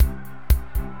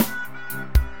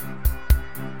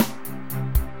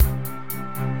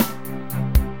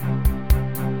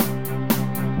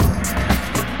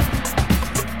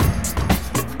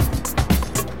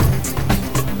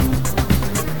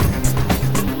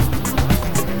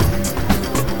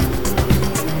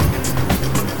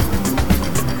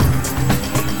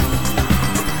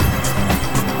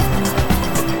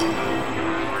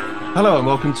Hello and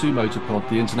welcome to Motorpod,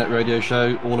 the internet radio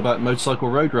show all about motorcycle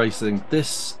road racing.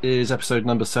 This is episode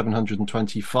number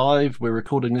 725. We're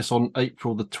recording this on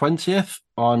April the 20th.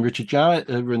 I'm Richard Jarrett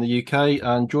over in the UK,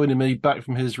 and joining me back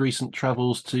from his recent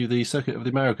travels to the Circuit of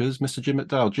the Americas, Mr. Jim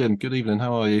McDowell. Jim, good evening.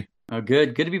 How are you? Oh,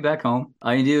 good. Good to be back home.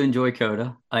 I do enjoy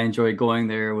COTA. I enjoy going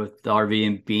there with the RV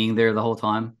and being there the whole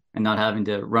time and not having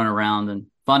to run around and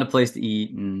find a place to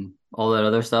eat and all that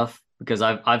other stuff, because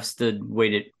I've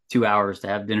waited 2 hours to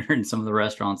have dinner in some of the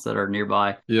restaurants that are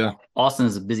nearby. Yeah. Austin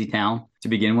is a busy town to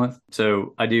begin with,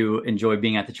 so I do enjoy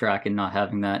being at the track and not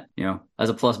having that, as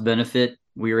a plus benefit.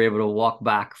 We were able to walk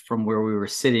back from where we were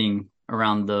sitting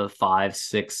around the 5,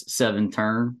 6, 7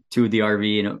 turn to the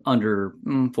RV in under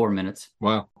 4 minutes.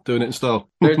 Wow. Doing it in style.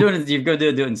 They're doing it. You've got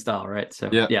to do it in style, right? So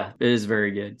yeah, it is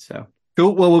very good. So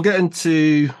cool. Well, we'll get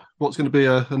into what's going to be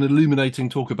an illuminating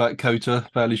talk about COTA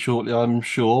fairly shortly, I'm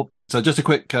sure. So just a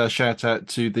quick shout out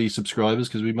to the subscribers,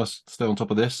 because we must stay on top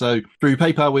of this. So through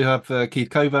PayPal, we have Keith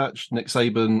Kovac, Nick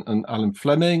Saban and Alan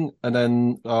Fleming. And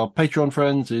then our Patreon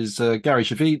friends is Gary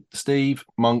Shavit, Steve,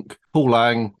 Monk, Paul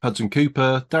Lang, Hudson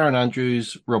Cooper, Darren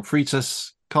Andrews, Rob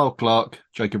Freitas, Carl Clark,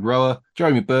 Jacob Rower,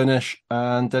 Jeremy Burnish,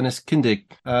 and Dennis Kindig.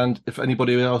 And if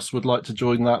anybody else would like to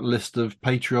join that list of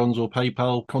Patreons or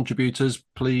PayPal contributors,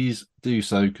 please do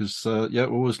so, because we're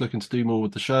always looking to do more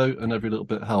with the show, and every little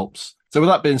bit helps. So with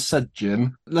that being said,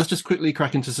 Jim, let's just quickly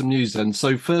crack into some news then.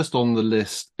 So first on the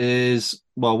list is,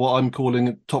 well, what I'm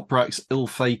calling Top Rack's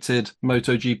ill-fated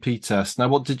MotoGP test. Now,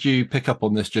 what did you pick up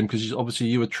on this, Jim? Because obviously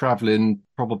you were travelling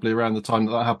probably around the time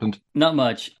that happened. Not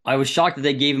much. I was shocked that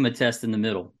they gave him a test in the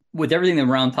middle. With everything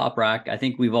around Top Rack, I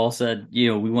think we've all said, we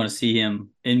want to see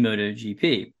him in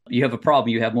MotoGP. You have a problem.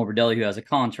 You have Morbidelli, who has a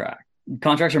contract.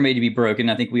 Contracts are made to be broken.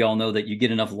 I think we all know that you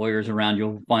get enough lawyers around,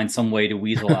 you'll find some way to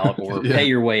weasel out or pay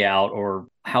your way out or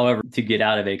however to get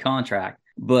out of a contract.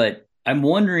 But I'm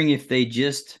wondering if they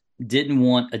just didn't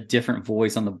want a different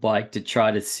voice on the bike to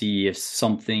try to see if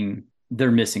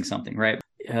they're missing something, right?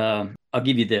 I'll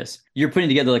give you this. You're putting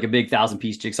together like a big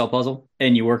 1,000-piece jigsaw puzzle,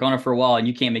 and you work on it for a while and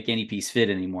you can't make any piece fit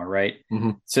anymore, right?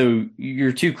 Mm-hmm. So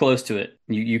you're too close to it.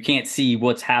 You can't see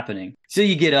what's happening. So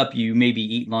you get up, you maybe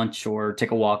eat lunch or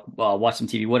take a walk, watch some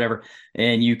TV, whatever,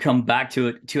 and you come back to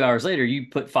it 2 hours later, you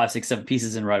put 5, 6, 7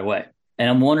 pieces in right away. And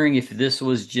I'm wondering if this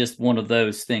was just one of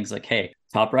those things like, hey,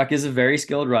 Top Rack is a very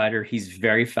skilled rider. He's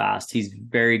very fast. He's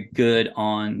very good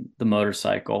on the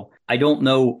motorcycle. I don't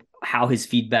know how his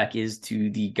feedback is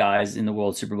to the guys in the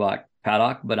World Superbike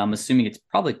paddock, but I'm assuming it's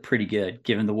probably pretty good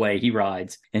given the way he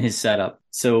rides and his setup.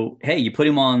 So, hey, you put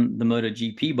him on the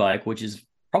MotoGP bike, which is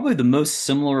probably the most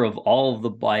similar of all of the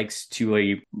bikes to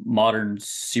a modern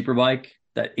superbike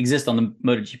that exists on the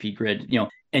MotoGP grid,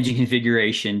 engine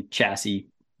configuration, chassis,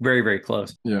 very, very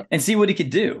close. Yeah. And see what he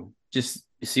could do. Just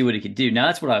see what he could do. Now,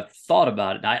 that's what I've thought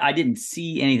about it. I didn't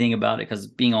see anything about it because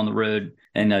being on the road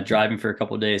and driving for a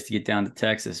couple of days to get down to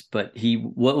Texas. But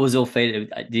what was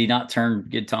ill-fated? Did he not turn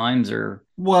good times or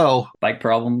bike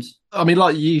problems? I mean,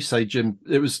 like you say, Jim,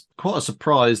 it was quite a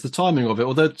surprise, the timing of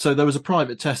it. So there was a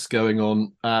private test going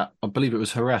on at, I believe it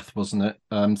was Jerez, wasn't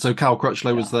it? So Cal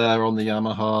Crutchlow was there on the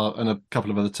Yamaha and a couple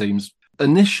of other teams.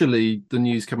 Initially, the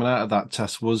news coming out of that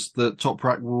test was that Top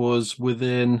Rack was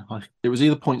within, it was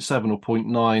either 0.7 or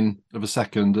 0.9 of a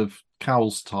second of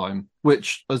Cal's time,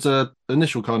 which as a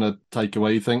initial kind of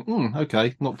takeaway, you think,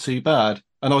 okay, not too bad.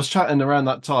 And I was chatting around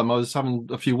that time. I was having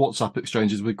a few WhatsApp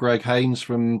exchanges with Greg Haynes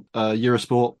from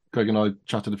Eurosport. Greg and I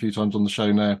chatted a few times on the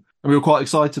show now. And we were quite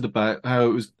excited about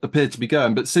how it appeared to be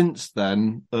going. But since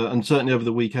then, and certainly over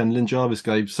the weekend, Lynn Jarvis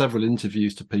gave several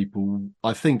interviews to people,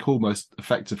 I think almost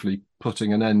effectively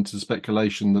putting an end to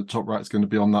speculation that Top Rack's going to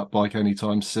be on that bike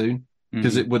anytime soon.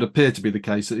 Because it would appear to be the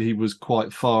case that he was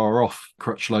quite far off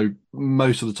Crutchlow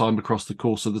most of the time across the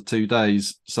course of the 2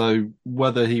 days. So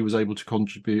whether he was able to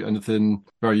contribute anything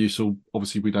very useful,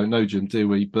 obviously we don't know, Jim, do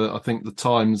we? But I think the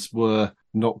times were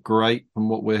not great from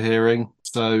what we're hearing.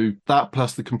 So that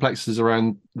plus the complexities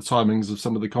around the timings of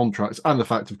some of the contracts and the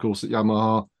fact, of course, that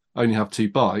Yamaha only have 2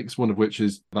 bikes, one of which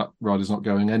is that rider's not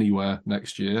going anywhere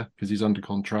next year because he's under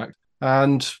contract.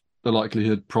 And the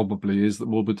likelihood probably is that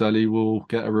Morbidelli will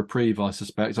get a reprieve, I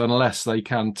suspect, unless they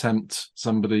can tempt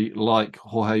somebody like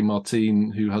Jorge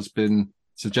Martin, who has been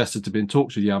suggested to be in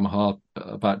talks with Yamaha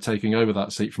about taking over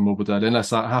that seat from Morbidelli. Unless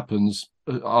that happens,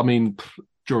 I mean,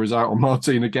 jury's out on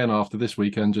Martin again after this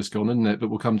weekend just gone, isn't it? But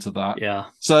we'll come to that. Yeah.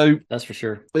 So that's for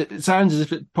sure. It sounds as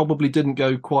if it probably didn't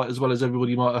go quite as well as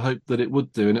everybody might have hoped that it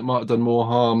would do, and it might have done more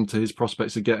harm to his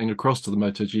prospects of getting across to the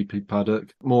MotoGP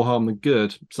paddock, more harm than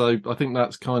good. So I think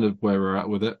that's kind of where we're at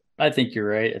with it. I think you're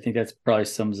right. I think that's probably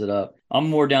sums it up. I'm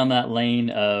more down that lane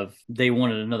of they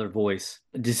wanted another voice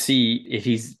to see if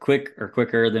he's quick or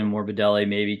quicker than Morbidelli,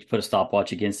 maybe to put a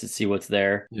stopwatch against it, see what's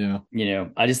there. Yeah.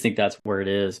 I just think that's where it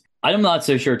is. I'm not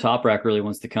so sure Top Rack really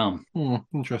wants to come.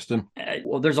 Interesting.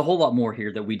 Well, there's a whole lot more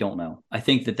here that we don't know. I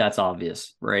think that's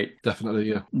obvious, right? Definitely,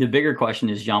 yeah. The bigger question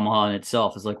is Yamaha in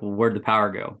itself is like, well, where'd the power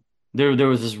go? There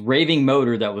was this raving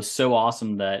motor that was so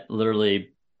awesome that literally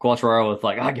Quattraro was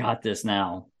like, I got this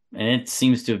now. And it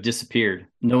seems to have disappeared.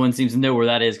 No one seems to know where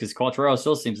that is because Quattraro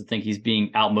still seems to think he's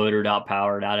being outmotored,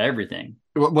 outpowered, out of everything.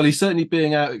 Well, he's certainly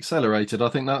being out accelerated. I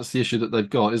think that's the issue that they've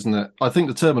got, isn't it? I think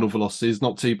the terminal velocity is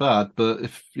not too bad, but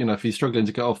if he's struggling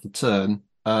to get off the turn,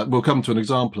 we'll come to an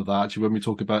example of that actually when we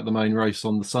talk about the main race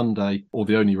on the Sunday, or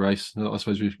the only race, I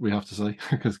suppose we have to say,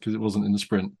 because it wasn't in the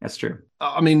sprint. That's true.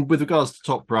 I mean, with regards to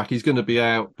Top Rack, he's going to be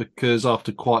out because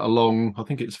after quite a long, I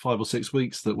think it's 5 or 6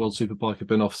 weeks that World Superbike have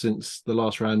been off since the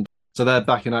last round. So they're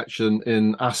back in action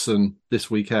in Assen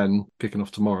this weekend, kicking off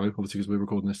tomorrow, obviously because we're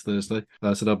recording this Thursday.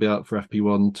 So they'll be out for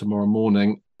FP1 tomorrow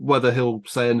morning. Whether he'll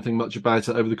say anything much about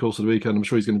it over the course of the weekend, I'm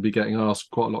sure he's going to be getting asked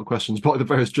quite a lot of questions by the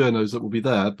various journos that will be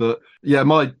there. But yeah,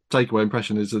 my takeaway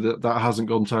impression is that hasn't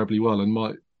gone terribly well and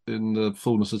might, in the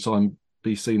fullness of time,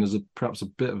 be seen as perhaps a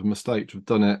bit of a mistake to have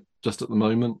done it just at the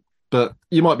moment. But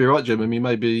you might be right, Jim. I mean,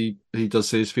 maybe he does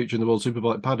see his future in the World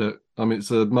Superbike paddock. I mean,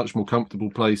 it's a much more comfortable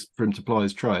place for him to ply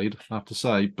his trade, I have to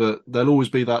say. But there'll always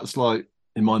be that slight,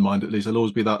 in my mind at least, there'll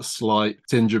always be that slight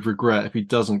tinge of regret if he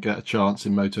doesn't get a chance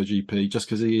in MotoGP, just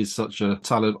because he is such a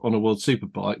talent on a World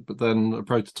Superbike. But then a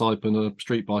prototype and a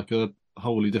street bike are a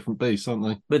wholly different beast, aren't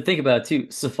they? But think about it too.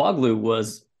 Safoglu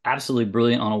was absolutely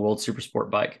brilliant on a World Supersport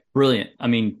bike. Brilliant. I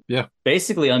mean, yeah,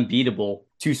 basically unbeatable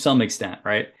to some extent,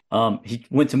 right? He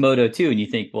went to Moto 2 and you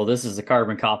think, well, this is a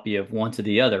carbon copy of one to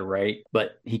the other, right?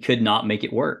 But he could not make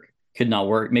it work. Could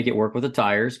not make it work with the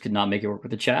tires, could not make it work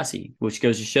with the chassis, which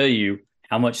goes to show you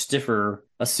how much stiffer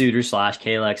a Suter /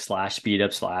 Kalex / Speed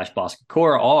Up /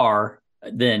 Boscacora are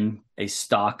than a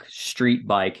stock street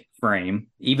bike frame,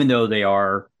 even though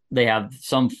they have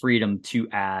some freedom to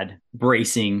add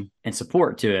bracing and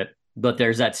support to it. But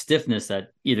there's that stiffness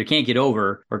that either can't get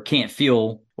over or can't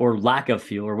feel or lack of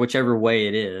feel or whichever way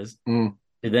it is to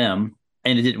them.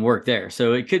 And it didn't work there.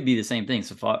 So it could be the same thing.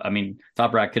 So,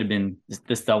 Top Rack could have been,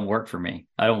 this don't work for me.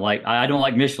 I don't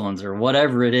like Michelin's or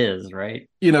whatever it is, right?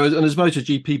 And as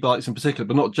MotoGP bikes in particular,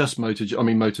 but not just Moto 2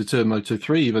 and Moto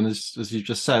 3, even as you've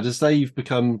just said, as they've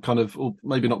become kind of, or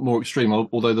maybe not more extreme,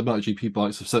 although the MotoGP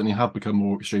bikes have become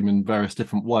more extreme in various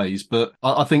different ways. But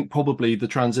I think probably the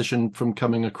transition from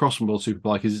coming across from World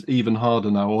Superbike is even harder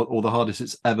now, or the hardest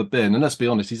it's ever been. And let's be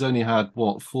honest, he's only had,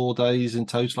 4 days in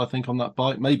total, I think, on that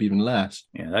bike, maybe even less.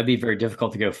 Yeah, that'd be very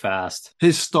difficult to go fast.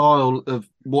 His style of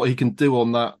what he can do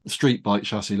on that street bike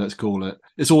chassis, let's call it,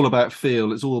 it's all about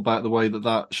feel. It's all about the way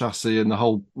that chassis and the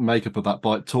whole makeup of that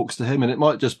bike talks to him. And it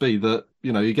might just be that,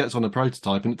 he gets on a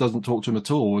prototype and it doesn't talk to him at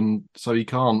all. And so he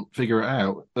can't figure it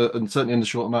out. And certainly in the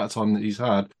short amount of time that he's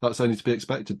had, that's only to be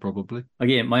expected, probably.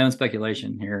 Again, my own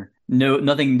speculation here.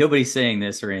 Nobody's saying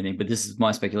this or anything, but this is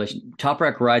my speculation. Top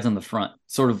Rack rides on the front,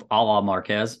 sort of a la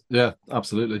Marquez. Yeah,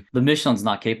 absolutely. The Michelin's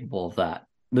not capable of that.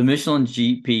 The Michelin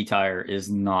GP tire is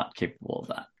not capable of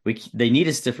that. They need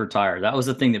a stiffer tire. That was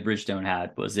the thing that Bridgestone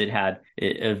had, was it had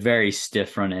a very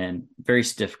stiff front end, very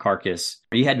stiff carcass.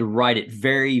 You had to ride it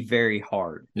very, very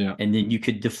hard. Yeah. And then you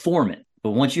could deform it.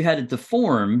 But once you had it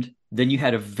deformed, then you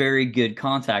had a very good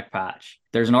contact patch.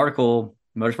 There's an article,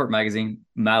 Motorsport Magazine,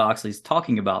 Matt Oxley's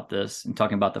talking about this and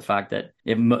talking about the fact that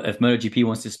if MotoGP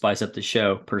wants to spice up the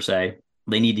show, per se,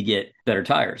 they need to get better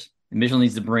tires. Michelin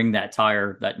needs to bring that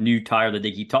new tire that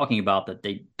they keep talking about that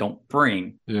they don't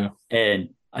bring. Yeah.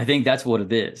 And I think that's what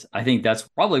it is. I think that's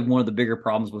probably one of the bigger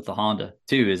problems with the Honda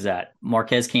too, is that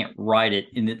Marquez can't ride it.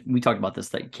 We talked about this,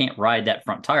 that can't ride that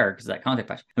front tire because of that contact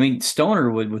patch. I mean, Stoner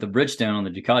would, with a Bridgestone on the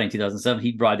Ducati in 2007,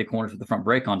 he'd ride the corners with the front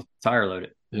brake on to tire load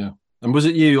it. Yeah. And was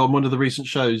it you on one of the recent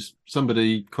shows,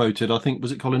 somebody quoted, I think,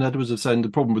 was it Colin Edwards, of saying the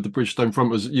problem with the Bridgestone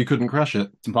front was you couldn't crash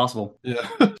it? It's impossible. Yeah.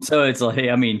 So it's like,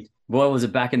 I mean, what was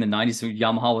it back in the 90s? So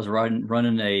Yamaha was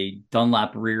running a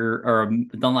Dunlap rear or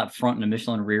a Dunlap front and a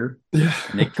Michelin rear. Yeah.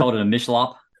 And they called it a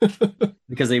Michelop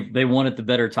because they wanted the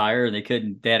better tire and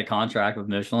they had a contract with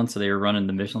Michelin, so they were running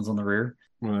the Michelins on the rear.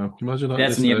 Wow, imagine that.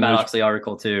 That's in the Matt Oxley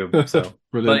article too. So,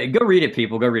 but go read it,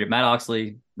 people. Go read it. Matt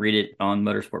Oxley, read it on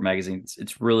Motorsport Magazine.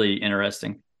 It's really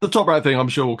interesting. The Top Rack thing, I'm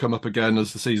sure, will come up again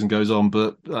as the season goes on.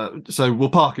 But so we'll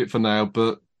park it for now.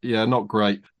 But Yeah, not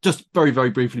great. Just very, very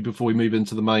briefly before we move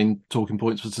into the main talking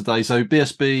points for today. So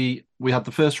BSB, we had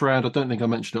the first round. I don't think I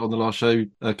mentioned it on the last show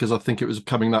because I think it was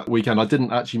coming that weekend. I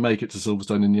didn't actually make it to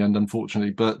Silverstone in the end,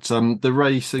 unfortunately. But the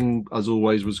racing, as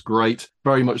always, was great.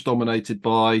 Very much dominated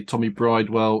by Tommy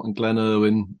Bridewell and Glenn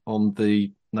Irwin on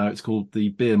the, now it's called the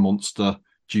Beer Monster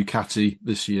Ducati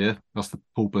this year. That's the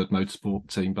Paul Bird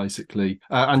Motorsport team, basically.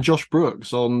 And Josh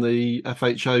Brooks on the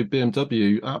FHO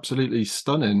BMW, absolutely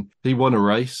stunning. He won a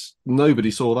race. Nobody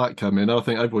saw that coming. I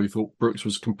think everybody thought Brooks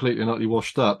was completely and utterly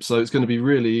washed up. So it's going to be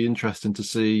really interesting to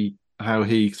see how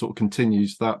he sort of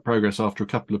continues that progress after a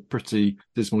couple of pretty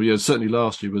dismal years. Certainly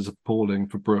last year was appalling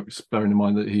for Brooks, bearing in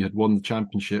mind that he had won the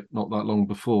championship not that long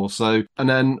before. So, and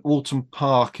then Alton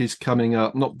Park is coming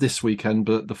up, not this weekend,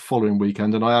 but the following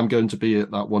weekend. And I am going to be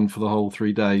at that one for the whole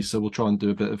 3 days. So we'll try and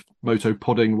do a bit of moto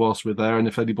podding whilst we're there. And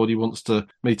if anybody wants to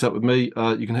meet up with me,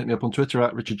 you can hit me up on Twitter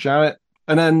at Richard Jarrett.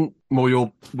 And then more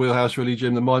your wheelhouse, really,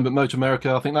 Jim, than mine. But Moto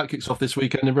America, I think that kicks off this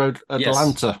weekend in Road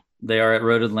Atlanta. Yes. They are at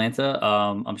Road Atlanta.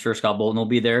 I'm sure Scott Bolton will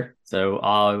be there. So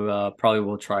I probably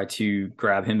will try to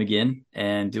grab him again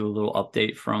and do a little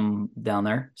update from down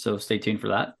there. So stay tuned for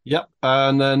that. Yep.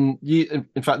 And then,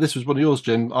 in fact, this was one of yours,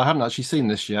 Jim. I haven't actually seen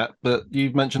this yet, but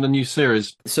you've mentioned a new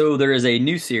series. So there is a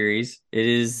new series. It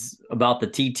is about the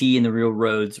TT and the real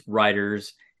roads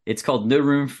riders. It's called No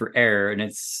Room for Error. And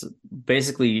it's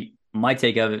basically my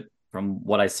take of it from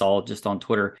what I saw just on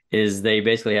Twitter is they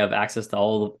basically have access to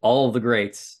all of the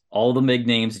greats, all the big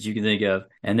names that you can think of,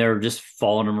 and they're just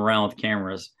following them around with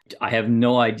cameras. I have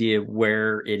no idea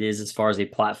where it is as far as a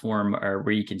platform or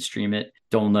where you can stream it.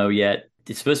 Don't know yet.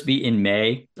 It's supposed to be in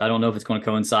May. I don't know if it's going to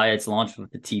coincide. It's launched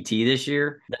with the TT this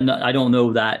year. I don't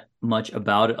know that much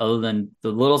about it other than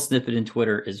the little snippet in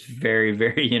Twitter is very,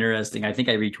 very interesting. I think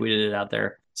I retweeted it out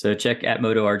there. So check at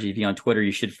MotoRGV on Twitter.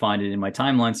 You should find it in my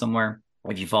timeline somewhere.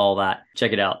 If you follow that,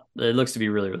 check it out. It looks to be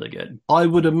really, really good. I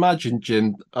would imagine,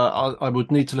 Jim, I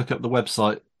would need to look up the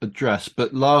website address,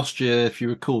 but last year, if you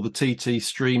recall, the TT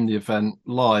streamed the event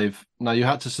live. Now, you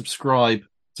had to subscribe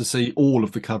to see all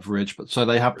of the coverage, but so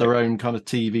they have their own kind of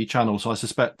TV channel. So I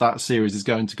suspect that series is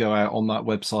going to go out on that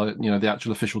website, the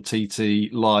actual official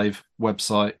TT live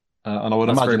website. And I would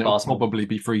imagine it will probably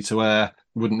be free to air.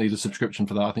 You wouldn't need a subscription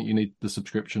for that. I think you need the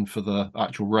subscription for the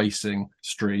actual racing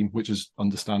stream, which is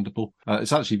understandable.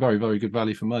 It's actually very, very good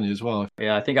value for money as well.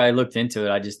 Yeah, I think I looked into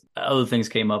it. Other things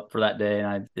came up for that day and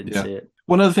I didn't see it.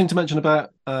 One other thing to mention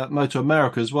about Moto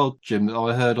America as well, Jim, that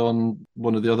I heard on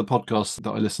one of the other podcasts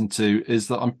that I listened to is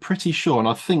that I'm pretty sure, and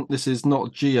I think this is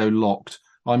not geo-locked,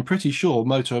 I'm pretty sure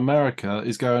Moto America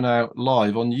is going out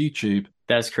live on YouTube.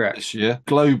 That's correct. This year,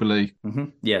 globally. Mm-hmm.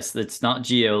 Yes, it's not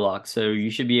geo-locked. So you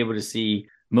should be able to see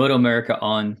Moto America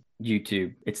on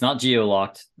YouTube. It's not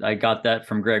geo-locked. I got that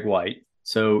from Greg White.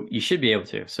 So you should be able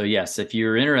to. So yes, if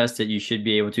you're interested, you should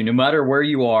be able to, no matter where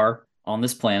you are on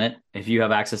this planet, if you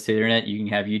have access to the internet, you can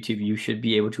have YouTube. You should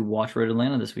be able to watch Road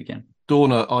Atlanta this weekend.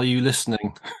 Dorna, are you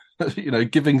listening?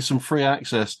 Giving some free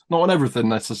access, not on everything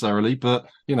necessarily, but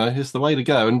it's the way to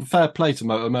go. And fair play to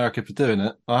Moto America for doing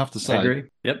it, I have to say. I agree.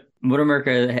 Yep. Moto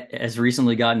America has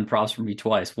recently gotten props from me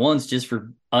twice. Once just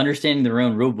for understanding their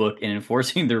own rule book and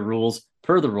enforcing their rules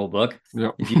per the rule book.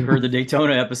 Yep. If you heard the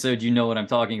Daytona episode, you know what I'm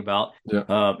talking about. Yep.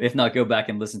 If not, go back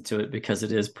and listen to it because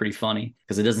it is pretty funny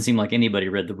because it doesn't seem like anybody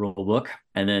read the rule book.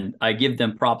 And then I give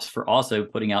them props for also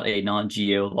putting out a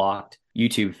non-geo locked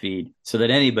YouTube feed so that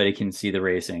anybody can see the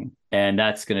racing. And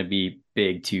that's going to be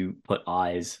big to put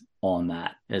eyes on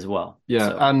that as well. Yeah,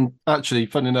 so. And actually,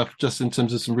 funny enough, just in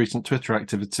terms of some recent Twitter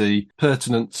activity,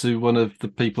 pertinent to one of the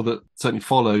people that certainly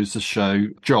follows the show,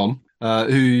 John,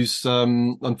 who's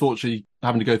unfortunately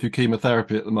having to go through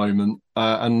chemotherapy at the moment,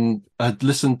 and had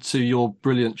listened to your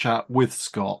brilliant chat with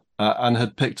Scott, and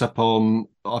had picked up on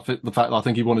the fact that I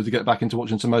think he wanted to get back into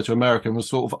watching some Moto America and was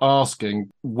sort of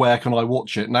asking, where can I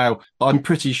watch it? Now, I'm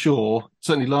pretty sure,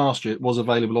 certainly last year, it was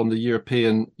available on the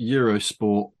European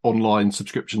Eurosport online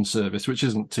subscription service, which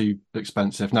isn't too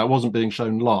expensive. Now, it wasn't being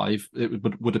shown live. It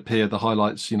would appear the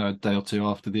highlights, a day or two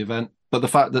after the event. But the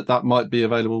fact that that might be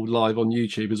available live on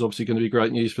YouTube is obviously going to be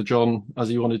great news for John as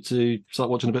he wanted to start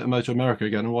watching a bit of Moto America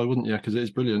again. And why wouldn't you? Because it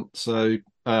is brilliant. So,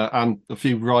 and a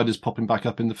few riders popping back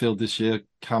up in the field this year.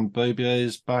 Cam Bobier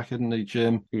is back, isn't he,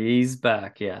 Jim? He's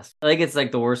back, yes. I think it's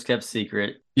like the worst kept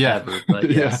secret ever,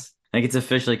 but yes. Yeah. I think it's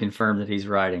officially confirmed that he's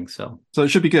riding. So it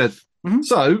should be good. Mm-hmm.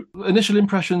 So, initial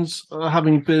impressions,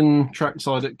 having been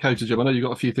trackside at COTA, Jim, I know you've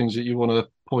got a few things that you want to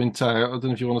point out. I don't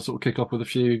know if you want to sort of kick off with a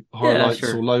few highlights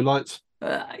or lowlights.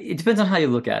 It depends on how you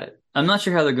look at it. I'm not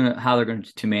sure how they're going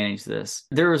to manage this.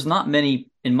 There was not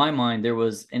many, in my mind, there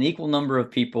was an equal number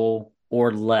of people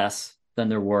or less than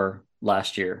there were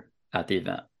last year at the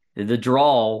event. The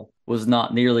draw was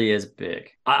not nearly as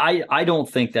big. I don't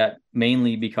think that,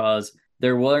 mainly because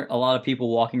there weren't a lot of people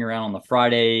walking around on the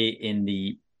Friday in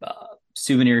the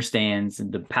souvenir stands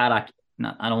and the paddock.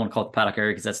 Not, I don't want to call it the paddock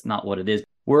area because that's not what it is.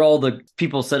 Where all the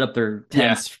people set up their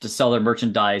tents to sell their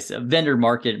merchandise, a vendor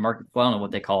market. Well, I don't know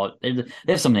what they call it.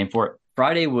 They have some name for it.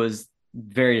 Friday was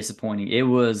very disappointing. It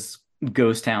was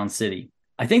ghost town city.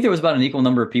 I think there was about an equal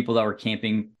number of people that were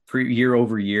camping year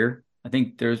over year. I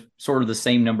think there's sort of the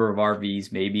same number of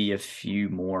RVs, maybe a few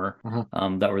more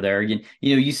that were there. Again,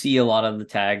 you see a lot of the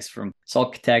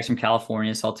saw tags from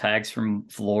California, saw tags from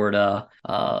Florida,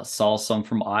 saw some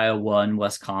from Iowa and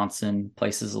Wisconsin,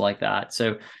 places like that.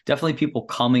 So definitely people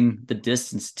coming the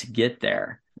distance to get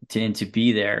there and to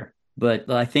be there. But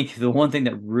I think the one thing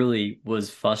that really was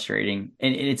frustrating,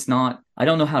 and it's not, I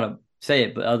don't know how to say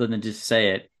it, but other than just say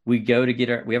it, we go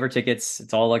to we have our tickets.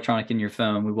 It's all electronic in your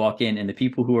phone. We walk in, and the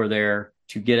people who are there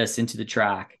to get us into the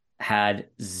track had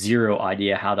zero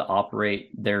idea how to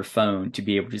operate their phone to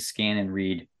be able to scan and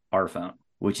read our phone,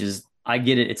 which is, I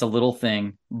get it. It's a little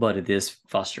thing, but it is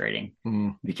frustrating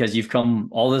because you've come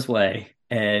all this way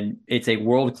and it's a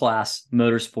world-class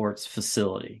motorsports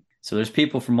facility. So there's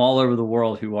people from all over the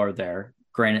world who are there.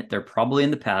 Granted, they're probably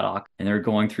in the paddock and they're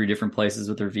going through different places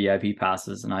with their VIP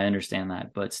passes, and I understand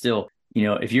that. But still,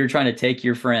 if you're trying to take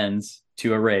your friends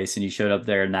to a race and you showed up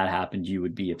there and that happened, you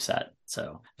would be upset.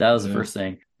 So that was the first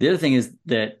thing. The other thing is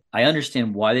that I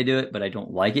understand why they do it, but I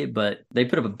don't like it. But they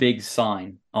put up a big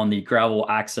sign on the gravel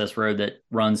access road that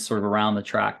runs sort of around the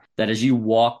track that as you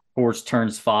walk towards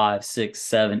turns 5, 6,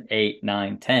 7, 8,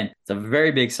 9, 10, it's a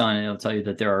very big sign, and it'll tell you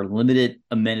that there are limited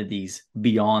amenities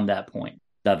beyond that point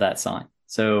of that sign.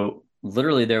 So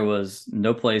literally there was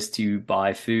no place to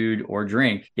buy food or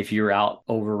drink if you're out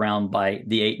over around by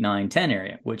the 8, 9, 10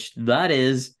 area, which that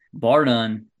is, bar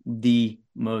none, the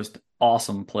most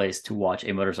awesome place to watch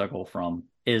a motorcycle from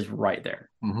is right there.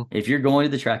 If you're going to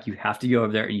the track, you have to go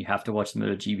over there and you have to watch the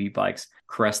MotoGP bikes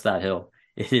crest that hill.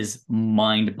 It is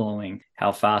mind-blowing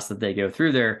how fast that they go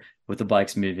through there with the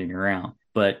bikes moving around.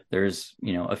 But there's,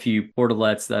 a few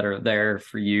portalets that are there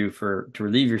for you to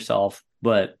relieve yourself.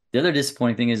 But the other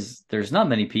disappointing thing is there's not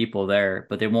many people there,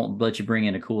 but they won't let you bring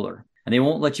in a cooler. And they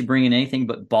won't let you bring in anything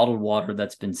but bottled water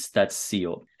that's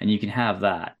sealed. And you can have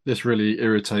that. This really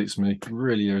irritates me.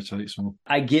 Really irritates me.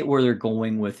 I get where they're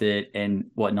going with it and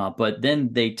whatnot. But then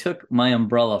they took my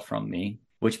umbrella from me,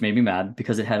 which made me mad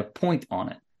because it had a point on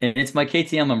it. And it's my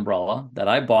KTM umbrella that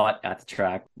I bought at the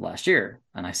track last year.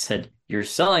 And I said, you're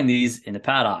selling these in the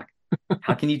paddock.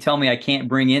 How can you tell me I can't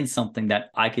bring in something that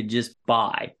I could just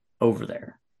buy over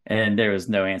there? And there was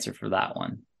no answer for that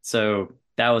one. So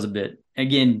that was a bit,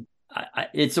 again,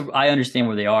 I understand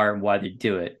where they are and why they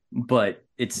do it, but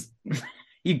it's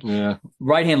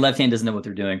right hand, left hand doesn't know what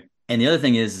they're doing. And the other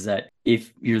thing is that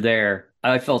if you're there,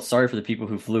 I felt sorry for the people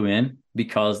who flew in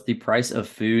because the price of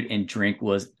food and drink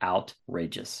was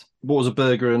outrageous. What was a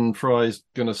burger and fries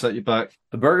going to set you back?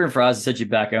 A burger and fries set you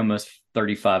back almost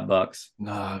 $35.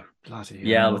 No, bloody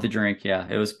yeah, hell. with the drink. Yeah,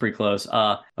 it was pretty close.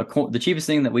 The cheapest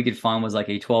thing that we could find was like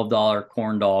a $12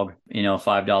 corn dog,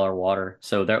 $5 water.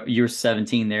 So that you're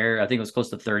 17 there. I think it was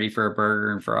close to 30 for a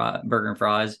burger and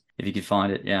fries if you could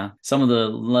find it. Yeah, some of the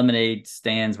lemonade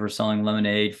stands were selling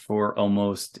lemonade for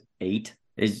almost $8.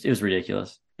 It was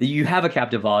ridiculous. You have a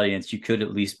captive audience, you could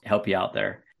at least help you out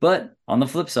there. But on the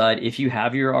flip side, if you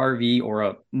have your RV or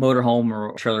a motorhome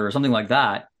or a trailer or something like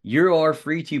that, you are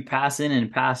free to pass in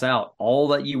and pass out all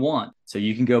that you want. So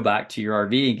you can go back to your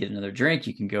RV and get another drink.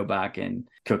 You can go back and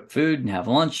cook food and have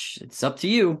lunch. It's up to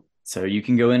you. So you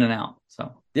can go in and out.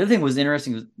 So the other thing was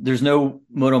interesting was there's no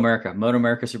Moto America. Moto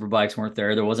America Superbikes weren't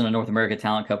there. There wasn't a North America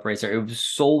Talent Cup race there. It was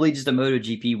solely just a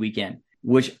MotoGP weekend,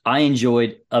 which I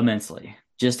enjoyed immensely.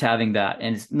 Just having that.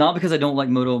 And it's not because I don't like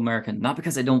Moto America, not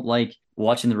because I don't like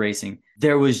watching the racing.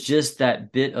 There was just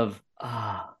that bit of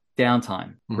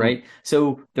downtime, right?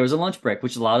 So there was a lunch break,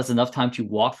 which allowed us enough time to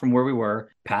walk from where we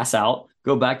were, pass out,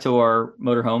 go back to our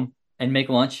motorhome and make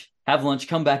lunch, have lunch,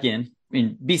 come back in,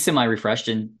 be semi-refreshed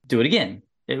and do it again.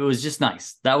 It was just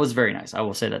nice. That was very nice. I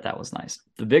will say that was nice.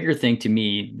 The bigger thing to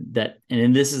me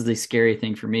and this is the scary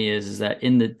thing for me is that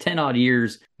in the 10 odd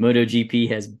years MotoGP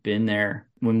has been there,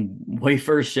 when we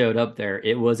first showed up there,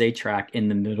 it was a track in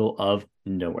the middle of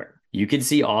nowhere. You could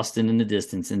see Austin in the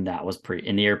distance, and that was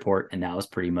in the airport, and that was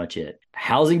pretty much it.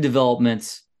 Housing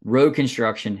developments, road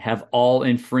construction have all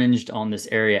infringed on this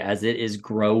area as it is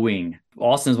growing.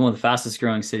 Austin is one of the fastest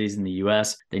growing cities in the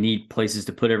US. They need places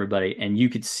to put everybody. And you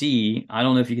could see, I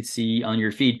don't know if you could see on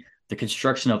your feed, the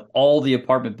construction of all the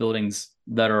apartment buildings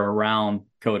that are around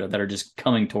COTA that are just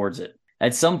coming towards it.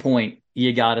 At some point,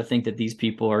 you got to think that these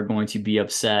people are going to be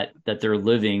upset that they're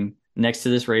living next to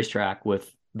this racetrack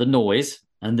with the noise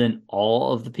and then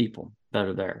all of the people that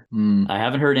are there. I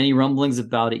haven't heard any rumblings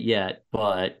about it yet,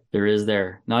 but there is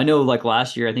there. Now, I know like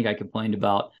last year, I think I complained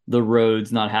about the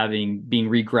roads not being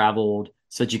re-graveled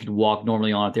so that you could walk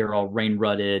normally on it. They were all rain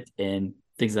rutted and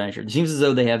things of that nature. It seems as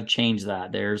though they have changed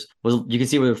that. You can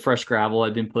see where the fresh gravel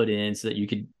had been put in so that you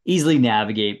could easily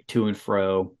navigate to and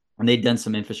fro. And they'd done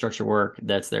some infrastructure work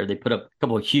that's there. They put up a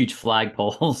couple of huge flag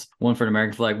poles, one for an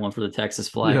American flag, one for the Texas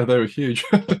flag. Yeah, they were huge.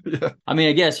 Yeah. I mean,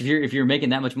 I guess if you're making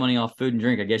that much money off food and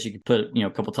drink, I guess you could put a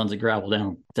couple tons of gravel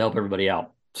down to help everybody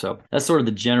out. So that's sort of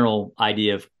the general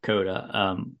idea of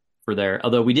COTA for there.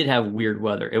 Although we did have weird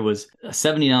weather. It was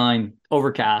 79,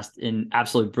 overcast, and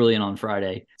absolutely brilliant on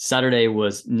Friday. Saturday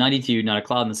was 92, not a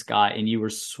cloud in the sky, and you were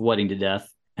sweating to death.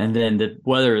 And then the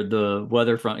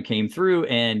weather front came through,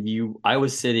 and I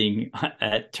was sitting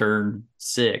at turn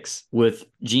 6 with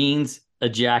jeans, a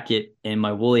jacket, and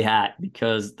my woolly hat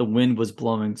because the wind was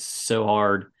blowing so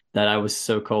hard that I was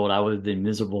so cold. I would have been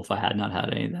miserable if I had not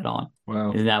had any of that on.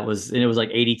 Wow. And it was like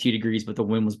 82 degrees, but the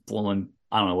wind was blowing,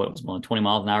 I don't know what it was blowing, 20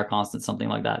 miles an hour constant, something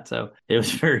like that. So it was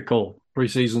very cold. 3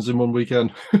 seasons in one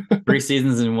weekend. 3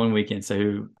 seasons in one weekend.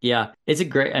 So yeah, it's a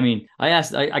great, I mean, I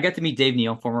got to meet Dave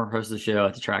Neal, former host of the show,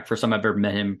 at the track. First time I've ever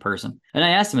met him in person. And I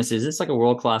asked him, I said, is this like a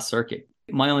world-class circuit?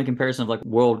 My only comparison of like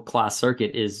world-class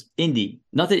circuit is Indy.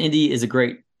 Not that Indy is a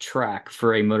great track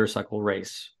for a motorcycle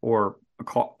race or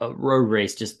a road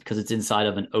race just because it's inside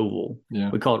of an oval. Yeah.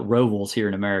 We call it rovals here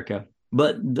in America.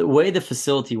 But the way the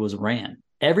facility was ran,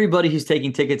 everybody who's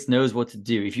taking tickets knows what to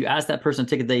do. If you ask that person a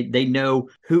ticket, they know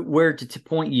where to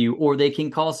point you, or they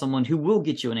can call someone who will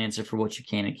get you an answer for what you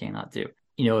can and cannot do.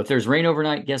 If there's rain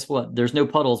overnight, guess what? There's no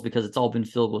puddles because it's all been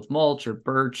filled with mulch or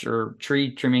birch or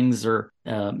tree trimmings or,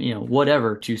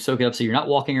 whatever to soak it up. So you're not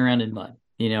walking around in mud.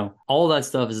 All that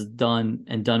stuff is done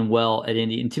well at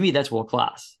Indy. And to me, that's world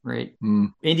class, right?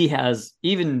 Indy has,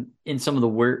 even in some of the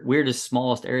weirdest,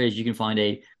 smallest areas, you can find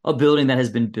a building that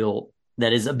has been built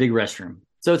that is a big restroom.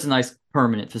 So it's a nice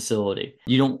permanent facility.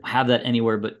 You don't have that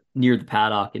anywhere but near the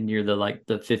paddock and near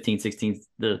the 15, 16,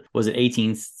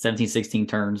 18, 17, 16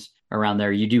 turns around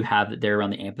there. You do have it there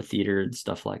around the amphitheater and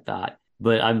stuff like that.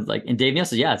 But I'm like, and Dave Neal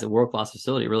says, yeah, it's a world-class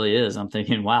facility. It really is. I'm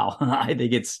thinking, wow, I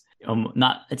think it's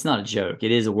not a joke.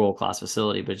 It is a world-class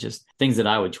facility, but just things that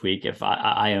I would tweak if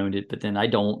I owned it, but then I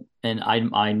don't. And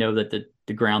I know that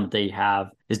the ground that they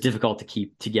have is difficult to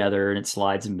keep together and it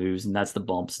slides and moves, and that's the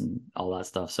bumps and all that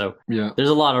stuff. So yeah, there's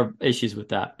a lot of issues with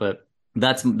that, but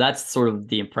that's sort of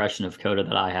the impression of COTA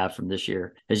that I have from this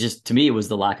year. It's just, to me, it was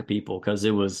the lack of people because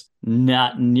it was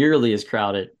not nearly as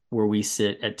crowded where we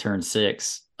sit at turn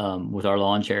 6 with our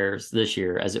lawn chairs this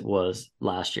year as it was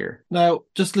last year. Now,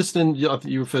 just listening, I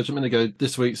think you referred to a minute ago,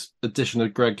 this week's edition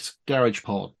of Greg's Garage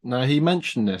Pod. Now, he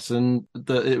mentioned this and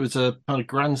that it was a kind of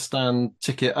grandstand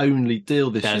ticket only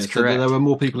deal this year. That's correct. So there were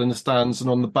more people in the stands than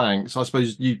on the banks. I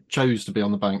suppose you chose to be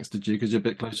on the banks, did you? Because you're a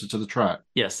bit closer to the track.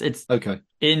 Yes, it's okay.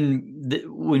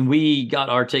 When we got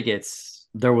our tickets,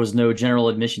 there was no general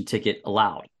admission ticket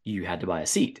allowed. You had to buy a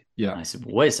seat. Yeah. And I said,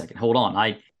 well, wait a second, hold on.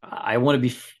 I want to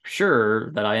be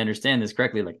sure that I understand this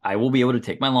correctly. Like, I will be able to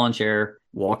take my lawn chair,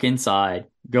 walk inside,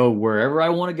 go wherever I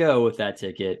want to go with that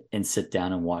ticket, and sit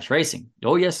down and watch racing.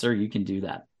 Oh, yes, sir, you can do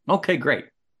that. Okay, great.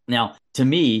 Now, to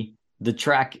me, the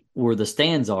track where the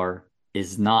stands are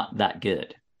is not that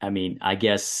good. I mean, I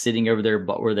guess sitting over there,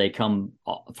 but where they come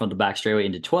from the back straightaway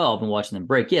into 12 and watching them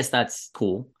break, yes, that's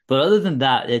cool. But other than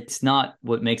that, it's not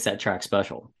what makes that track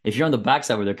special. If you're on the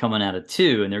backside where they're coming out of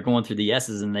 2 and they're going through the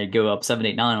S's and they go up 7,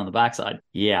 8, 9 on the backside,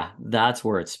 yeah, that's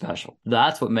where it's special.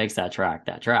 That's what makes that track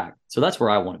that track. So that's where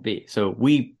I want to be. So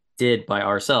we did by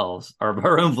ourselves, or of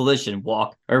our own volition,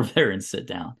 walk over there and sit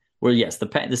down. Where yes,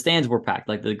 the stands were packed.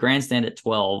 Like the grandstand at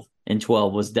 12 and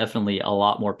 12 was definitely a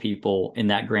lot more people in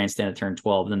that grandstand at turn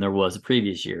 12 than there was the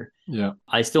previous year. Yeah,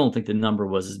 I still don't think the number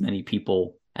was as many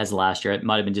people as last year. It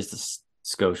might have been just a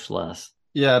skosh less.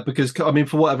 Yeah, because, I mean,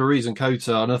 for whatever reason,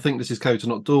 COTA, and I think this is COTA,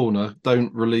 not Dorna,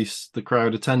 don't release the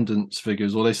crowd attendance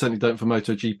figures, or they certainly don't for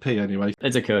MotoGP anyway.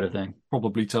 It's a COTA thing.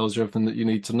 Probably tells you everything that you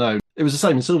need to know. It was the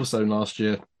same in Silverstone last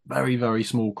year. Very, very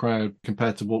small crowd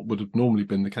compared to what would have normally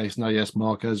been the case. Now, yes,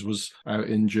 Marquez was out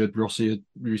injured. Rossi had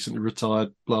recently retired,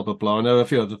 blah, blah, blah. I know a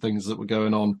few other things that were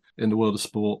going on in the world of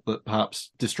sport that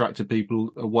perhaps distracted people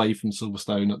away from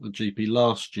Silverstone at the GP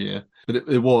last year. But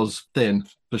it was thin,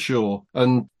 for sure.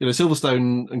 And,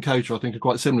 Silverstone and COTA, I think, are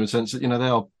quite similar in the sense that, they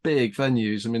are big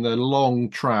venues. I mean, they're long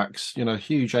tracks,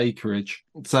 huge acreage.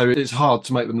 So it's hard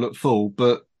to make them look full.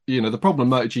 But the problem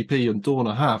MotoGP and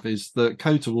Dorna have is that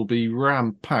COTA will be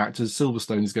ram-packed, as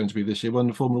Silverstone is going to be this year when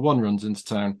the Formula One runs into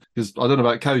town. Because I don't know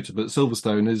about COTA, but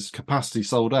Silverstone is capacity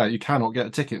sold out. You cannot get a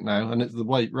ticket now, and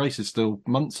the race is still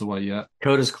months away yet.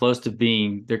 COTA's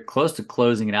they're close to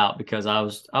closing it out, because I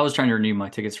was trying to renew my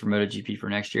tickets for MotoGP for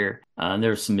next year. And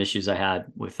there were some issues I had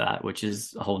with that, which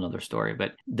is a whole nother story.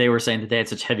 But they were saying that they had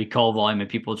such heavy call volume and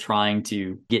people trying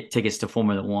to get tickets to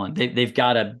Formula One. They've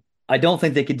got to. I don't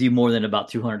think they could do more than about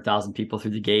 200,000 people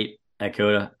through the gate at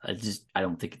COTA. I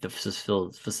don't think the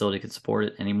facility could support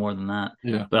it any more than that.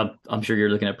 Yeah. But I'm sure you're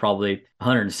looking at probably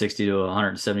 160 to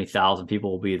 170,000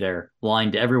 people will be there,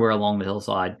 lined everywhere along the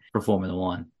hillside for Formula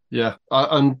One. Yeah.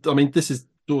 And I mean, this is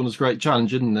Dorna's great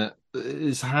challenge, isn't it?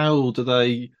 Is how do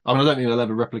they? I mean, I don't think they'll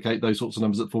ever replicate those sorts of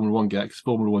numbers that Formula One get, because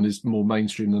Formula One is more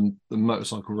mainstream than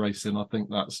motorcycle racing. I think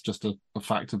that's just a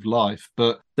fact of life.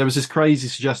 But there was this crazy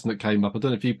suggestion that came up. I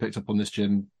don't know if you picked up on this,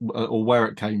 Jim, or where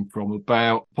it came from,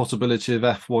 about possibility of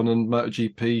F1 and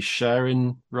MotoGP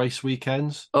sharing race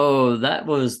weekends. Oh, that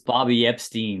was Bobby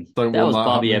Epstein. That was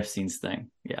Bobby Epstein's thing.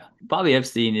 Yeah, Bobby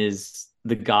Epstein is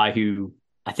the guy who,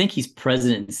 I think he's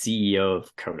president and CEO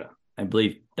of COTA. I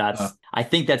believe I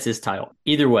think that's his title.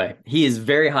 Either way, he is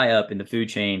very high up in the food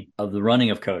chain of the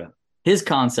running of COTA. His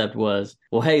concept was,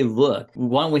 well, hey, look,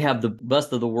 why don't we have the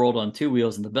best of the world on 2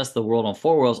 wheels and the best of the world on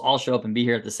 4 wheels all show up and be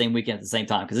here at the same weekend at the same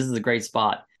time? Because this is a great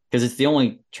spot. Because it's the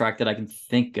only track that I can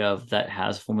think of that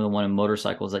has Formula One and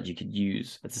motorcycles that you could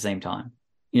use at the same time.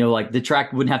 Like the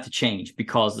track wouldn't have to change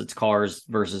because it's cars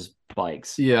versus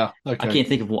bikes. Yeah. Okay. I can't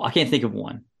think of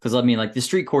one. Because I mean, like the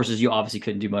street courses, you obviously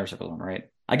couldn't do motorcycles on, right?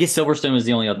 I guess Silverstone was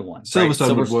the only other one.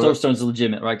 Silverstone's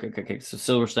legitimate, right? Okay. So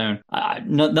Silverstone,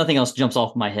 nothing else jumps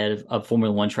off my head of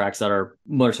Formula One tracks that are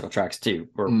motorcycle tracks too,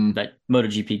 or that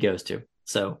MotoGP goes to.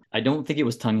 So I don't think it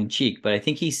was tongue in cheek, but I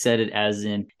think he said it as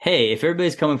in, hey, if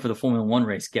everybody's coming for the Formula One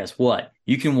race, guess what?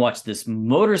 You can watch this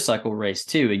motorcycle race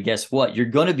too, and guess what? You're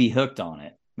going to be hooked on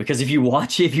it, because if you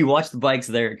watch the bikes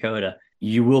there at COTA,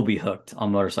 you will be hooked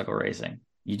on motorcycle racing.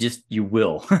 You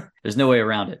will. There's no way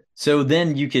around it. So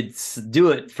then you could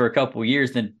do it for a couple of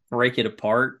years, then break it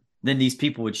apart. Then these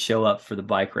people would show up for the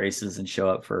bike races and show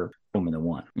up for Formula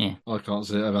One. Yeah, I can't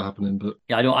see it ever happening, but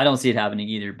yeah, I don't see it happening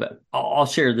either. But I'll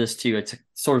share this too. It's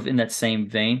sort of in that same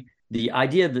vein. The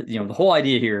idea that the whole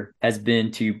idea here has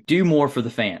been to do more for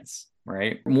the fans,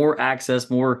 right? More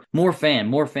access, more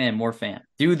fan.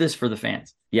 Do this for the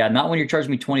fans. Yeah, not when you're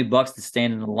charging me $20 to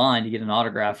stand in the line to get an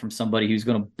autograph from somebody who's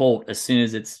going to bolt as soon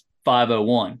as it's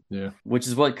 5:01. Yeah, which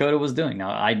is what COTA was doing.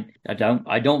 Now, I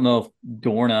don't know if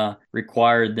Dorna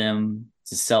required them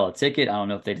to sell a ticket. I don't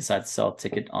know if they decided to sell a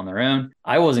ticket on their own.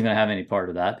 I wasn't going to have any part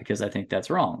of that because I think that's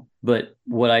wrong. But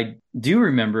what I do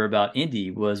remember about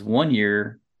Indy was one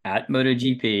year at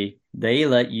MotoGP, they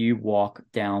let you walk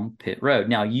down pit road.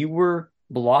 Now, you were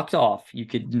blocked off. You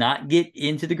could not get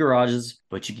into the garages,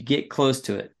 but you could get close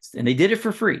to it. And they did it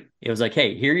for free. It was like,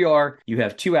 hey, here you are. You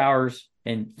have 2 hours.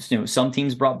 And some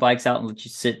teams brought bikes out and let you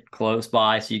sit close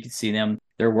by so you could see them.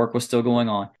 Their work was still going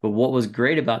on. But what was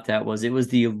great about that was it was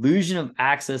the illusion of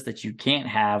access that you can't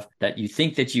have, that you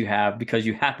think that you have because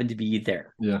you happen to be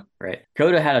there. Yeah. Right.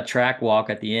 COTA had a track walk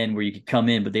at the end where you could come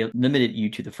in, but they limited you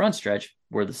to the front stretch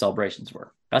where the celebrations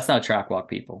were. That's not a track walk,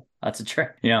 people. That's a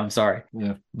track. I'm sorry.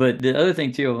 Yeah. But the other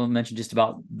thing too, I'll mention just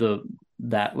about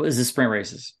that was the sprint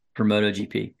races for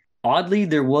MotoGP. Oddly,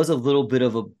 there was a little bit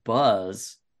of a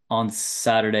buzz on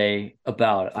Saturday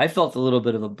about it. I felt a little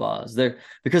bit of a buzz there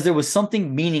because there was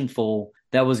something meaningful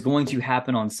that was going to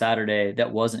happen on Saturday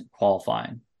that wasn't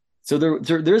qualifying. So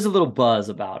there's a little buzz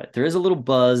about it. There is a little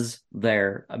buzz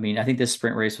there. I mean, I think this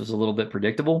sprint race was a little bit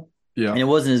predictable. Yeah. And it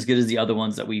wasn't as good as the other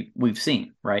ones that we've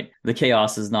seen, right? The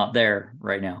chaos is not there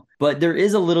right now. But there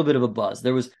is a little bit of a buzz.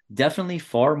 There was definitely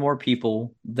far more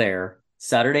people there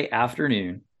Saturday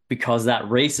afternoon because that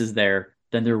race is there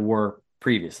than there were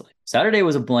previously. Saturday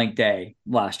was a blank day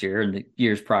last year and the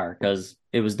years prior because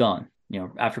it was done.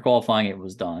 After qualifying, it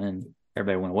was done and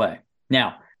everybody went away.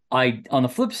 Now, on the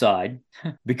flip side,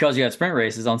 because you had sprint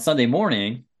races on Sunday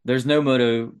morning, there's no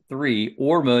Moto 3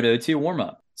 or Moto 2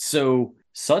 warm-up. So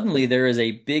suddenly there is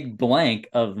a big blank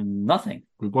of nothing.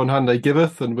 With one hand they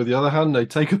giveth and with the other hand they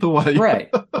taketh away. Right.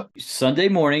 Sunday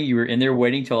morning, you were in there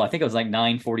waiting till I think it was like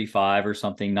 9:45 or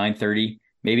something, 9:30.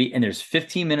 Maybe, and there's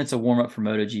 15 minutes of warm-up for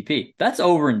MotoGP. That's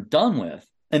over and done with.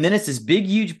 And then it's this big,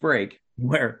 huge break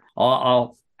where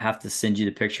I'll have to send you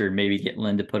the picture and maybe get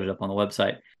Lynn to put it up on the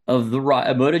website of the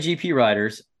MotoGP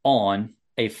riders on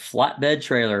a flatbed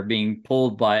trailer being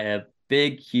pulled by a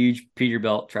big, huge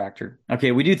Peterbilt tractor.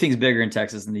 Okay, we do things bigger in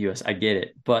Texas than the U.S. I get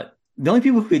it. But the only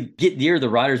people who could get near the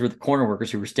riders were the corner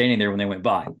workers who were standing there when they went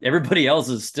by. Everybody else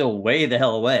is still way the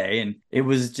hell away, and it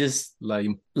was just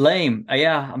Lame. lame.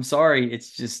 Yeah, I'm sorry.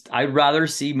 It's just I'd rather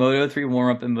see Moto 3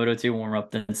 warm up and Moto 2 warm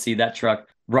up than see that truck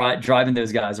driving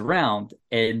those guys around.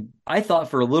 And I thought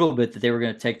for a little bit that they were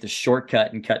going to take the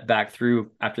shortcut and cut back through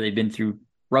after they'd been through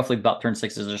roughly about turn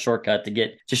 6 as a shortcut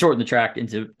to shorten the track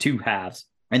into 2 halves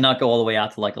and not go all the way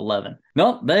out to like 11.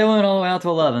 Nope, they went all the way out to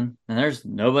 11, and there's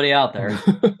nobody out there.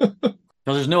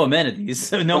 Because there's no amenities,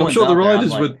 so no I'm one's sure the out there.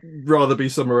 riders would rather be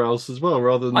somewhere else as well,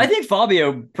 rather than. I think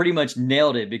Fabio pretty much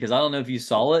nailed it, because I don't know if you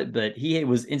saw it, but he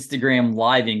was Instagram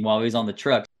living while he was on the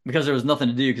truck because there was nothing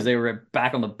to do because they were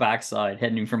back on the backside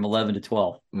heading from 11 to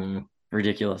 12. Yeah.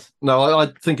 Ridiculous. No, I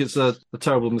think it's a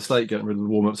terrible mistake getting rid of the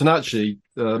warm-ups. And actually,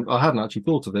 I hadn't actually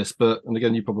thought of this, and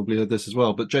again, you probably heard this as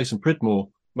well, but Jason Pridmore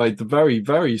made the very,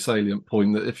 very salient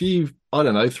point that if you've, I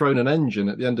don't know, thrown an engine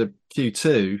at the end of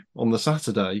Q2 on the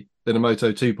Saturday in a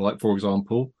Moto 2 bike, for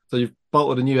example, so you've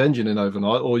bolted a new engine in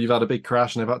overnight, or you've had a big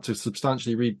crash and they've had to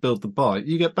substantially rebuild the bike,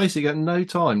 you basically get no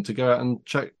time to go out and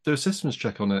do a systems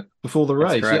check on it before the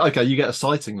race. Okay, you get a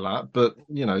sighting lap, but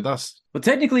that's... Well,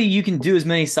 technically, you can do as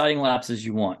many sighting laps as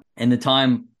you want in the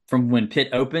time from when pit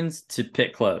opens to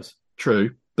pit close.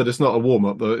 True, but it's not a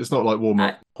warm-up, though. It's not like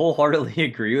warm-up. I wholeheartedly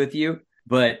agree with you.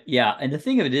 But yeah, and the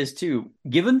thing of it is, too,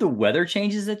 given the weather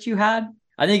changes that you had,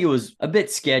 I think it was a bit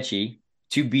sketchy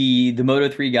to be the Moto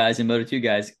 3 guys and Moto 2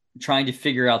 guys trying to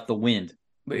figure out the wind.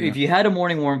 But if you had a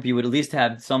morning warm-up, you would at least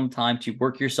have some time to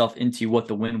work yourself into what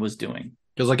the wind was doing.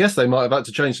 Because I guess they might have had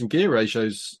to change some gear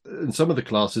ratios in some of the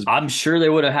classes. I'm sure they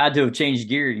would have had to have changed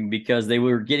gearing because they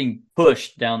were getting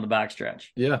pushed down the backstretch.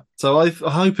 Yeah. So I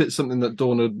hope it's something that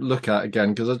Dorna look at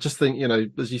again, because I just think,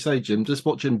 as you say, Jim, just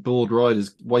watching bored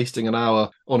riders wasting an hour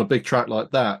on a big track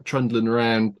like that, trundling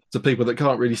around to people that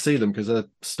can't really see them because they're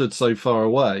stood so far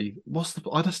away.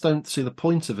 I just don't see the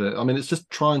point of it. I mean, it's just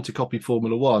trying to copy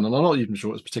Formula One, and I'm not even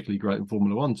sure it's particularly great in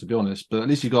Formula One, to be honest, but at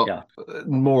least you got,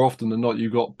 more often than not,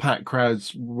 you've got packed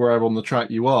crowds wherever on the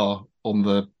track you are, on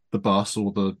the bus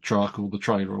or the truck or the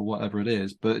trailer or whatever it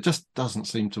is, but it just doesn't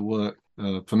seem to work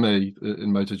for me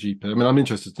in MotoGP. I mean, I'm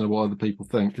interested to know what other people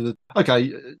think.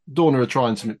 Okay, Dorna are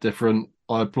trying something different.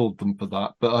 I applaud them for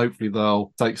that, but hopefully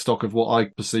they'll take stock of what I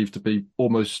perceive to be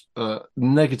almost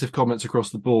negative comments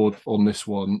across the board on this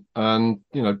one, and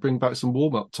bring back some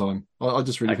warm-up time. I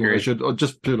just really think they should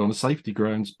just put it on a safety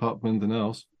grounds apart from anything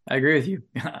else. I agree with you.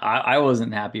 I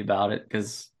wasn't happy about it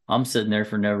because I'm sitting there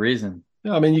for no reason.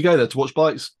 Yeah, I mean, you go there to watch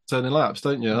bikes turning laps,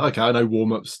 don't you? Okay, I know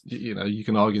warm-ups, you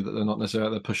can argue that they're not necessarily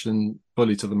out there pushing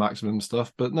fully to the maximum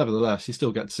stuff, but nevertheless, you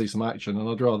still get to see some action, and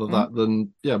I'd rather that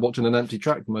than, watching an empty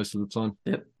track most of the time.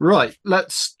 Yep. Right,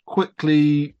 let's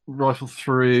quickly rifle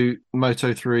through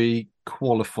Moto 3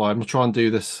 qualify. I'm going to try and do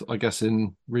this, I guess,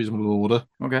 in reasonable order.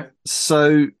 Okay.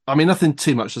 So, I mean, nothing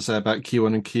too much to say about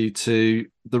Q1 and Q2.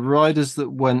 The riders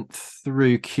that went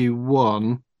through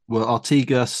Q1 were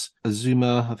Artigas,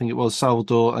 Azuma, I think it was,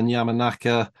 Salvador, and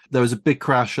Yamanaka. There was a big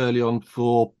crash early on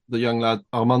for the young lad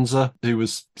Almanza, who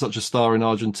was such a star in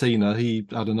Argentina. He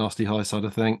had a nasty high side, I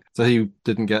think, so he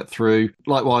didn't get through.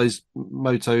 Likewise,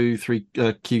 Moto 3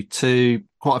 Q2,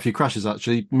 quite a few crashes,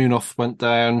 actually. Munoz went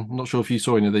down. I'm not sure if you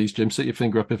saw any of these, Jim. Stick your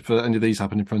finger up if any of these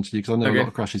happened in front of you, because I know a lot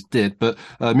of crashes did. But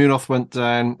Munoz went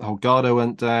down, Holgado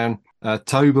went down,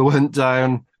 Toba went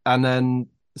down, and then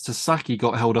Sasaki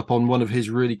got held up on one of his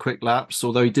really quick laps,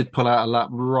 although he did pull out a lap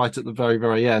right at the very,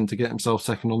 very end to get himself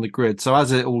second on the grid. So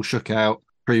as it all shook out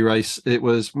pre-race, it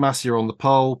was Masia on the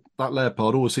pole. That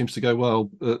Leopard always seems to go well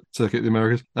at Circuit of the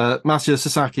Americas. Masia,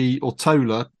 Sasaki, or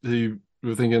Tola, who we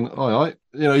were thinking, all right,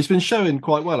 he's been showing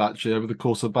quite well, actually, over the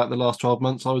course of about the last 12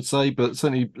 months, I would say, but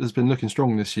certainly has been looking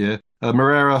strong this year.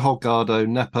 Moreira, Holgado,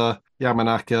 Nepa,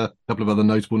 Yamanaka, a couple of other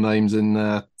notable names in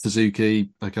there.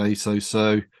 Suzuki, okay,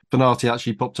 so. Bernardi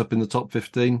actually popped up in the top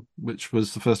 15, which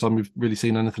was the first time we've really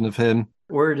seen anything of him.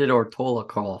 Where did Ortola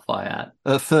qualify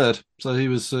at? Third. So he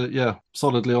was,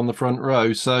 solidly on the front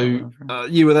row. So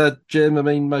you were there, Jim. I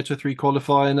mean, Moto 3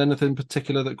 qualifying, anything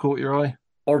particular that caught your eye?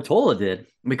 Ortola did,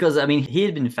 because, I mean, he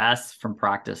had been fast from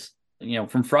practice.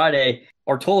 From Friday,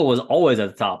 Ortola was always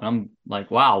at the top. And I'm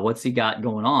like, wow, what's he got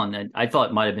going on? And I thought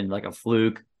it might have been like a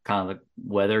fluke, kind of a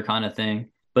weather kind of thing.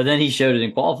 But then he showed it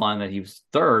in qualifying that he was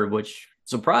third, which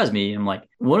surprised me. I'm like,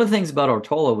 one of the things about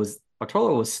Ortola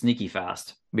was sneaky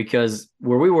fast, because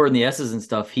where we were in the S's and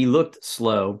stuff, he looked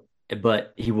slow,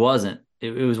 but he wasn't.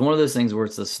 It was one of those things where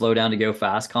it's the slow down to go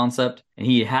fast concept, and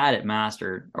he had it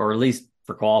mastered, or at least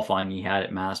for qualifying, he had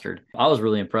it mastered. I was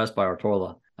really impressed by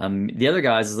Ortola. The other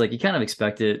guys is like, you kind of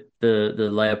expected the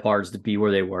Leopards to be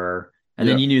where they were. And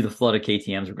then you knew the flood of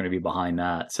KTMs were going to be behind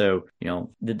that. So,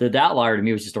 the outlier to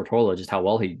me was just Ortola, just how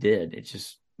well he did. It's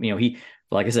just, he,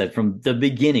 like I said, from the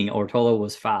beginning, Ortola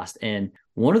was fast. And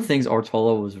one of the things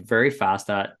Ortola was very fast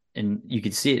at, and you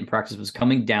could see it in practice, was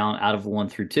coming down out of 1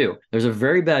 through 2. There's a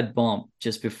very bad bump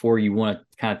just before you want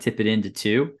to kind of tip it into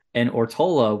 2. And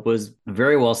Ortola was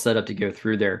very well set up to go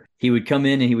through there. He would come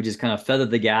in and he would just kind of feather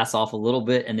the gas off a little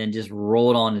bit and then just roll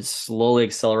it on and slowly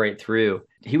accelerate through.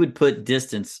 He would put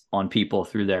distance on people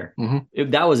through there.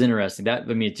 That was interesting.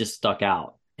 It just stuck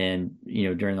out. And,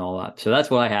 during all that. So that's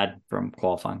what I had from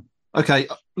qualifying. Okay,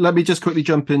 let me just quickly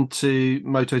jump into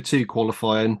Moto2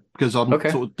 qualifying because I'm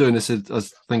sort of doing this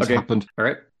as things happened. All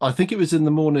right. I think it was in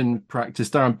the morning practice.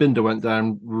 Darren Binder went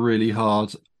down really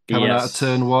hard coming out of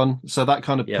turn 1, so that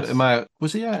kind of put him out.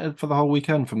 Was he out for the whole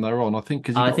weekend from there on? I think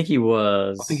he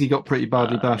was. I think he got pretty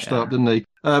badly bashed up, didn't he?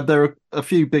 There are a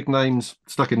few big names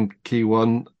stuck in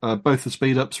Q1. Both the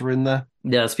speed ups were in there.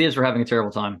 Yeah, the speed ups were having a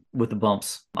terrible time with the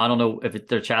bumps. I don't know if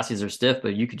their chassis are stiff,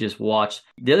 but you could just watch.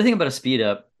 The other thing about a speed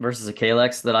up versus a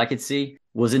Kalex that I could see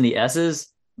was in the S's,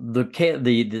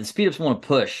 the speed ups want to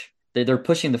push. They're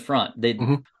pushing the front.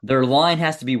 Their line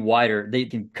has to be wider. They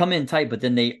can come in tight, but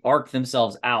then they arc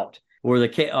themselves out.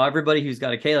 Where everybody who's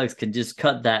got a Kalex can just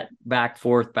cut that back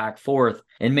forth,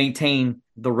 and maintain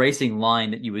the racing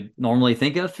line that you would normally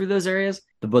think of through those areas.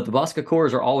 But the Bosca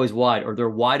cores are always wide, or they're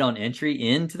wide on entry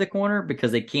into the corner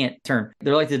because they can't turn.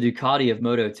 They're like the Ducati of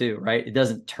Moto 2, right? It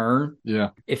doesn't turn. Yeah.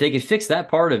 If they could fix that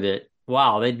part of it,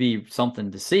 wow, they'd be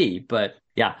something to see. But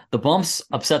yeah, the bumps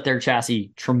upset their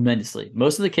chassis tremendously.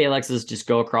 Most of the KLXs just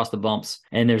go across the bumps,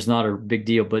 and there's not a big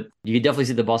deal. But you can definitely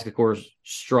see the Bosca cores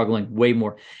struggling way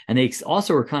more. And they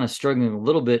also were kind of struggling a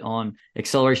little bit on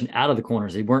acceleration out of the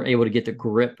corners. They weren't able to get the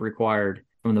grip required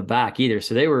from the back either.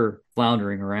 So they were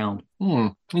floundering around.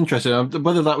 Interesting.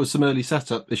 Whether that was some early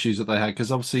setup issues that they had,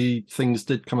 because obviously things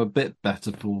did come a bit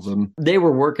better for them. They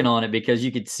were working on it because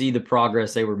you could see the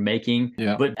progress they were making.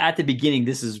 Yeah. But at the beginning,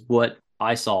 this is what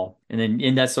I saw.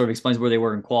 And that sort of explains where they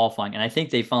were in qualifying. And I think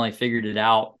they finally figured it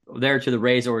out there to the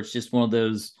race, or it's just one of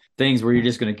those things where you're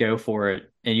just going to go for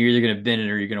it and you're either going to bend it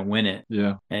or you're going to win it.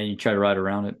 Yeah. And you try to ride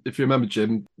around it. If you remember,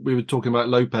 Jim, we were talking about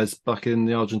Lopez back in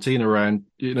the Argentina round.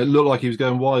 It looked like he was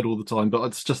going wide all the time, but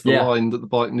it's just the line that the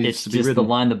bike needs to be ridden. It's just the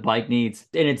line the bike needs.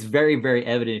 And it's very, very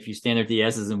evident if you stand there at the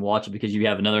S's and watch it, because you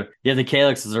have the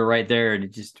Kalexes are right there, and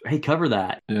it just, hey, cover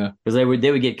that. Yeah. Because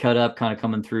they would get cut up kind of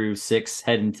coming through 6,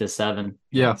 heading to 7.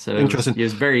 Yeah. So interesting. It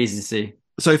was very easy to see.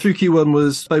 So through Q1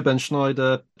 was Boben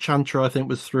Schneider, Chantra, I think,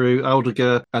 was through,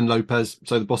 Aldiger and Lopez.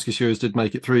 So the Bosca did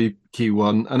make it through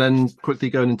Q1. And then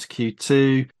quickly going into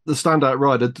Q2, the standout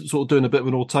rider, sort of doing a bit of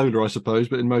an Ortola, I suppose,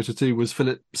 but in Moto2 was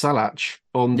Philip Salach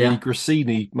on the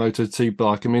Grassini Moto2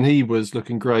 bike. I mean, he was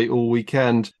looking great all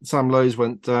weekend. Sam Lowe's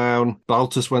went down,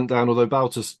 Baltus went down, although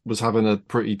Baltus was having a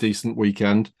pretty decent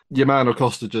weekend. Yaman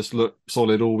Acosta just looked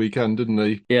solid all weekend, didn't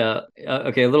he? Yeah.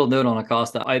 Okay, a little note on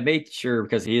Acosta. I made sure,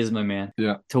 because he is my man,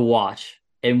 to watch.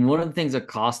 And one of the things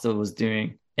Acosta was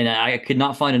doing, and I could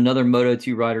not find another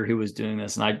Moto2 rider who was doing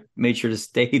this, and I made sure to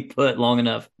stay put long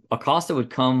enough. Acosta would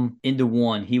come into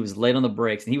 1. He was late on the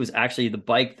brakes, and he was actually, the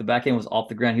back end was off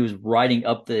the ground. He was riding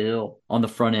up the hill on the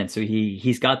front end. So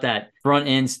he's got that front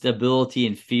end stability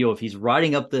and feel. If he's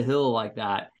riding up the hill like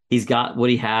that, he's got what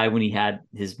he had when he had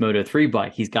his Moto3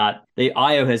 bike.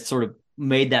 IO has sort of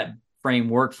made that frame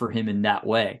work for him in that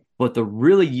way. But the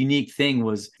really unique thing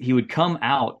was he would come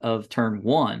out of turn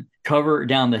 1, cover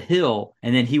down the hill,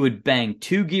 and then he would bang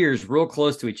 2 gears real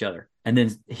close to each other. And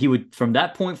then he would, from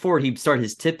that point forward, he'd start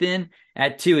his tip in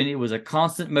at 2, and it was a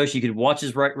constant motion. You could watch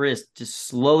his right wrist just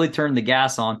slowly turn the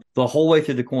gas on the whole way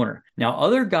through the corner. Now,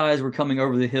 other guys were coming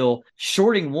over the hill,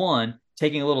 shorting 1,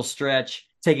 taking a little stretch,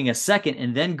 taking a second,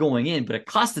 and then going in. But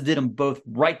Acosta did them both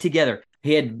right together.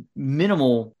 He had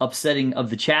minimal upsetting of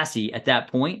the chassis at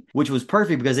that point, which was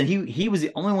perfect, because then he was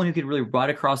the only one who could really ride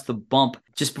across the bump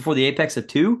just before the apex of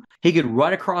 2. He could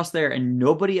ride across there, and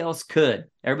nobody else could.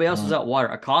 Everybody else was out water.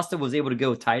 Acosta was able to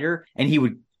go tighter, and he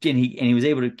was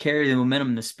able to carry the momentum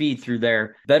and the speed through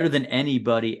there better than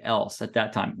anybody else at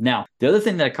that time. Now, the other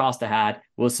thing that Acosta had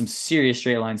was some serious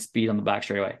straight line speed on the back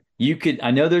straightaway. I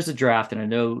know there's a draft, and I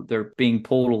know they're being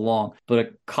pulled along,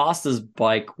 but Acosta's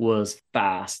bike was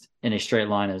fast in a straight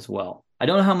line as well. I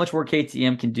don't know how much work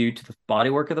KTM can do to the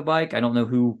bodywork of the bike. I don't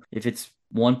know if it's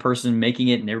one person making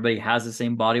it and everybody has the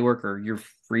same bodywork, or you're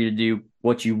free to do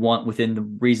what you want within the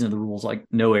reason of the rules, like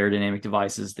no aerodynamic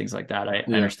devices, things like that. I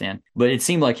understand. But it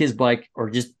seemed like his bike,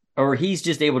 or he's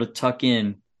just able to tuck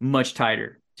in much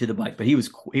tighter to the bike. But he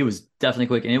was definitely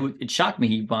quick. And it shocked me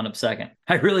he wound up second.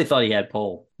 I really thought he had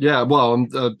pole. Yeah, well,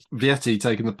 Vietti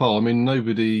taking the pole. I mean,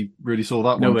 nobody really saw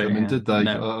that one Nobody, coming, did they?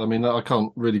 no. I mean, I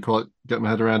can't really quite get my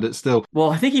head around it still. Well,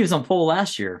 I think he was on pole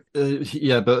last year.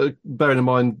 Yeah, but bearing in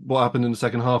mind what happened in the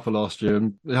second half of last year,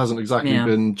 and it hasn't exactly Yeah,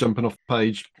 been jumping off the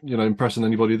page, impressing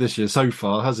anybody this year so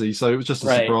far, has he? So it was just a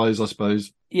right. surprise, I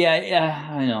suppose. Yeah,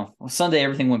 I know. Well, Sunday,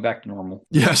 everything went back to normal.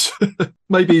 Yes,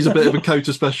 maybe he's a bit of a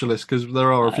COTA specialist because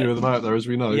there are a few of them out there, as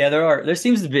we know. Yeah, there are. There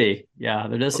seems to be. Yeah,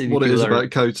 there does seem to be What it people is that are.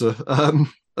 about COTA.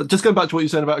 Just going back to what you're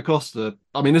saying about Acosta,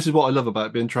 I mean, this is what I love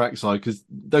about being trackside because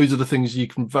those are the things you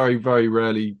can very, very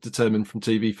rarely determine from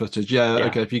TV footage. Yeah, Yeah.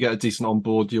 okay, if you get a decent on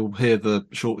board, you'll hear the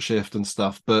short shift and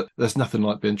stuff, but there's nothing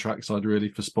like being trackside really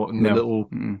for spotting No.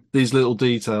 these little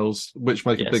details, which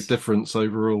make a big Yes. difference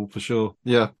overall for sure.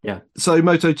 Yeah. Yeah. So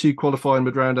Moto2 qualifying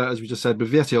would round out, as we just said,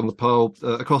 with Vietti on the pole,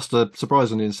 Acosta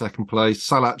surprisingly in second place,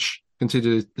 Salach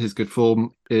continued his good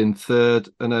form in third,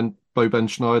 and then Bo Ben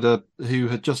Schneider, who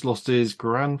had just lost his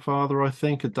grandfather, I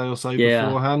think, a day or so Yeah.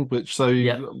 beforehand, which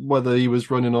Yeah. whether he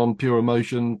was running on pure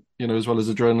emotion, as well as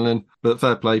adrenaline, but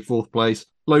fair play, fourth place.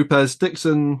 Lopez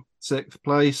Dixon, sixth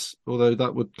place, although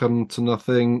that would come to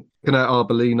nothing. Canet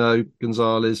Arbolino,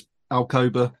 Gonzalez,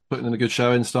 Alcoba putting in a good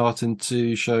showing, starting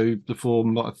to show the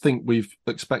form that I think we've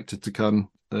expected to come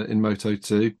in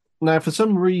Moto2. Now, for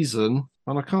some reason,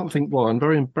 and I can't think why, and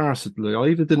very embarrassedly, I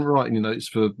either didn't write any notes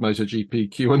for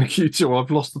MotoGP Q1 and Q2, or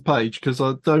I've lost the page because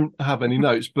I don't have any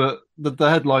notes. But the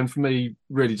headline for me,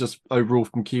 really just overall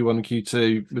from Q1 and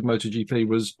Q2 with MotoGP,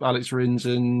 was Alex Rins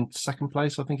in second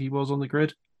place, I think he was on the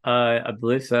grid. I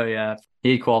believe so. Yeah,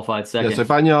 he qualified second. Yeah, so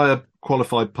Bagnaia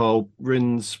qualified pole,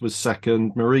 Rins was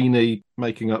second, Marini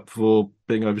making up for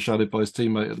being overshadowed by his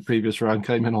teammate at the previous round,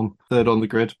 came in on third on the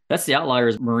grid. That's the outlier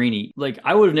is Marini. Like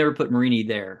I would have never put Marini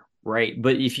there, right?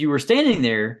 But if you were standing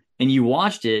there and you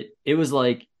watched it, it was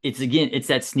like it's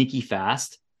that sneaky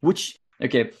fast. Which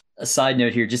okay, a side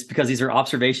note here, just because these are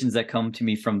observations that come to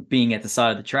me from being at the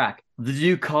side of the track.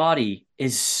 The Ducati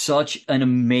is such an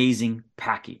amazing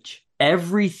package.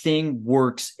 Everything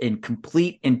works in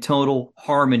complete and total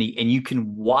harmony, and you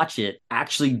can watch it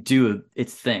actually do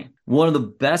its thing. One of the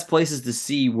best places to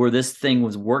see where this thing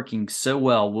was working so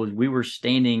well was we were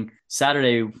standing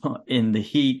Saturday in the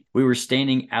heat. We were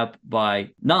standing up by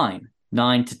 9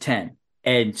 to 10.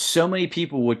 And so many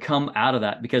people would come out of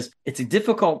that because it's a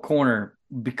difficult corner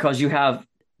because you have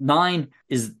 9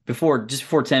 is just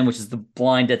before 10, which is the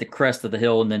blind at the crest of the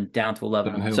hill, and then down to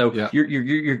 11. Downhill, so yeah.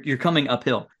 you're coming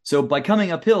uphill. So by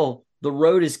coming uphill, the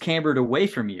road is cambered away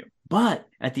from you. But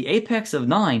at the apex of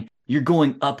 9, you're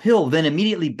going uphill, then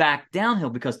immediately back downhill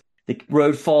because the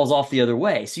road falls off the other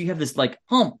way. So you have this like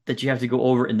hump that you have to go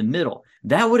over in the middle.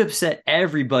 That would upset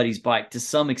everybody's bike to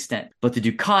some extent, but the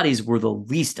Ducatis were the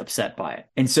least upset by it.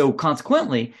 And so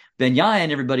consequently, Bagnaia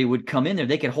and everybody would come in there.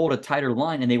 They could hold a tighter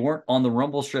line and they weren't on the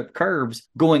rumble strip curves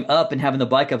going up and having the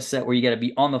bike upset where you got to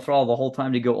be on the throttle the whole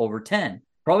time to go over 10.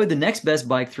 Probably the next best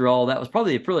bike through all that was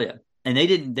probably the Aprilia. And they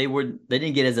didn't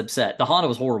get as upset. The Honda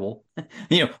was horrible.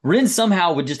 Rins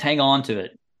somehow would just hang on to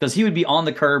it because he would be on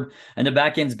the curb and the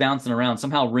back end's bouncing around.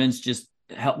 Somehow Rins just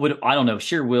would, I don't know,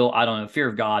 sheer will, I don't know, fear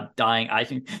of God, dying. I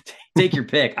think take your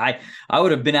pick. I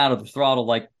would have been out of the throttle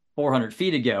like 400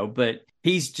 feet ago, but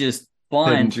he's just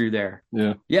flying through there.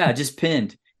 Yeah, just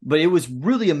pinned. But it was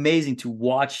really amazing to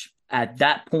watch at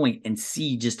that point and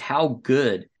see just how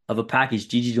good of a package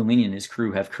Gigi Dall'Igna and his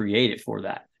crew have created for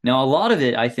that. Now, a lot of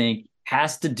it, I think,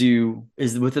 has to do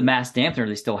is with the mass dampener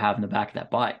they still have in the back of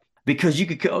that bike, because you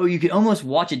could almost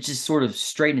watch it just sort of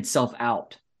straighten itself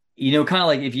out. Kind of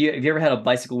like if you ever had a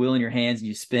bicycle wheel in your hands and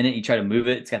you spin it, and you try to move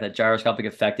it, it's got that gyroscopic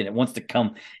effect, and it wants to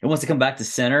come back to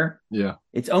center. Yeah,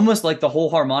 it's almost like the whole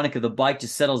harmonic of the bike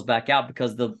just settles back out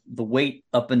because the weight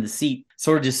up in the seat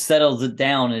sort of just settles it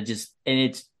down, and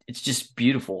it's just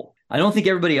beautiful. I don't think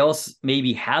everybody else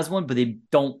maybe has one, but they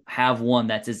don't have one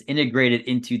that's as integrated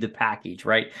into the package,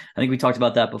 right? I think we talked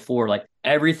about that before. Like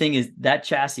that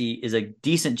chassis is a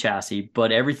decent chassis,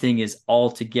 but everything is all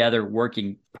together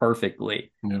working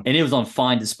perfectly. Yeah. And it was on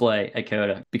fine display at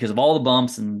COTA because of all the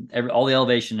bumps and all the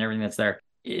elevation and everything that's there.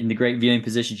 In the great viewing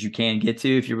positions you can get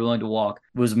to if you're willing to walk.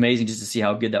 It was amazing just to see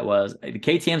how good that was. The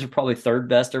KTMs were probably third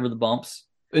best over the bumps.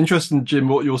 Interesting, Jim.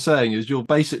 What you're saying is you're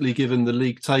basically given the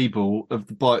league table of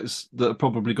the bikes that have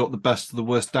probably got the best of the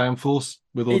worst downforce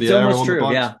with all the aero on the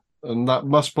bikes. Yeah. And that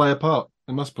must play a part.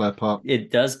 It must play a part.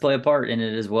 It does play a part in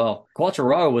it as well.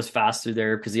 Quattraro was faster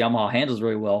there because the Yamaha handles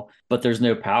really well, but there's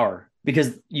no power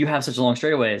because you have such long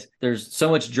straightaways. There's so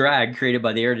much drag created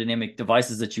by the aerodynamic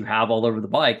devices that you have all over the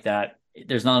bike that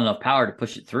there's not enough power to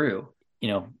push it through.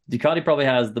 Ducati probably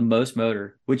has the most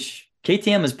motor, which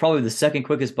KTM is probably the second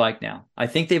quickest bike now. I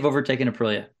think they've overtaken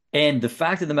Aprilia. And the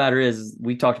fact of the matter is,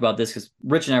 we talked about this because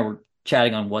Rich and I were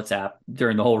chatting on WhatsApp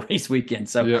during the whole race weekend.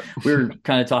 So Yeah. we were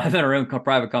kind of having our own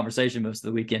private conversation most of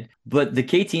the weekend. But the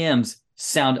KTMs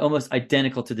sound almost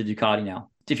identical to the Ducati now.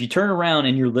 If you turn around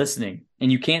and you're listening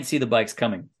and you can't see the bikes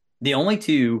coming, the only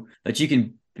two that you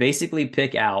can basically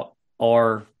pick out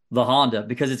are the Honda,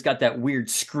 because it's got that weird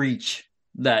screech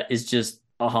that is just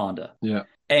a Honda. Yeah.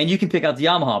 And you can pick out the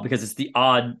Yamaha because it's the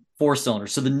odd 4-cylinder.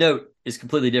 So the note is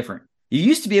completely different. You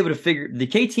used to be able to figure, the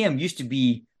KTM used to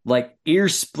be like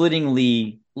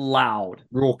ear-splittingly loud.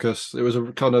 Raucous. It was a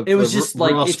kind of, it was just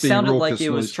like, it raspy, sounded like it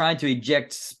was noise. trying to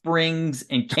eject springs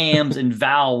and cams and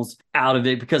valves out of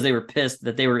it because they were pissed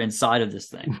that they were inside of this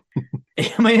thing.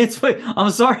 I mean,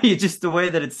 I'm sorry, it's just the way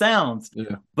that it sounds.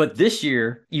 Yeah. But this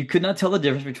year, you could not tell the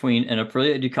difference between an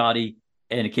Aprilia, a Ducati,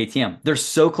 and a KTM. They're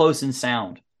so close in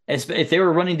sound. If they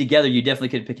were running together, you definitely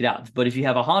could pick it out. But if you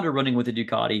have a Honda running with a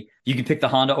Ducati, you can pick the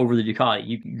Honda over the Ducati.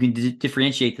 You can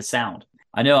differentiate the sound.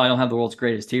 I know I don't have the world's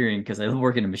greatest hearing because I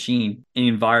work in a machine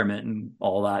environment and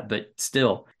all that, but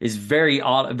still, it's very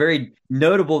odd, very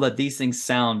notable that these things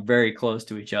sound very close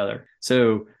to each other.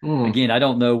 So again, I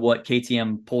don't know what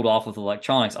KTM pulled off with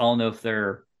electronics. I don't know if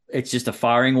it's just a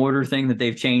firing order thing that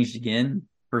they've changed again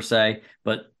per se,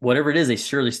 but whatever it is, they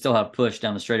surely still have push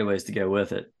down the straightaways to go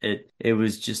with it. It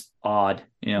was just odd,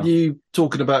 you know. You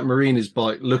talking about Marini's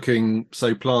bike looking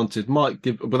so planted might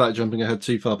give, without jumping ahead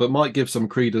too far, but might give some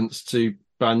credence to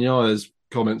Bagnaya's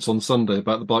comments on Sunday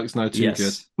about the bike's now too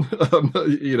good.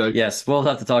 You know. Yes, we'll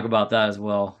have to talk about that as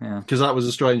well. Yeah, because that was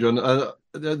a strange one.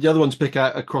 The other one to pick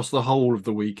out across the whole of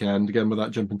the weekend, again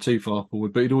without jumping too far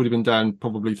forward, but he'd already been down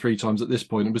probably 3 times at this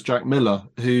point. It was Jack Miller,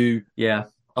 who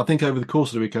I think over the course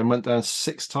of the weekend went down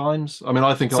 6 times. I mean,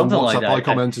 I think something on WhatsApp like I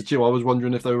commented to you, I was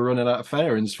wondering if they were running out of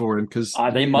fairings for him because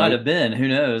they might have been. Who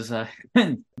knows?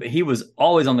 But he was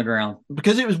always on the ground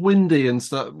because it was windy and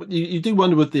stuff. You do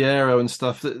wonder with the aero and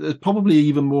stuff that there's probably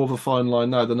even more of a fine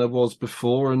line now than there was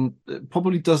before, and it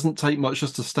probably doesn't take much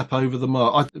just to step over the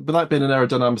mark. Without being an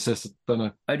aerodynamicist, I don't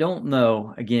know. I don't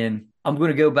know. Again, I'm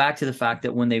going to go back to the fact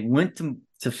that when they went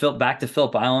back to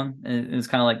Phillip Island, and it's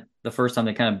kind of like the first time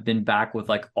they kind of been back with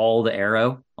like all the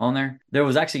aero on there.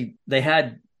 They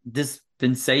had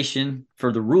dispensation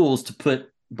for the rules to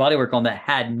put bodywork on that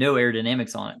had no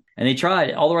aerodynamics on it. And they tried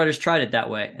it. All the riders tried it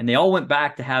that way. And they all went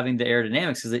back to having the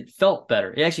aerodynamics because it felt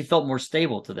better. It actually felt more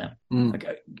stable to them.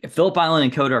 Like Phillip Island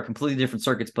and COTA are completely different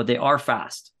circuits, but they are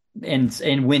fast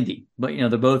and windy. But, you know,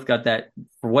 they both got that,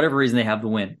 for whatever reason, they have the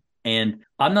wind. And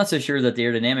I'm not so sure that the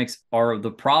aerodynamics are the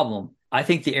problem. I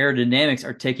think the aerodynamics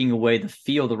are taking away the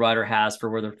feel the rider has for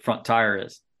where the front tire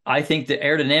is. I think the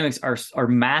aerodynamics are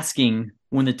masking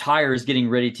when the tire is getting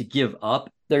ready to give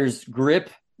up. There's grip,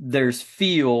 there's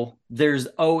feel, there's,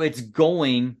 it's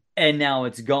going, and now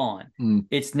it's gone.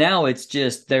 It's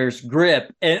just there's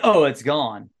grip, and it's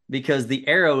gone. Because the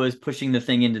aero is pushing the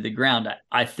thing into the ground,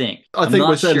 I think. I think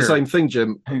we're saying the same thing,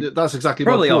 Jim. That's exactly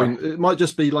my point. It might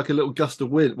just be like a little gust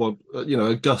of wind,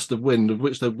 a gust of wind, of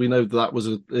which we know that was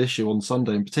an issue on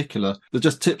Sunday in particular, that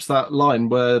just tips that line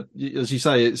where, as you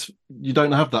say, you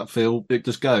don't have that feel, it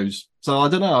just goes. So I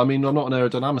don't know. I mean, I'm not an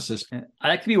aerodynamicist.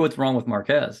 That could be what's wrong with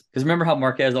Marquez. Because remember how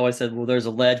Marquez always said, well, there's a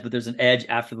ledge, but there's an edge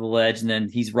after the ledge, and then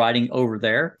he's riding over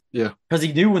there? Yeah. Because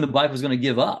he knew when the bike was going to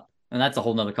give up. And that's a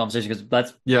whole nother conversation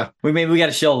because we got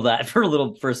to shelve that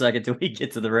for a second till we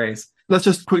get to the race. Let's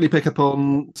just quickly pick up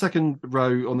on second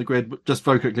row on the grid. Just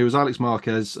very quickly, it was Alex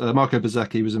Marquez, Marco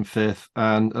Bezzecchi was in 5th,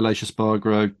 and Alicia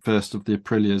Spargo first of the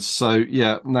Aprilias. So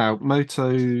now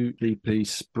MotoGP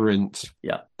Sprint.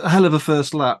 Yeah, a hell of a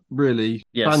first lap, really.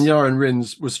 Yes. Bagnaia and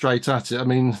Rins were straight at it. I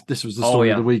mean, this was the story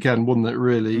of the weekend, wasn't it?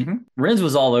 Really, Rins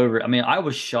was all over it. I mean, I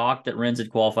was shocked that Rins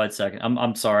had qualified second.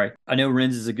 I'm sorry. I know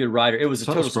Rins is a good rider. It was a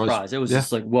total surprise. It was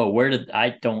just like, whoa,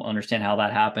 I don't understand how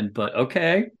that happened, but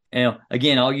okay. And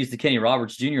again, I'll use the Kenny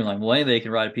Roberts Jr. line. Well, anybody can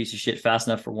ride a piece of shit fast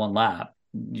enough for one lap.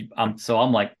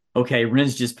 I'm like, okay,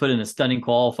 Rins just put in a stunning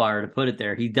qualifier to put it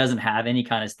there. He doesn't have any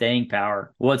kind of staying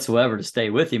power whatsoever to stay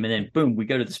with him. And then boom, we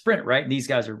go to the sprint, right? And these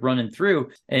guys are running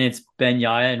through, and it's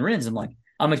Bagnaia and Rins. I'm like,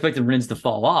 I'm expecting Rins to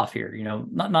fall off here,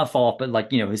 not fall off, but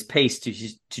like, his pace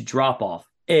to drop off.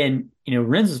 And,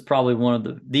 Rins is probably one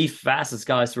of the fastest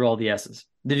guys through all the S's.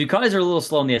 The Ducatis are a little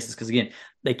slow in the S's because, again,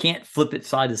 they can't flip it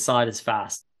side to side as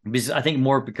fast. Because I think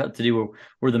more because to do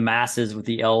where the mass is with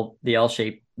the L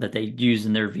shape that they use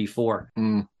in their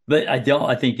V4. But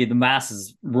I think the mass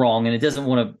is wrong, and it doesn't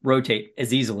want to rotate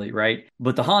as easily, right?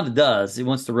 But the Honda does. It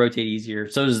wants to rotate easier.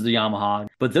 So does the Yamaha.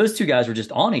 But those two guys were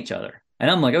just on each other. And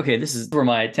I'm like, okay, this is where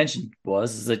my attention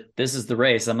was, is that this is the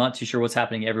race. I'm not too sure what's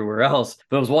happening everywhere else,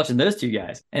 but I was watching those two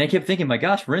guys. And I kept thinking, my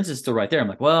gosh, Rins is still right there. I'm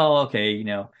like, well, okay,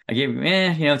 I gave him,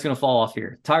 it's going to fall off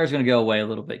here. Tire's going to go away a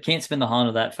little bit. Can't spin the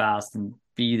Honda that fast and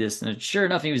be this. And sure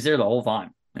enough, he was there the whole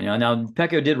time. Now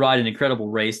Pecco did ride an incredible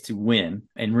race to win,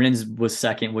 and Rins was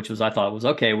second, which was, I thought was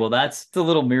okay. Well, that's the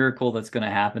little miracle that's going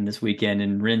to happen this weekend,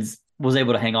 and Rins was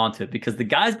able to hang on to it because the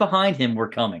guys behind him were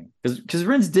coming. Because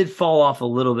Rins did fall off a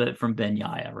little bit from Ben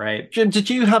Yaya, right? Jim, did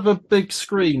you have a big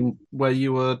screen where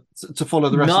you were to follow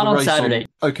the rest Not of the race? Not on Saturday.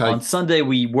 Okay. On Sunday,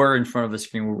 we were in front of a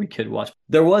screen where we could watch.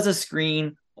 There was a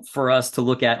screen for us to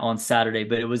look at on Saturday,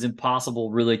 but it was impossible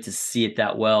really to see it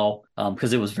that well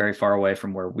because it was very far away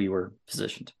from where we were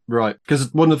positioned. Right.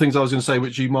 Because one of the things I was going to say,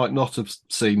 which you might not have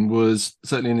seen, was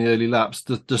certainly in the early laps,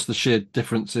 just the sheer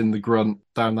difference in the grunt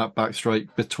down that back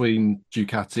straight between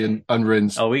Ducati and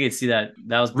Rins. Oh, we could see that.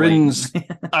 That was blatant. Rins,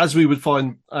 as we would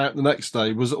find out the next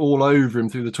day, was all over him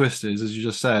through the twisties, as you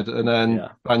just said. And then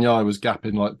Bagnaia was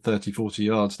gapping like 30, 40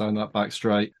 yards down that back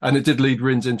straight. And it did lead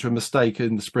Rins into a mistake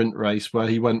in the sprint race where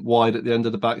he went wide at the end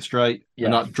of the back straight. Yeah.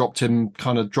 And that dropped him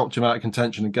out of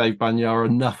contention and gave Bagnaia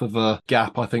enough of a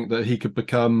gap, I think, that he could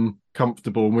become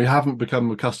comfortable. And we haven't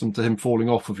become accustomed to him falling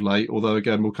off of late, although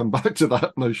again we'll come back to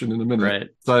that notion in a minute. Right.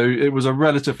 So it was a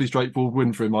relatively straightforward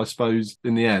win for him, I suppose,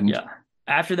 in the end. Yeah.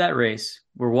 After that race,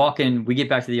 we're walking, we get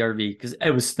back to the RV because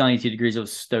it was 92 degrees, it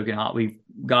was stoking hot. We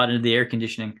got into the air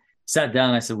conditioning, sat down,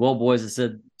 and I said, well, boys, I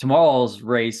said, tomorrow's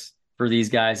race for these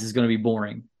guys is going to be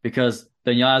boring because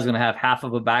Bagnaia is going to have half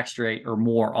of a back straight or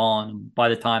more on by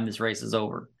the time this race is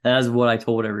over. That is what I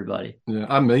told everybody. Yeah,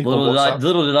 and me. Little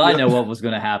did I know what was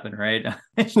going to happen, right?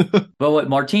 But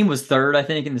Martin was third, I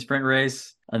think, in the sprint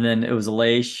race. And then it was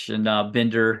Leish and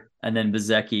Binder and then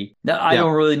Bezecchi. Now, I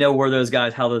don't really know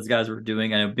how those guys were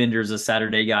doing. I know Binder's a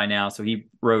Saturday guy now, so he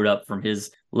rode up from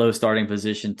his low starting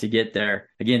position to get there.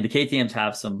 Again, the KTMs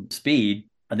have some speed.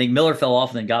 I think Miller fell off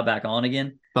and then got back on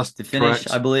again. That's to finish,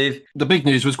 correct. I believe. The big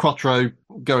news was Quattro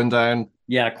going down.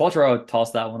 Yeah, Quattro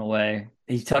tossed that one away.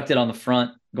 He tucked it on the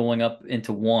front going up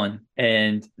into one.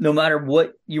 And no matter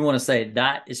what you want to say,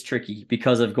 that is tricky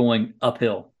because of going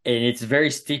uphill. And it's very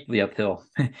steeply uphill.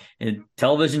 And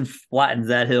television flattens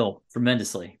that hill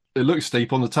tremendously. It looks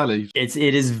steep on the telly. It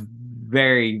is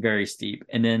very, very steep.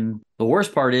 And then the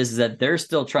worst part is that they're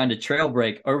still trying to trail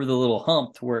brake over the little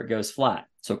hump to where it goes flat.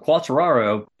 So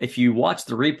Quattararo, if you watch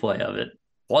the replay of it,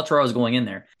 Quattararo's going in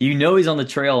there. He's on the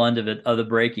trail end of it, of the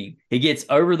braking. He gets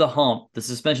over the hump. The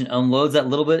suspension unloads that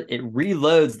little bit. It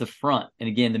reloads the front. And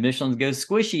again, the Michelin goes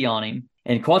squishy on him.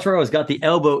 And Quattararo's got the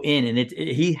elbow in, and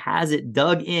he has it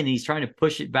dug in. And he's trying to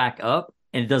push it back up,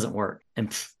 and it doesn't work.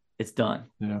 And it's done.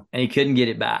 Yeah. And he couldn't get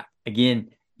it back. Again,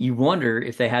 you wonder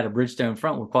if they had a Bridgestone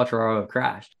front where Quattararo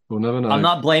crashed. We'll never know. I'm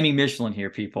not blaming Michelin here,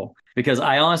 people, because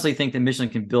I honestly think that Michelin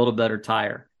can build a better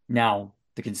tire. Now,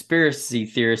 the conspiracy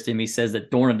theorist in me says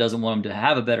that Dorna doesn't want them to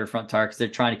have a better front tire because they're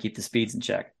trying to keep the speeds in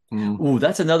check. Ooh,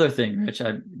 that's another thing, Rich.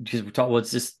 Because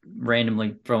it's just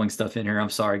randomly throwing stuff in here. I'm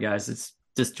sorry, guys. It's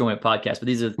disjointed podcast, but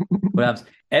these are what happens.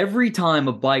 Every time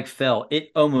a bike fell,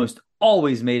 it almost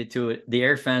always made it to the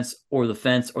air fence or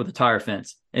the tire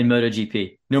fence in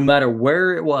MotoGP. No matter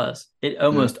where it was, it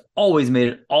almost always made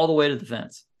it all the way to the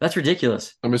fence. That's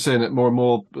ridiculous. And we're seeing it more and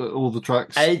more all the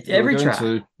tracks. Every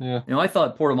track. Yeah. I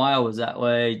thought Portimao was that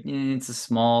way. It's a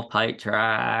small, tight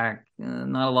track.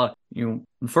 Not a lot. The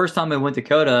first time I went to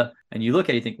COTA and you look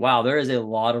at it, you think, wow, there is a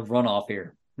lot of runoff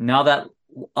here. Now that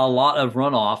a lot of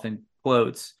runoff, in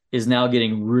quotes, is now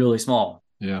getting really small.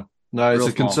 Yeah. No, it's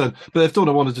a concern. But if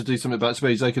Dorna wanted to do something about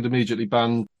speeds, they could immediately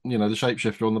ban, the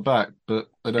shapeshifter on the back. But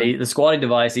they don't. The squatting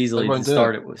device easily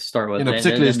start with.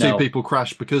 Particularly as two people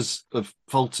crashed because of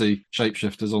faulty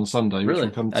shapeshifters on Sunday.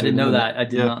 Really? I didn't know that. I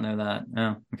did not know that.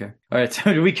 Oh, okay. All right.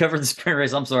 So did we cover the sprint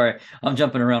race? I'm sorry. I'm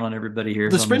jumping around on everybody here.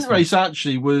 The sprint race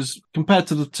actually was, compared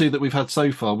to the two that we've had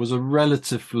so far, was a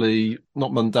relatively,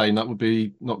 not mundane, that would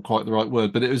be not quite the right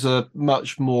word, but it was a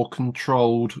much more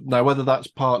controlled. Now, whether that's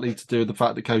partly to do with the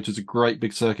fact that COTA's a great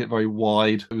big circuit, very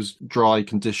wide, it was dry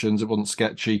conditions, it wasn't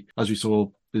sketchy, as we saw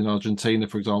in Argentina,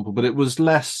 for example, but it was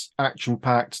less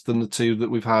action-packed than the two that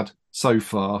we've had so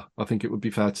far, I think it would be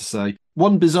fair to say.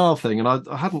 One bizarre thing, and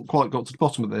I hadn't quite got to the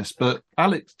bottom of this, but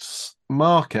Alex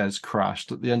Marquez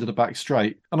crashed at the end of the back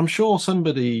straight, and I'm sure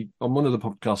somebody on one of the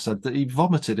podcasts said that he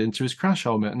vomited into his crash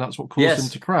helmet, and that's what caused him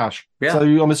to crash. Yeah. So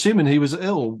I'm assuming he was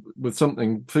ill with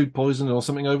something, food poisoning or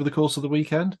something over the course of the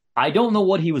weekend. I don't know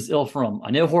what he was ill from.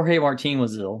 I know Jorge Martin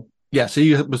was ill. Yes,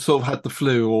 he sort of had the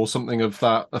flu or something of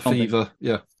that, fever.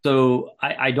 Yeah. So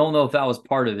I don't know if that was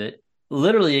part of it.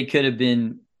 Literally, it could have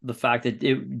been the fact that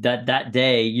that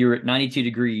day you were at 92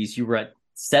 degrees, you were at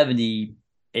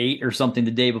 78 or something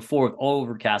the day before with all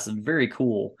overcast and very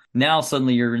cool. Now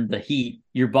suddenly you're in the heat.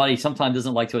 Your body sometimes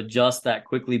doesn't like to adjust that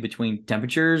quickly between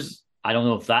temperatures. I don't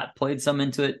know if that played some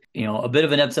into it. A bit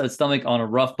of an upset stomach on a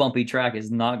rough, bumpy track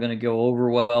is not going to go over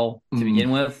well to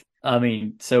begin with. I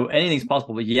mean, so anything's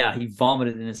possible. But yeah, he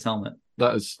vomited in his helmet.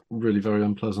 That is really very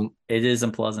unpleasant. It is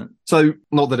unpleasant. So,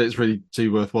 not that it's really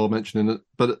too worthwhile mentioning it,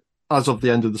 but as of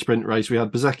the end of the sprint race, we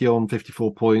had Bezzecchi on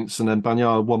 54 points and then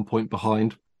Bagnaia 1 point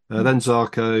behind. Then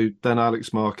Zarco, then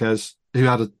Alex Marquez, who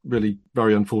had a really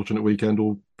very unfortunate weekend,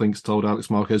 all things told, Alex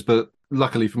Marquez. But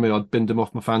luckily for me, I'd binned him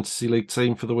off my fantasy league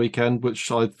team for the weekend,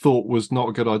 which I thought was not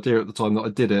a good idea at the time that I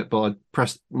did it. But I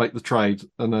pressed make the trade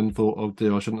and then thought, oh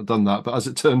dear, I shouldn't have done that. But as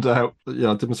it turned out,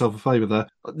 yeah, I did myself a favour there.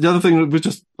 The other thing that was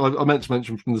just I meant to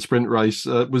mention from the sprint race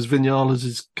was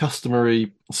Vinales'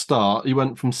 customary start. He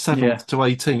went from 7th to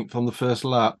 18th on the first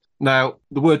lap. Now,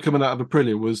 the word coming out of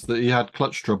Aprilia was that he had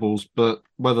clutch troubles, but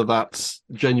whether that's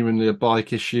genuinely a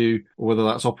bike issue or whether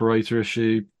that's operator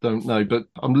issue, don't know. But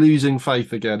I'm losing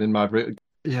faith again in Maverick.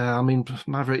 Yeah, I mean,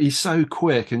 Maverick, he's so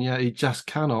quick, and yet he just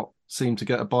cannot seem to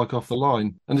get a bike off the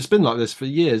line. And it's been like this for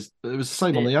years. It was the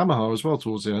same on the Yamaha as well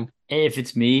towards the end. If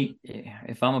it's me,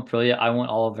 if I'm Aprilia, I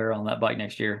want Oliveira on that bike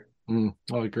next year. I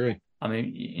agree. I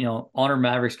mean, honor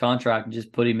Maverick's contract and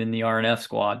just put him in the RNF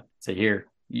squad. Say, here,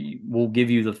 we'll give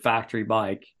you the factory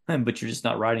bike, but you're just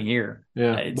not riding here.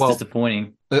 Yeah, it's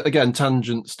disappointing. Again,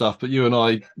 tangent stuff, but you and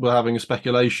I were having a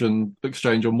speculation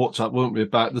exchange on WhatsApp, weren't we,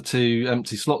 about the 2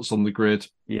 empty slots on the grid?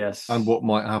 Yes. And what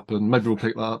might happen. Maybe we'll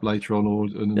pick that up later on or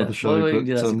in another show. Well, we can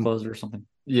do that as a closer or something.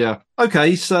 Yeah.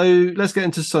 Okay, so let's get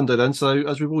into Sunday then. So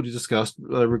as we've already discussed,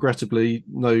 regrettably,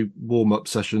 no warm-up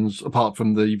sessions apart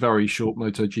from the very short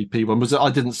MotoGP one. I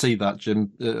didn't see that,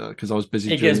 Jim, because I was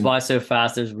busy. It goes by so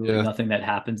fast. There's really nothing that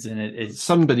happens in it.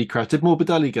 Somebody crashed. Did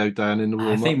Morbidelli go down in the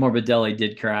warm-up? I think Morbidelli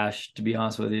did crash, to be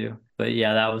honest with you. But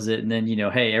yeah, that was it. And then,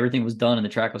 hey, everything was done and the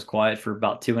track was quiet for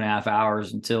about 2.5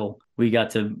 hours until we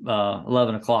got to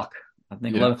 11 o'clock. I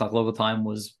think 11 o'clock local time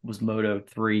was Moto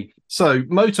 3. So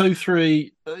Moto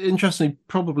 3, interestingly,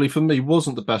 probably for me,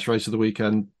 wasn't the best race of the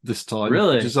weekend this time.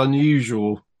 Really? Which is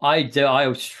unusual.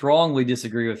 I strongly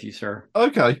disagree with you, sir.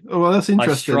 Okay. Well, that's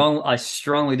interesting. I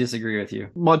strongly disagree with you.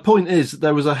 My point is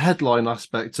there was a headline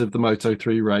aspect of the Moto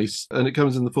 3 race, and it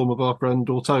comes in the form of our friend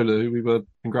Ortola, who we were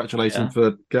congratulating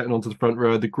for getting onto the front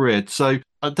row of the grid. So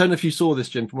I don't know if you saw this,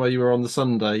 Jim, from where you were on the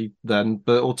Sunday then,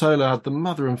 but Ortola had the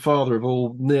mother and father of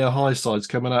all near high sides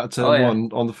coming out of turn 1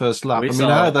 on the first lap.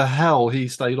 How the hell he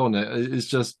stayed on it is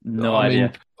just no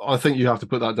idea. I think you have to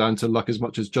put that down to luck as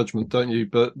much as judgment, don't you?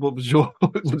 But what did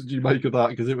you make of that?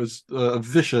 Because it was a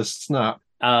vicious snap.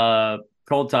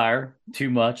 Cold tire,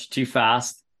 too much, too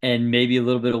fast, and maybe a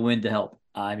little bit of wind to help.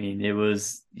 I mean, it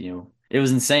was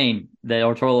insane that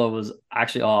Ortola was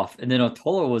actually off. And then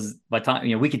Ortola was, by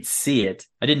time, we could see it.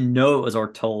 I didn't know it was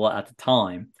Ortola at the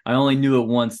time. I only knew it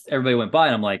once everybody went by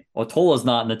and I'm like, Ortola's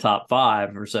not in the top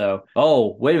 5 or so.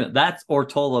 Oh, wait a minute. That's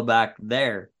Ortola back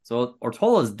there. So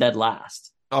Ortola's dead last.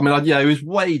 I mean, he was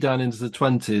way down into the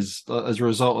 20s as a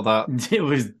result of that. It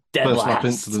was dead first last. lap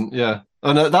incident, yeah.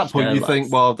 And at that point, you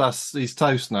think, well, he's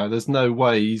toast now. There's no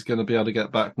way he's going to be able to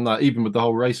get back from that, even with the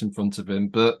whole race in front of him.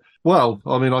 But, well,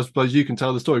 I mean, I suppose you can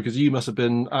tell the story because you must have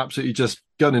been absolutely just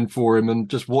gunning for him and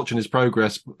just watching his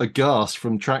progress aghast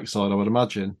from trackside, I would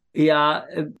imagine. Yeah,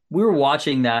 we were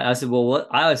watching that. I said, well, what?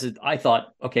 I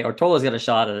thought, okay, Ortola's got a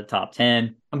shot at the top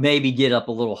 10, maybe get up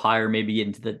a little higher, maybe get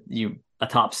into a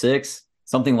top 6.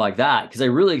 Something like that, because I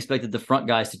really expected the front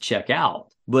guys to check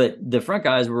out. But the front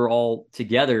guys were all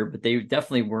together, but they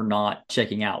definitely were not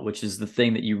checking out, which is the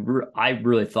thing that I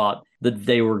really thought that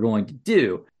they were going to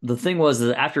do. The thing was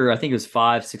that after, I think it was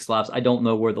 5-6 laps, I don't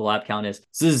know where the lap count is,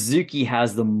 Suzuki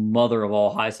has the mother of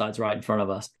all high sides right in front of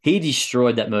us. He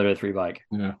destroyed that Moto3 bike.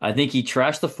 Yeah. I think he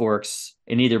trashed the forks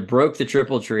and either broke the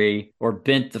triple tree or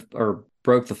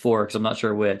broke the forks. I'm not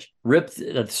sure which. Ripped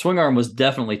the swing arm was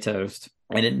definitely toast.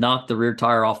 And it knocked the rear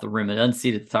tire off the rim. It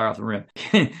unseated the tire off the rim.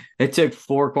 It took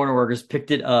 4 corner workers, picked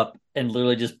it up, and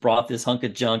literally just brought this hunk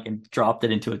of junk and dropped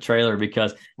it into a trailer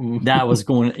because that was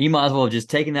going. You might as well have just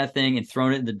taken that thing and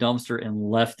thrown it in the dumpster and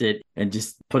left it and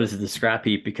just put it to the scrap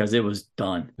heap because it was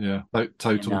done. Yeah,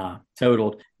 total.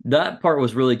 Totaled. That part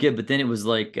was really good, but then it was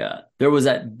like there was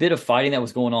that bit of fighting that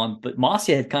was going on, but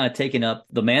Masia had kind of taken up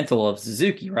the mantle of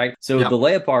Suzuki, right? So the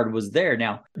Leopard was there.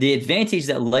 Now, the advantage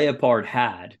that Leopard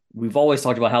had, we've always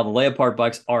talked about how the Leopard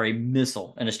bikes are a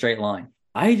missile in a straight line.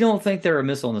 I don't think they're a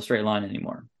missile in a straight line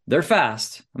anymore. They're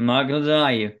fast. I'm not going to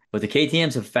deny you, but the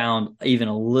KTMs have found even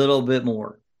a little bit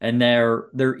more, and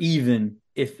they're even,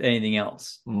 if anything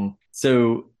else. Mm.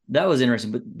 So that was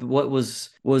interesting. But what was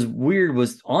weird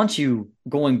was Anchu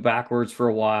going backwards for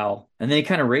a while, and then he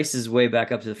kind of races his way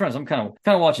back up to the front. So I'm kind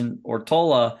of watching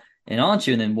Ortola and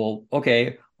Anchu, and then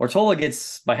okay, Ortola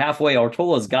gets by halfway.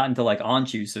 Ortola's gotten to like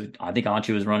Anchu, so I think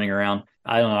Anchu is running around.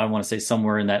 I don't know. I want to say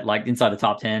somewhere in that, like inside the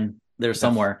top 10 there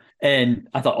somewhere. And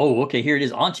I thought, oh, okay, here it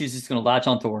is. Anchu's just going to latch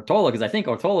onto Ortola because I think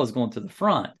Ortola is going to the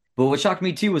front. But what shocked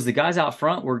me too was the guys out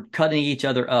front were cutting each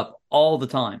other up all the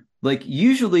time. Like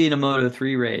usually in a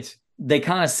Moto3 race, they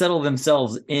kind of settle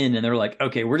themselves in and they're like,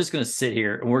 okay, we're just going to sit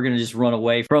here and we're going to just run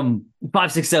away from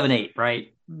 5, 6, 7, 8,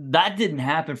 right? That didn't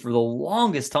happen for the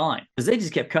longest time because they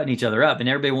just kept cutting each other up and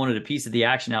everybody wanted a piece of the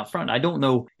action out front. I don't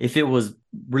know if it was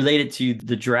related to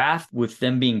the draft with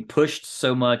them being pushed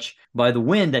so much by the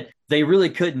wind that they really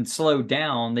couldn't slow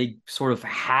down. They sort of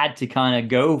had to kind of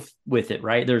go with it,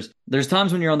 right? There's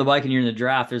times when you're on the bike and you're in the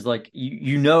draft, there's like,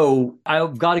 you know,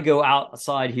 I've got to go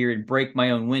outside here and break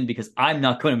my own wind because I'm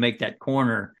not going to make that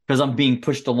corner because I'm being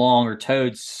pushed along or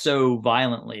towed so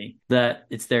violently that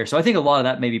it's there. So I think a lot of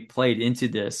that maybe played into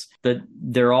this, that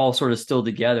they're all sort of still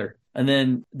together. And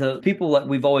then the people that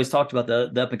we've always talked about,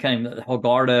 the up and coming,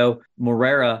 Holgardo,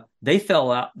 Morera, they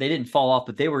fell out. They didn't fall off,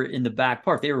 but they were in the back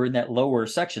part. They were in that lower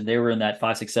section. They were in that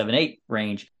 5, 6, 7, 8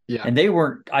 range. Yeah. And they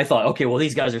weren't, I thought, okay, well,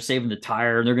 these guys are saving the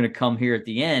tire and they're going to come here at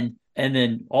the end. And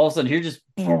then all of a sudden here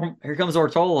comes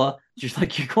Ortola. Just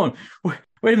like you're going, wait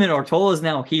a minute, Ortola is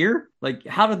now here? Like,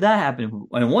 how did that happen?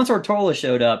 And once Ortola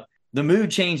showed up, the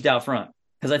mood changed out front.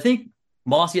 Because I think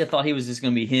Masia thought he was just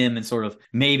going to be him and sort of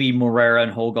maybe Morera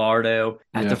and Holgardo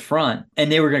at the front,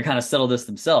 and they were going to kind of settle this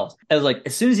themselves. I was like,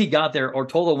 as soon as he got there,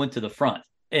 Ortola went to the front,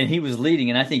 and he was leading,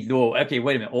 and I think, oh, okay,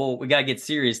 wait a minute. Oh, we got to get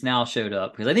serious now showed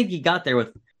up, because I think he got there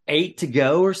with 8 to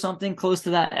go or something close to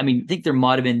that. I mean, I think there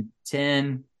might have been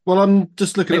 10. Well, I'm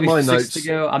just looking at my 6 notes to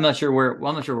go. I'm not sure where. Well,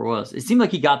 I'm not sure where it was. It seemed like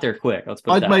he got there quick. Let's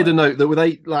put it I'd that made way. a note that with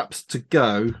 8 laps to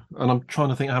go, and I'm trying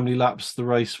to think how many laps the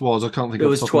race was. I can't think It off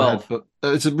was the top of my 12. head,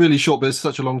 but it's a really short, but it's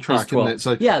such a long track, isn't it?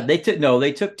 So yeah, they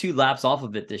took 2 laps off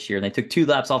of it this year, and they took 2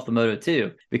 laps off the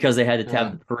Moto2 because they had to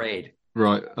have the parade.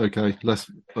 Right. Okay. We'll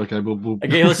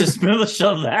Okay, let's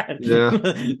shove that. Yeah.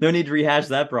 No need to rehash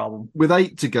that problem. With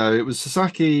 8 to go, it was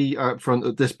Sasaki out front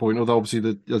at this point, although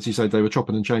obviously, as you said, they were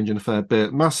chopping and changing a fair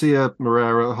bit. Masia,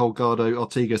 Morera, Holgardo,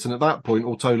 Artigas, and at that point,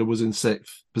 Ortola was in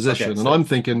 6th position. And I'm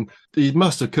thinking he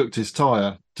must have cooked his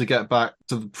tyre to get back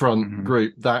to the front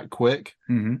group that quick.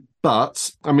 Mm-hmm.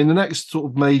 But, I mean, the next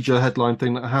sort of major headline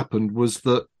thing that happened was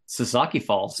that Sasaki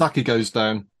falls. Saki goes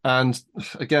down. And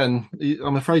again,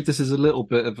 I'm afraid this is a little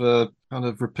bit of a kind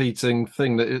of repeating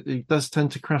thing that he does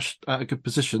tend to crash out of good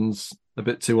positions a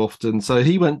bit too often. So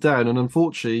he went down, and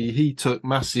unfortunately, he took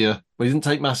Masia. Well, he didn't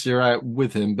take Masia out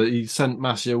with him, but he sent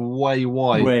Masia way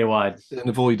wide in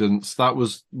avoidance. That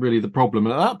was really the problem.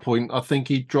 And at that point, I think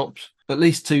he dropped at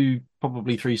least 2,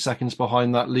 probably 3 seconds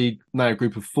behind that lead now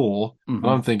group of 4. Mm-hmm.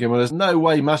 And I'm thinking, well, there's no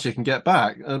way Masia can get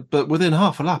back. But within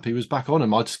half a lap, he was back on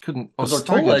him. I just couldn't.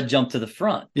 Ortola jumped to the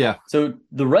front. Yeah. So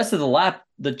the rest of the lap,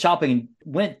 the chopping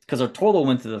went because Ortola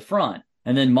went to the front,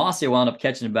 and then Masia wound up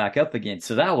catching it back up again.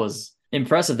 So that was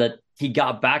impressive that he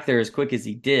got back there as quick as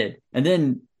he did. And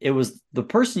then it was the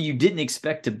person you didn't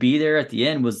expect to be there at the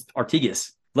end was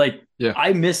Artigas. Like,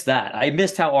 I missed that. I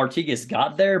missed how Artigas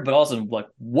got there, but also like,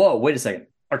 whoa, wait a second.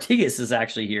 Artigas is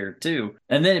actually here too.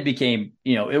 And then it became,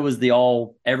 it was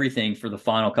everything for the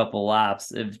final couple of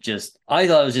laps. I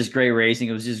thought it was just great racing.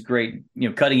 It was just great,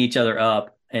 cutting each other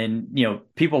up and,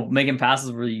 people making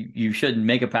passes where you shouldn't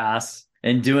make a pass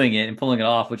and doing it and pulling it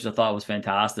off, which I thought was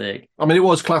fantastic. I mean, it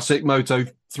was classic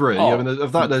Moto3. I mean,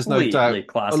 of that, there's no doubt.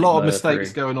 A lot of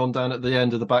mistakes going on down at the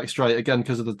end of the back straight, again,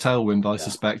 because of the tailwind, I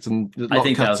suspect, and a lot I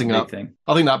think of that was a cutting big up. thing.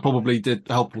 I think that probably did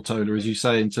help Ortola, as you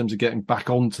say, in terms of getting back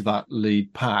onto that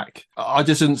lead pack. I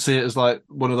just didn't see it as like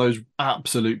one of those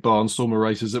absolute barnstormer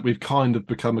races that we've kind of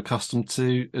become accustomed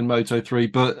to in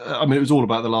Moto3. But I mean, it was all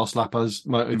about the last lap, as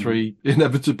Moto3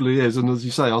 inevitably is. And as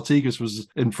you say, Artigas was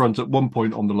in front at one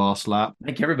point on the last lap. I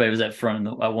think everybody was at front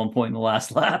at one point in the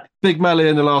last lap. Big melee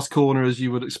in the last corner, as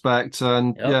you would expect.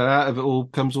 And out of it all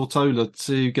comes Ortola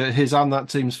to get his and that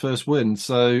team's first win.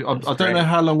 So I don't know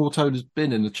how long Ortola's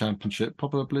been in the championship.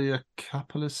 Probably a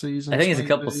couple of seasons. I think it's a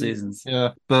couple of seasons.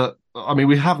 Yeah. But I mean,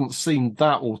 we haven't seen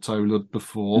that Ortola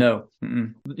before. No.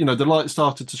 The light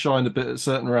started to shine a bit at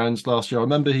certain rounds last year. I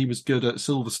remember he was good at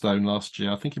Silverstone last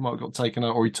year. I think he might have got taken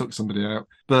out or he took somebody out.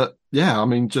 But yeah, I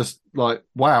mean, just like,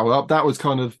 wow, that was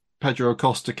kind of Pedro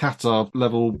Acosta Qatar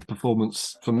level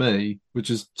performance for me,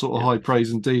 which is sort of high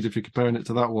praise indeed if you're comparing it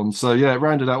to that one. So yeah, it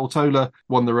rounded out. Ortola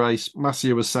won the race.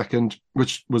 Masia was second,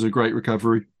 which was a great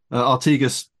recovery.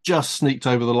 Artigas just sneaked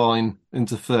over the line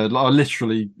into third. Like,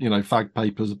 literally, fag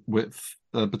papers width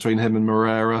between him and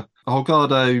Moreira.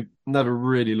 Holgado never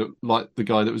really looked like the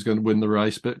guy that was going to win the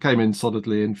race, but came in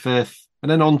solidly in fifth. And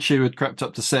then Onchu had crept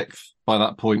up to sixth by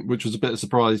that point, which was a bit of a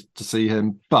surprise to see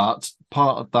him. But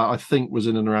part of that, I think, was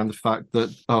in and around the fact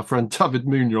that our friend David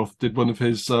Munoz did one of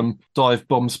his dive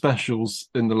bomb specials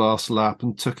in the last lap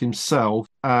and took himself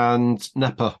and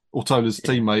Nepa, Ortola's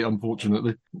teammate,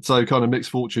 unfortunately. So kind of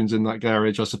mixed fortunes in that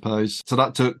garage, I suppose. So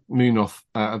that took Munoz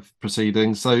out of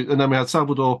proceedings. And then we had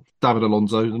Salvador, David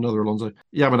Alonso, another Alonso,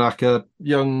 Yamanaka,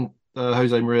 young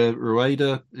Jose Maria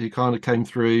Rueda, who kind of came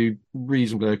through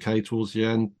reasonably okay towards the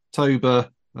end.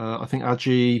 Toba, I think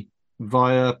Aji,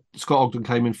 Via, Scott Ogden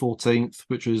came in 14th,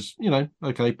 which was,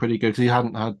 okay, pretty good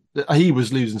because he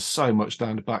was losing so much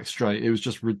down the back straight. It was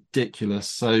just ridiculous.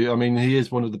 So, I mean, he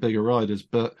is one of the bigger riders,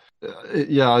 but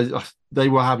they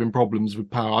were having problems with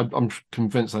power. I'm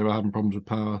convinced they were having problems with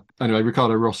power. Anyway,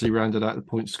 Ricardo Rossi rounded out the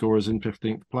point scorers in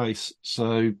 15th place.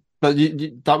 So, but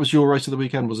that was your race of the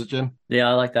weekend, was it, Jim? Yeah,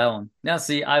 I like that one. Now,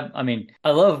 see, I mean,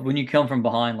 I love when you come from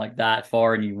behind like that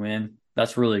far and you win.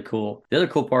 That's really cool. The other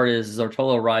cool part is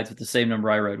Ortolo rides with the same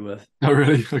number I rode with. Oh,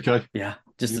 really? Okay. Yeah,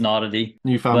 just an oddity.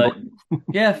 New fanboy.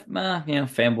 Yeah,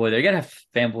 fanboy there. You gotta have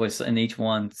fanboys in each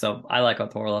one. So I like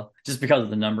Ortolo just because of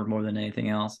the number more than anything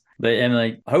else. But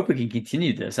Emily, I hope we can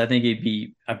continue this. I think it'd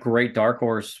be a great dark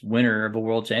horse winner of a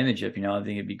world championship. I think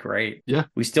it'd be great. Yeah.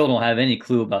 We still don't have any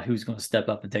clue about who's going to step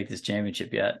up and take this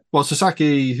championship yet. Well,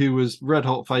 Sasaki, who was red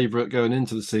hot favourite going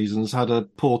into the season, has had a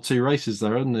poor 2 races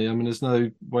there, hasn't he? I mean, there's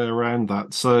no way around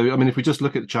that. So, I mean, if we just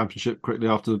look at the championship quickly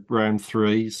after round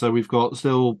 3, so we've got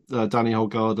still Danny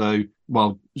Holgado,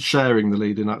 sharing the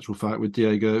lead in actual fact with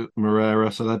Diego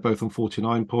Moreira. So they're both on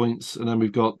 49 points. And then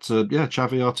we've got,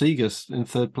 Xavi Artigas in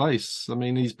third place. I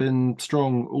mean, he's been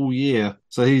strong all year.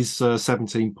 So he's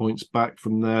 17 points back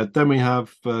from there. Then we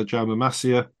have Jaume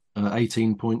Masia,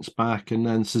 18 points back. And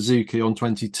then Suzuki on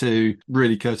 22,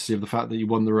 really courtesy of the fact that he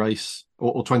won the race.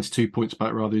 Or 22 points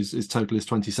back, rather, his total is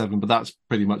 27. But that's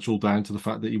pretty much all down to the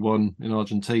fact that he won in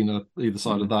Argentina. Either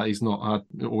side of that, he's not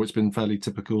had, or it's been fairly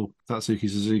typical Tatsuki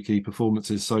Suzuki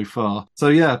performances so far. So,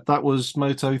 yeah, that was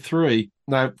Moto 3.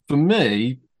 Now, for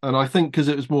me, and I think because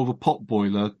it was more of a pot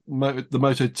boiler, the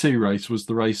Moto 2 race was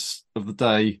the race of the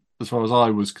day as far as I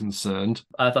was concerned.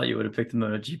 I thought you would have picked the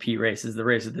MotoGP race as the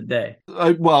race of the day. I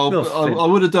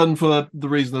would have done for the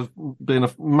reason of being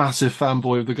a massive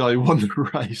fanboy of the guy who won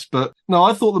the race. But no,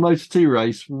 I thought the Moto2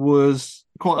 race was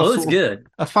quite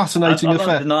a fascinating I'm affair.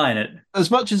 not denying it.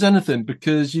 As much as anything,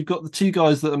 because you've got the 2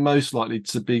 guys that are most likely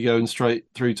to be going straight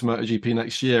through to MotoGP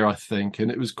next year, I think.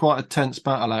 And it was quite a tense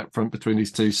battle out front between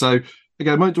these 2. So,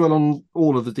 again, I won't dwell on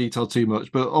all of the detail too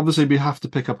much, but obviously we have to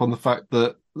pick up on the fact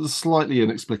that slightly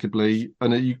inexplicably,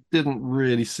 and you didn't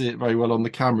really see it very well on the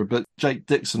camera, but Jake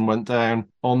Dixon went down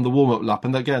on the warm-up lap.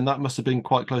 And again, that must have been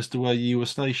quite close to where you were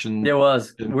stationed. It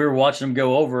was. We were watching him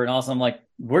go over, and all of a sudden I'm like,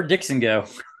 where'd Dixon go?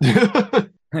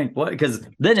 Like, what? Because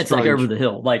then it's like over the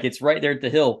hill. Like, it's right there at the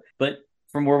hill. But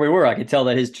from where we were, I could tell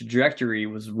that his trajectory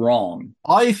was wrong.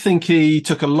 I think he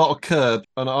took a lot of curb,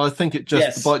 and I think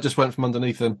the bike just went from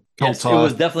underneath him. Yes, it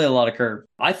was definitely a lot of curb.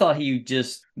 I thought he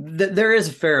just there is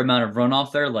a fair amount of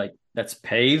runoff there, like that's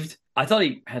paved. I thought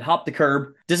he had hopped the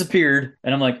curb, disappeared,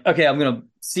 and I'm like, okay, I'm gonna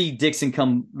see Dixon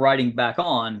come riding back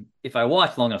on if I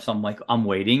watch long enough. So I'm like, I'm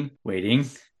waiting.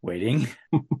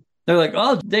 They're like,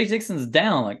 oh, Dave Dixon's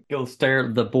down. Like, go stare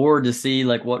at the board to see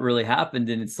like what really happened,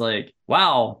 and it's like,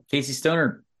 wow, Casey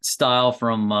Stoner style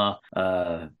from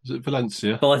is it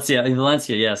Valencia?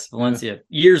 Valencia, yes, Valencia,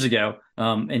 years ago,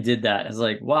 and did that. I was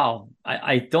like, wow,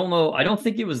 I don't know. I don't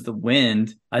think it was the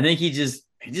wind. I think he just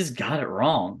got it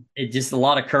wrong. It just a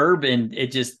lot of curb, and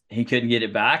he couldn't get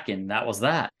it back, and that was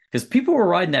that. Because people were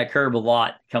riding that curb a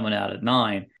lot coming out at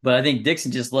 9, but I think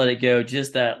Dixon just let it go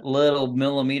just that little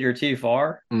millimeter too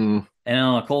far. And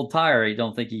on a cold tire, I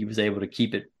don't think he was able to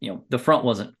keep it. The front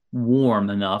wasn't warm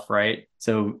enough, right?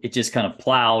 So it just kind of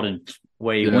plowed and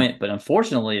away he went. But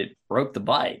unfortunately, it broke the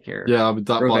bike. Or that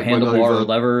broke bike a handlebar or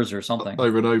levers or something.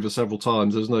 Over and over several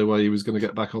times. There's no way he was going to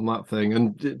get back on that thing.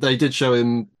 And they did show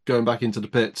him going back into the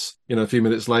pits, a few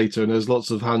minutes later, and there's lots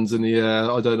of hands in the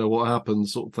air. I don't know what happened,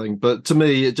 sort of thing. But to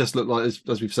me, it just looked like,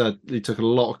 as we've said, he took a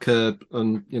lot of curb,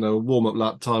 and a warm-up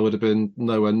lap tire would have been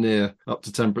nowhere near up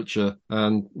to temperature.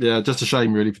 And yeah, just a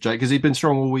shame really for Jake, because he'd been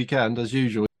strong all weekend as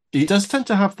usual. He does tend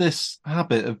to have this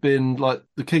habit of being like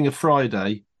the king of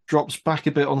Friday, drops back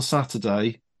a bit on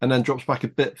Saturday, and then drops back a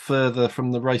bit further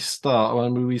from the race start. I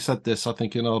mean, we said this, I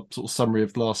think, in our sort of summary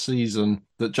of last season,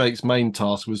 that Jake's main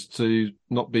task was to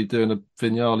not be doing a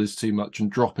Vinales too much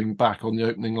and dropping back on the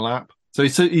opening lap. So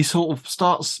he sort of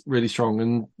starts really strong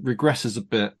and regresses a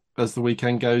bit as the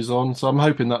weekend goes on. So I'm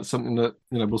hoping that's something that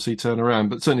we'll see turn around.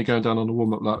 But certainly going down on a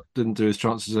warm up that didn't do his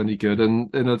chances any good.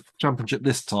 And in a championship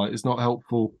this tight, it's not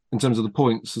helpful in terms of the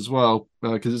points as well,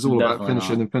 because it's all about Definitely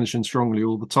finishing not. and finishing strongly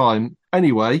all the time.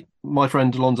 Anyway, my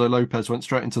friend Alonso Lopez went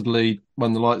straight into the lead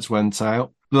when the lights went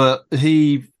out, but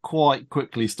he quite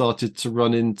quickly started to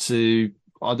run into,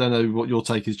 I don't know what your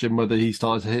take is, Jim, whether he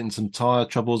started hitting some tyre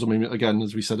troubles. I mean, again,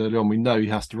 as we said earlier on, we know he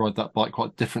has to ride that bike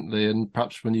quite differently. And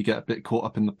perhaps when you get a bit caught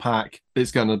up in the pack,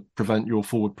 it's going to prevent your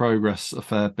forward progress a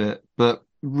fair bit. But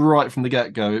right from the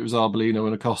get-go, it was Arbolino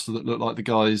and Acosta that looked like the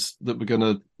guys that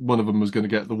were one of them was going to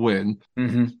get the win.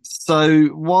 Mm-hmm. So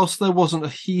whilst there wasn't a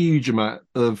huge amount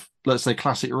of, let's say,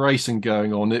 classic racing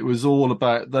going on, it was all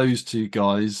about those two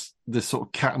guys, this sort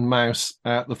of cat and mouse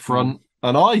at the front. Mm-hmm.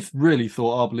 And I really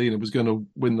thought Arbolino was going to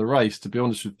win the race, to be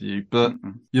honest with you. But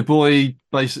Mm-mm. your boy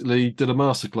basically did a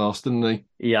masterclass, didn't he?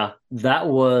 Yeah, that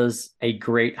was a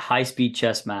great high-speed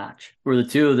chess match where the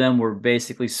two of them were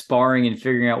basically sparring and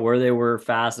figuring out where they were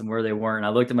fast and where they weren't. And I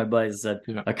looked at my buddies and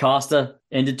said, Acosta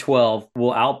into 12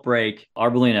 will outbreak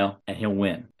Arbolino and he'll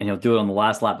win. And he'll do it on the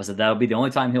last lap. I said, that'll be the only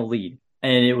time he'll lead.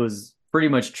 And it was pretty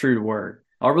much true to word.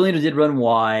 Arbolino did run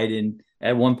wide and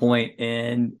at one point,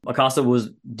 and Acosta was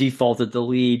defaulted the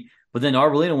lead, but then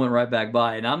Arbolino went right back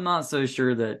by. And I'm not so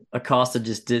sure that Acosta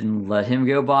just didn't let him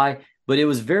go by, but it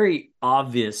was very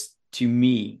obvious to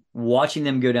me watching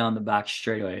them go down the back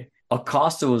straightaway.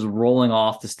 Acosta was rolling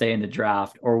off to stay in the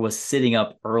draft or was sitting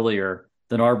up earlier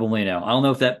than Arbolino. I don't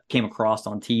know if that came across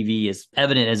on TV as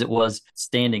evident as it was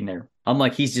standing there. I'm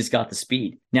like, he's just got the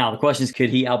speed. Now, the question is,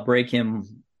 could he outbreak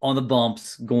him on the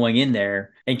bumps going in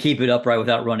there and keep it upright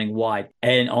without running wide?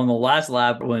 And on the last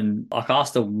lap, when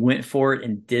Acosta went for it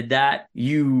and did that,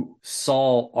 you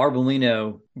saw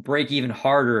Arbolino break even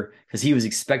harder because he was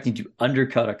expecting to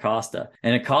undercut Acosta.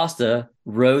 And Acosta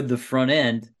rode the front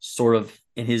end sort of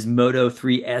in his Moto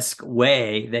 3-esque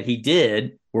way that he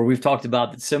did, where we've talked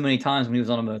about that so many times when he was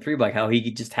on a Moto 3 bike, how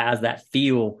he just has that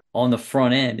feel on the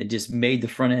front end and just made the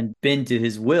front end bend to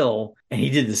his will. And he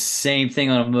did the same thing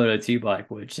on a Moto 2 bike,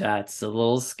 which that's a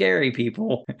little scary,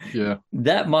 people. Yeah.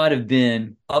 That might have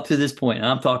been up to this point, and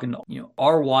I'm talking,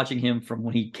 our watching him from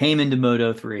when he came into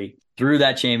Moto 3 through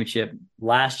that championship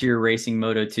last year racing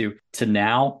Moto 2 to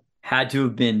now, had to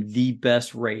have been the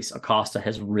best race Acosta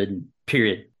has ridden,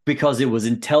 period. Because it was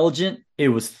intelligent, it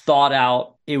was thought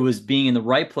out, it was being in the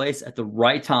right place at the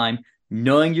right time,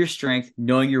 knowing your strength,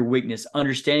 knowing your weakness,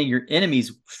 understanding your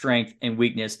enemy's strength and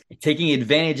weakness, taking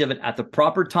advantage of it at the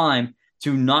proper time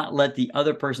to not let the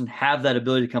other person have that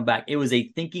ability to come back. It was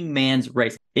a thinking man's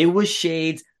race. It was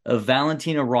shades of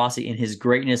Valentino Rossi in his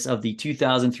greatness of the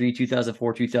 2003,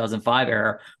 2004, 2005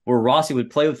 era, where Rossi would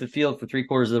play with the field for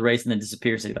 3/4 of the race and then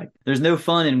disappear. So like, there's no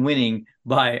fun in winning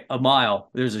by a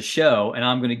mile. There's a show, and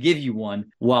I'm going to give you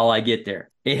one while I get there.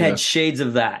 It had shades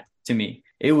of that to me.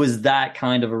 It was that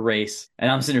kind of a race. And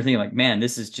I'm sitting there thinking like, man,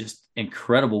 this is just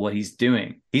incredible what he's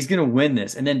doing. He's going to win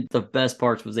this. And then the best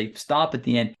parts was they stop at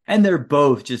the end and they're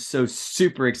both just so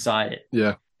super excited.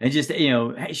 Yeah. And just,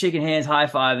 shaking hands,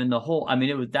 high-fiving the whole,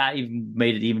 it was that even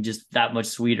made it even just that much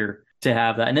sweeter to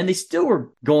have that. And then they still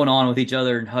were going on with each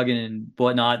other and hugging and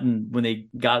whatnot. And when they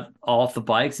got off the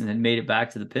bikes and then made it back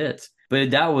to the pits.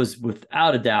 But that was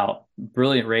without a doubt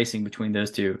brilliant racing between those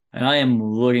two. And I am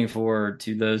looking forward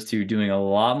to those two doing a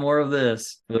lot more of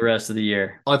this for the rest of the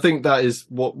year. I think that is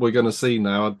what we're going to see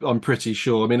now. I'm pretty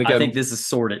sure. Again, I think this is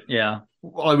sorted. Yeah.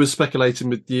 I was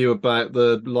speculating with you about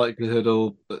the likelihood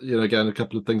of, again, a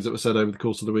couple of things that were said over the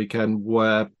course of the weekend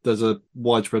where there's a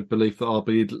widespread belief that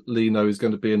Arbolino is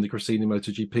going to be in the Gresini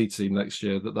MotoGP team next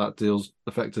year, that deal's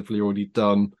effectively already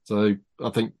done. So I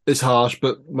think it's harsh,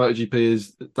 but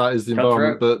MotoGP that is the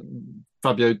environment. But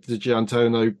Fabio Di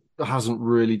Gianantonio hasn't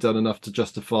really done enough to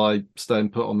justify staying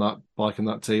put on that bike and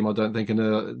that team, I don't think,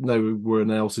 and no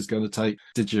one else is going to take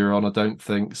Di on, I don't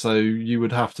think. So you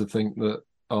would have to think that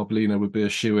Arbolino would be a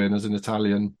shoe-in as an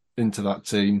Italian into that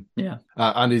team. Yeah.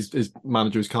 And his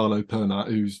manager is Carlo Pernat,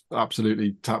 who's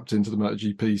absolutely tapped into the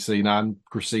MotoGP scene and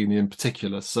Gresini in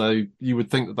particular. So you would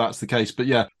think that that's the case. But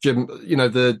yeah, Jim,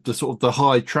 the sort of the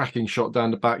high tracking shot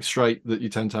down the back straight that you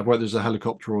tend to have, whether it's a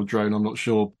helicopter or a drone, I'm not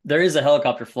sure. There is a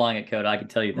helicopter flying at COTA, I can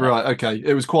tell you that. Right, okay.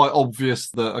 It was quite obvious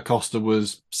that Acosta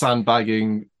was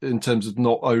sandbagging in terms of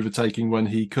not overtaking when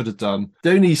he could have done.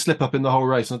 The only slip up in the whole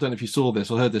race, and I don't know if you saw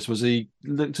this or heard this, was he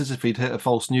looked as if he'd hit a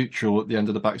false neutral at the end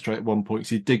of the back straight at one point, because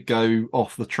he did go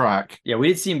off the track. Yeah, we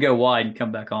did see him go wide and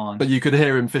come back on. But you could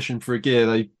hear him fishing for a gear.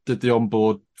 They did the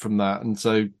onboard from that. And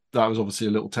so that was obviously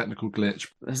a little technical glitch.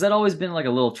 Has that always been like a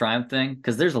little Triumph thing?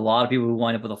 Because there's a lot of people who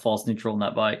wind up with a false neutral on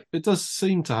that bike. It does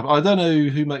seem to have. I don't know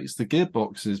who makes the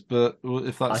gearboxes, but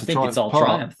if I that's a think it's Triumph all part,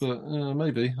 Triumph. but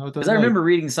maybe I don't Because I know. remember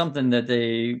reading something that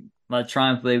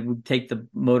Triumph, they would take the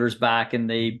motors back and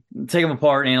they take them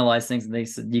apart and analyze things, and they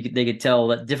said they could tell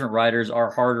that different riders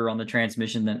are harder on the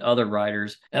transmission than other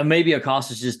riders. And maybe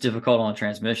Acosta is just difficult on the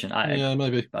transmission. Yeah,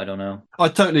 maybe. I don't know. I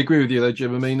totally agree with you though,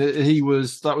 Jim. I mean,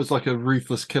 that was like a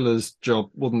ruthless killer's job,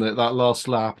 wasn't it? That last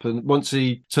lap, and once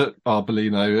he took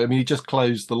Arbolino, I mean, he just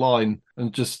closed the line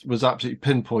and just was absolutely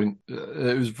pinpoint.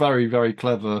 It was very, very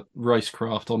clever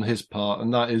racecraft on his part,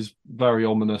 and that is very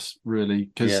ominous,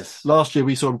 really, because last year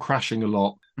we saw him crashing a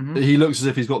lot. Mm-hmm. He looks as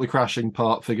if he's got the crashing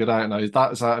part figured out now.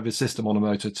 That's out of his system on a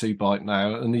Moto2 bike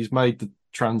now, and he's made the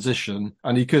transition,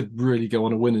 and he could really go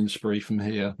on a winning spree from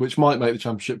here, which might make the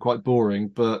championship quite boring,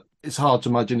 but it's hard to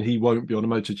imagine he won't be on a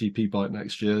MotoGP bike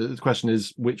next year. The question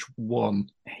is, which one?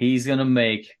 He's going to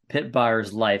make Pit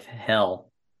Buyer's life hell.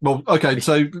 Well, okay,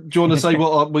 so do you want to say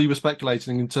what we were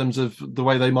speculating in terms of the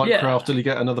way they might craftily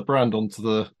get another brand onto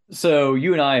the... So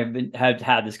you and I have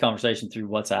had this conversation through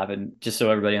WhatsApp, and just so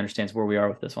everybody understands where we are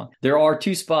with this one. There are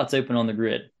 2 spots open on the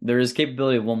grid. There is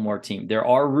capability of one more team. There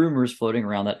are rumors floating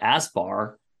around that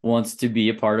Aspar wants to be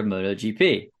a part of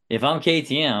MotoGP. If I'm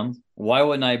KTM, why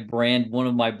wouldn't I brand one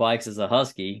of my bikes as a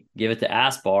Husky, give it to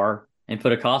Aspar, and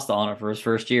put Acosta on it for his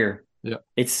first year? Yeah.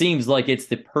 It seems like it's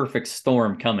the perfect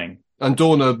storm coming. And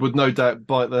Dorna would no doubt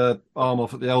bite their arm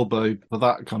off at the elbow for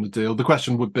that kind of deal. The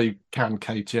question would be, can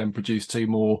KTM produce 2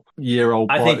 more year-old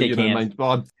bikes? I think they can.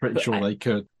 I'm pretty sure they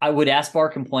could. Would Aspar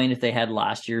complain if they had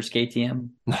last year's KTM?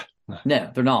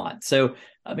 No, they're not. So,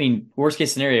 I mean, worst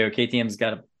case scenario, KTM's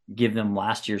got to give them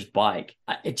last year's bike.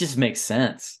 It just makes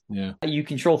sense. Yeah. You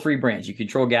control 3 brands. You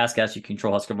control Gas, you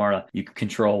control Husqvarna, you can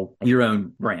control your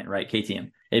own brand, right? KTM.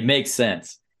 It makes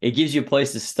sense. It gives you a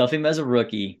place to stuff him as a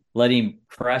rookie, let him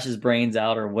crash his brains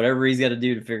out or whatever he's got to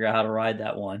do to figure out how to ride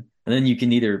that one. And then you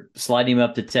can either slide him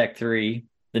up to Tech 3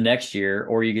 the next year,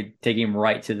 or you could take him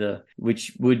right to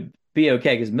which would be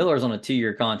okay because Miller's on a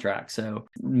 2-year contract. So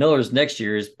Miller's next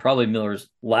year is probably Miller's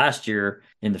last year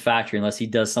in the factory unless he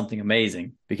does something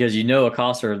amazing, because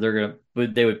Acosta,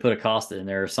 they would put Acosta in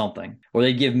there or something, or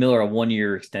they give Miller a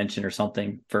 1-year extension or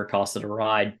something for Acosta to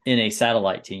ride in a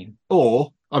satellite team.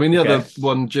 Or, I mean, the other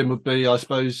one, Jim, would be, I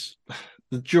suppose,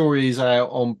 the jury's out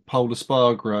on Pol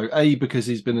Espargaro, A, because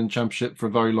he's been in the championship for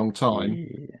a very long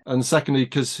time, and secondly,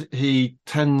 because he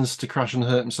tends to crash and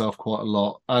hurt himself quite a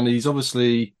lot. And he's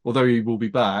obviously, although he will be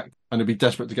back, and he'll be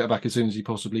desperate to get back as soon as he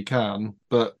possibly can,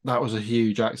 but that was a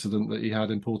huge accident that he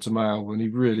had in Portimao, and he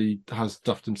really has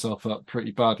duffed himself up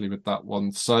pretty badly with that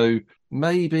one. So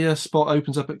maybe a spot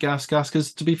opens up at Gas,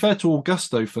 because to be fair to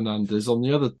Augusto Fernandez on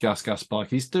the other Gas bike,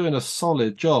 he's doing a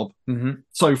solid job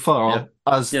so far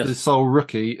as the sole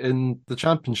rookie in the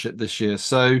championship this year.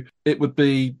 So it would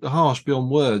be harsh beyond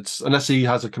words, unless he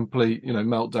has a complete,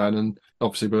 meltdown. And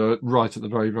obviously we're right at the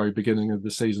very, very beginning of the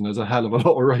season. There's a hell of a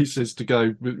lot of races to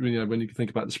go, when you think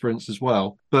about the sprints as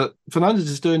well. But Fernandez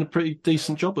is doing a pretty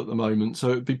decent job at the moment, so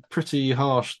it'd be pretty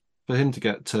harsh for him to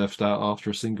get turfed out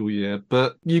after a single year.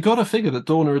 But you got to figure that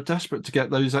Dorna are desperate to get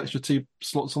those extra 2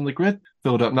 slots on the grid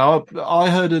filled up. Now,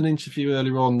 I heard an interview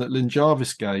earlier on that Lynn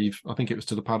Jarvis gave, I think it was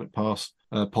to the Paddock Pass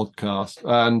podcast,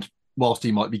 and whilst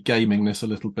he might be gaming this a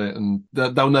little bit, and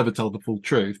they'll never tell the full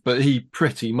truth, but he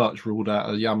pretty much ruled out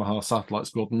a Yamaha satellite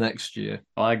squad next year.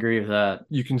 I agree with that.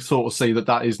 You can sort of see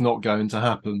that is not going to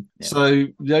happen. Yeah. So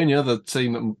the only other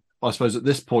team that I suppose at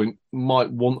this point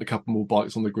might want a couple more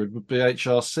bikes on the grid would be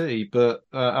HRC, but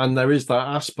and there is that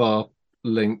Aspar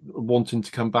link wanting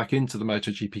to come back into the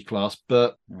MotoGP class,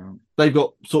 but they've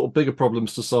got sort of bigger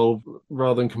problems to solve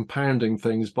rather than compounding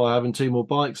things by having 2 more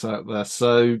bikes out there.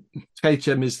 So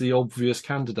KTM is the obvious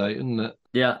candidate, isn't it?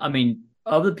 Yeah, I mean,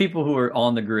 of the people who are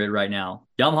on the grid right now,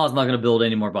 Yamaha's not going to build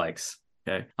any more bikes.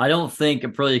 Okay, I don't think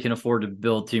Aprilia can afford to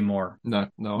build 2 more. No,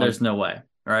 there's no way.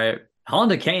 All right,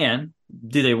 Honda can.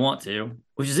 Do they want to?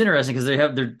 Which is interesting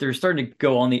because they're starting to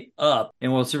go on the up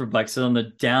in World Superbike, so on the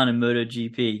down in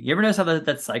MotoGP. You ever notice how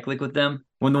that's cyclic with them?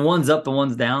 When the one's up, the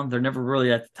one's down. They're never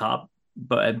really at the top,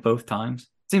 but at both times.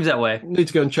 Seems that way. Need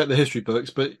to go and check the history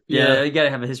books, but yeah, you got to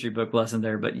have a history book lesson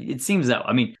there. But it seems that.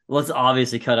 I mean, let's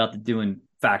obviously cut out the doing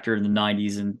factor in the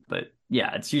 90s, but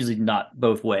yeah, it's usually not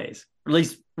both ways. At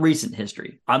least recent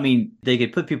history. I mean, they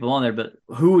could put people on there, but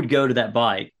who would go to that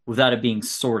bike without it being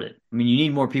sorted? I mean, you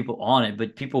need more people on it,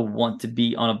 but people want to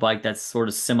be on a bike that's sort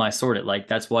of semi-sorted. Like,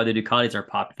 that's why the Ducatis are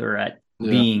popular at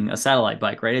being a satellite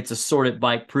bike, right? It's a sorted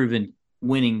bike proven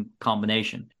winning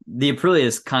combination. The Aprilia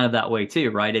is kind of that way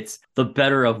too, right? It's the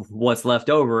better of what's left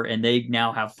over, and they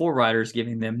now have 4 riders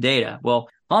giving them data. Well,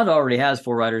 Honda already has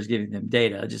 4 riders giving them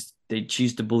data. Just they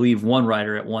choose to believe one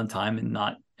rider at one time and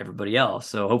not everybody else.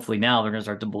 So hopefully now they're going to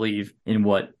start to believe in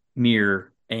what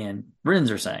Mir and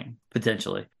Rins are saying,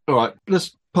 potentially. All right,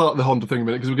 let's part the Honda thing a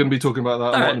minute because we're going to be talking about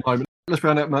that a lot in a moment. Let's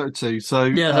round out Moto2. So,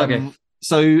 okay.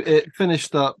 So it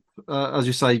finished up, as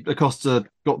you say, Acosta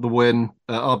got the win.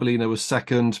 Arbolino was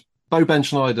second. Bo Ben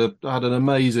Schneider had an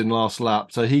amazing last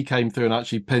lap. So he came through and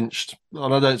actually pinched,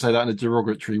 and I don't say that in a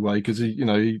derogatory way because it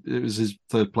was his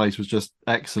third place was just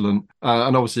excellent.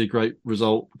 And obviously a great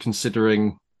result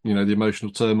considering, the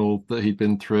emotional turmoil that he'd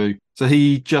been through. So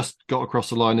he just got across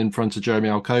the line in front of Jeremy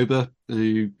Alcoba,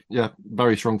 who,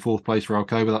 very strong 4th place for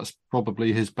Alcoba. That's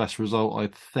probably his best result, I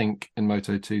think, in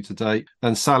Moto2 to date.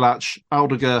 And Salach,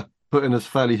 Aldegar put in a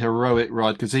fairly heroic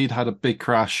ride because he'd had a big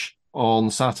crash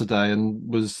on Saturday and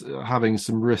was having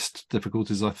some wrist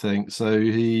difficulties, I think. So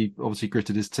he obviously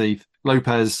gritted his teeth.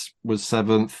 Lopez was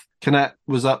 7th. Canet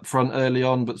was up front early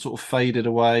on, but sort of faded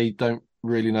away. Don't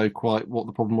really know quite what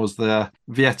the problem was there.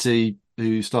 Vietti,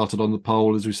 who started on the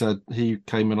pole, as we said, he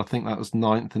came in, I think that was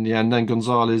 9th in the end. Then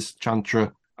Gonzalez,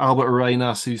 Chantra, Albert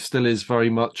Arenas, who still is very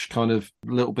much kind of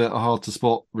a little bit hard to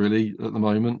spot really at the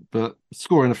moment, but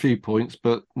scoring a few points,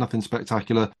 but nothing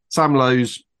spectacular. Sam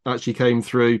Lowes actually came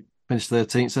through, finished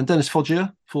 13th. And Dennis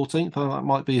Foggia, 14th. That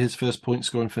might be his first point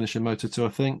scoring finish in Moto2, I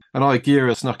think. And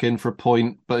Aguirre snuck in for a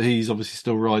point, but he's obviously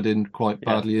still riding quite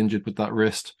badly injured with that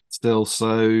wrist still.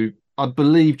 So I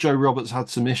believe Joe Roberts had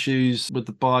some issues with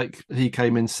the bike. He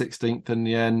came in 16th in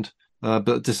the end,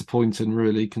 but disappointing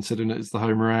really considering it's the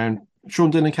home round.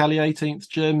 Sean Dillon Kelly 18th,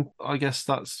 Jim. I guess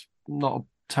that's not a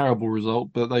terrible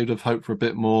result, but they'd have hoped for a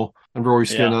bit more. And Rory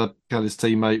Skinner, Kelly's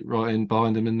teammate, right in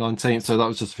behind him in 19th. So that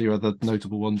was just a few other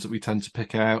notable ones that we tend to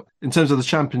pick out. In terms of the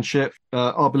championship,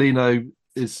 Arbolino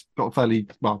is got a fairly,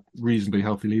 reasonably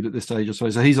healthy lead at this stage, I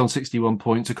suppose. So he's on 61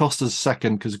 points. Acosta's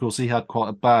second because, of course, he had quite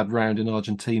a bad round in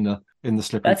Argentina in the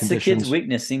slippery conditions. That's the kid's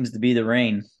weakness, seems to be the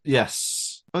rain.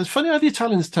 Yes. It's funny how the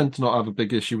Italians tend to not have a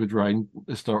big issue with rain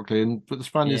historically, but the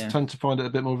Spaniards tend to find it a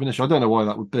bit more of an issue. I don't know why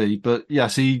that would be, but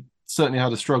yes, he certainly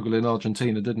had a struggle in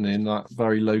Argentina, didn't he, in that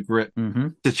very low grip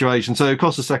situation. So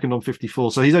Acosta's second on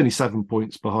 54, so he's only 7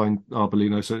 points behind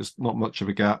Arbolino, so it's not much of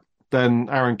a gap. Then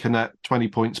Aaron Canet, 20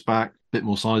 points back, bit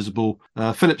more sizable.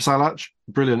 Philip Salach,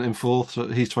 brilliant in 4th, so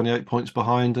he's 28 points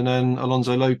behind. And then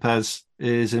Alonso Lopez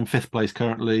is in 5th place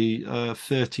currently,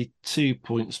 32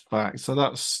 points back. So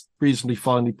that's reasonably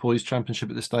finely poised championship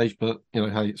at this stage, but,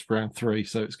 hey, it's round 3,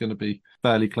 so it's going to be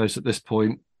fairly close at this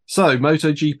point. So,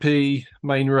 MotoGP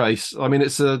main race. I mean,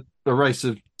 it's a race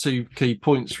of 2 key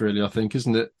points, really, I think,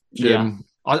 isn't it, Jim? Yeah.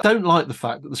 I don't like the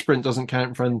fact that the sprint doesn't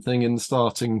count for anything in the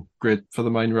starting grid for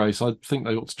the main race. I think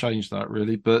they ought to change that,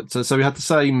 really. But so we had the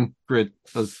same grid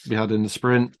as we had in the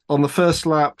sprint. On the first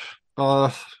lap,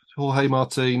 Jorge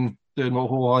Martin doing what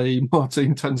Jorge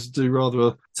Martin tends to do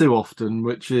rather too often,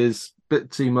 which is a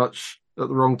bit too much at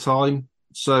the wrong time.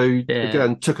 So,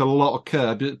 again, took a lot of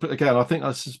curb. But again, I think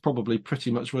this is probably pretty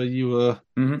much where you were.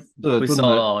 We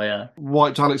saw it all,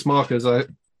 Wiped Alex Marquez out.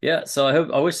 Yeah, so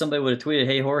I wish somebody would have tweeted,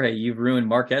 "Hey Jorge, you've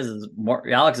ruined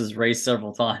Alex's race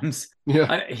several times."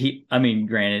 Yeah, I mean,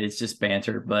 granted, it's just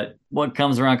banter, but what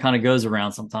comes around kind of goes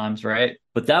around sometimes, right?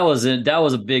 But that was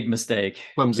a big mistake.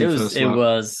 It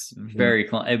was very.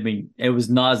 I mean, it was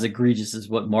not as egregious as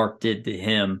what Mark did to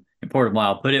him in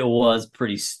Portimao, but it was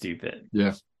pretty stupid.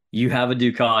 Yeah. You have a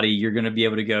Ducati, you're going to be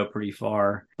able to go pretty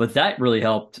far. But that really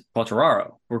helped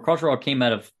Quartararo, where Quartararo came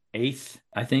out of 8th,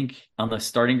 I think, on the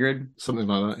starting grid. Something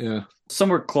like that, yeah.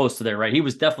 Somewhere close to there, right? He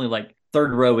was definitely like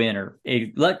 3rd row in, or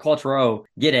let Quartararo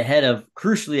get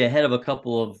crucially ahead of a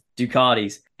couple of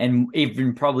Ducatis. And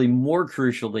even probably more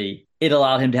crucially, it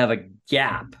allowed him to have a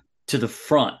gap to the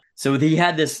front. So he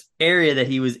had this area that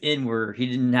he was in where he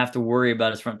didn't have to worry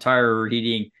about his front tire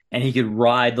overheating, and he could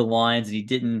ride the lines, and he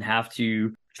didn't have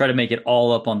to try to make it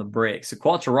all up on the brakes. So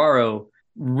Quartararo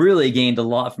really gained a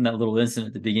lot from that little incident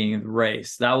at the beginning of the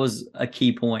race. That was a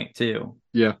key point too.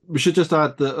 Yeah. We should just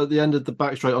add that at the end of the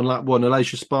back straight on lap 1,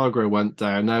 Aleix Espargaro went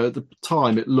down. Now, at the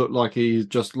time, it looked like he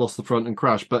just lost the front and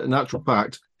crashed, but in actual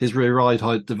fact, his rear ride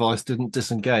height device didn't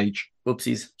disengage.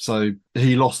 Whoopsies. So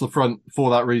he lost the front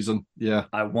for that reason. Yeah.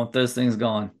 I want those things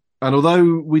gone. And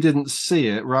although we didn't see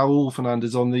it, Raul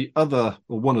Fernandez on the other,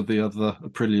 or one of the other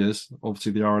Aprilias,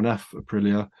 obviously the RNF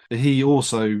Aprilia, he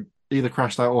also either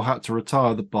crashed out or had to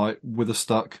retire the bike with a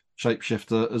stuck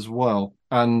shapeshifter as well.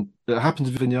 And it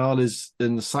happened to Vinales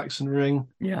in the Saxon Ring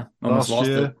last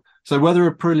year. So whether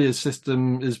Aprilia's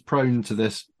system is prone to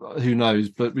this, who knows?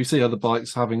 But we see other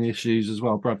bikes having issues as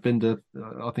well. Brad Binder,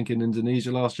 I think in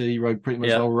Indonesia last year, he rode pretty much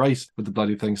the Yeah. whole race with the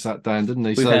bloody thing sat down, didn't he?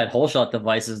 We've So had whole shot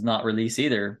devices not release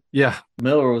either. yeah,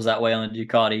 Miller was that way on the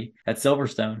Ducati at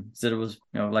Silverstone. Said it was,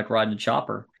 like riding a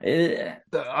chopper.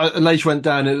 Leish went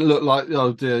down. It looked like,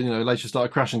 oh dear, Leish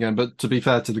started crashing again. But to be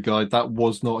fair to the guy, that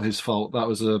was not his fault. That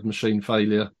was a machine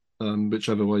failure.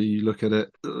 Whichever way you look at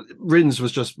it. Rins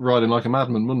was just riding like a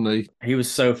madman, wasn't he? He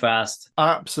was so fast.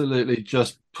 Absolutely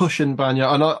just pushing Banya.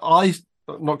 And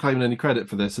I'm not claiming any credit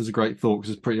for this. It's a great thought because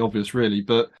it's pretty obvious, really.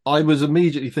 But I was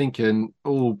immediately thinking,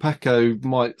 Pecco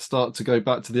might start to go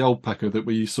back to the old Pecco that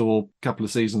we saw a couple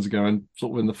of seasons ago and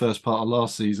sort of in the first part of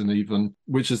last season even,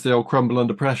 which is the old crumble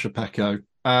under pressure Pecco.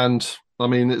 And, I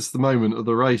mean, it's the moment of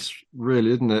the race,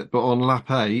 really, isn't it? But on lap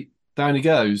 8, down he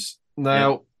goes. Now...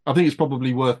 Yeah. I think it's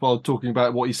probably worthwhile talking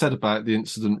about what he said about the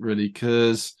incident, really,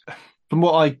 because from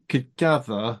what I could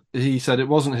gather, he said it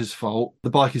wasn't his fault. The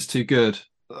bike is too good.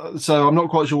 So I'm not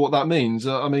quite sure what that means.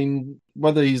 I mean,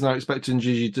 whether he's now expecting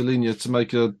Gigi Dall'Igna to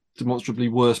make a demonstrably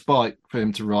worse bike for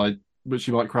him to ride, which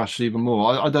he might crash even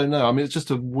more. I don't know. I mean, it's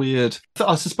just a weird...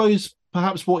 I suppose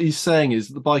perhaps what he's saying is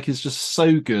that the bike is just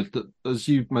so good that, as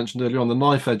you mentioned earlier on, the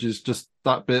knife edge is just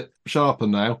that bit sharper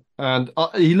now. And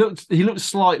he looked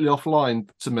slightly offline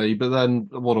to me, but then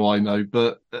what do I know?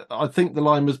 But I think the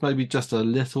line was maybe just a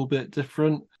little bit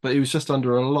different, but he was just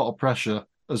under a lot of pressure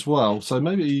as well. So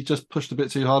maybe he just pushed a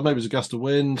bit too hard. Maybe it was a gust of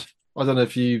wind. I don't know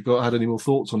if you've had any more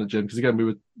thoughts on it, Jim, because again, we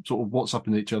were sort of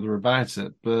WhatsApping each other about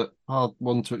it, but hard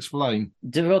one to explain.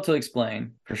 Difficult to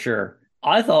explain, for sure.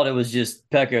 I thought it was just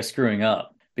Pecco screwing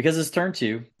up because it's turn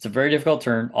 2. It's a very difficult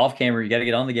turn. Off camera, you got to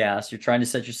get on the gas. You're trying to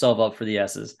set yourself up for the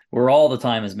S's where all the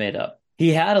time is made up.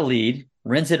 He had a lead.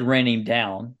 Rins had ran him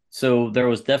down. So there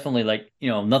was definitely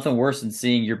nothing worse than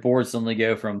seeing your board suddenly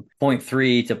go from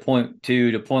 0.3 to 0.2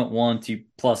 to 0.1 to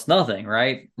plus nothing,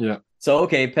 right? Yeah. So,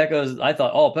 okay, I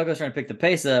thought, Pecco's trying to pick the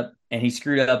pace up, and he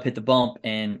screwed up, hit the bump,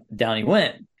 and down he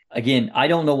went. Again, I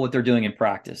don't know what they're doing in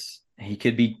practice. He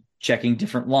could be checking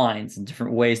different lines and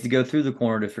different ways to go through the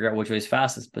corner to figure out which way is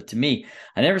fastest. But to me,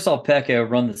 I never saw Pecco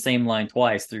run the same line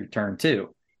twice through turn 2.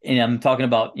 And I'm talking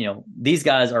about, these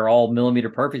guys are all millimeter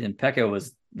perfect, and Pecco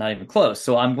was not even close.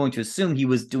 So I'm going to assume he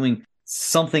was doing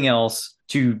something else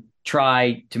to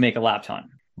try to make a lap time.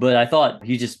 But I thought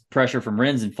he just pressure from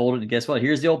Rins and folded, and guess what?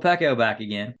 Here's the old Pecco back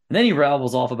again. And then he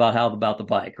rabbles off about the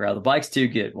bike. Right? The bike's too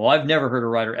good. Well, I've never heard a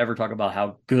rider ever talk about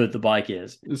how good the bike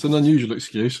is. It's an unusual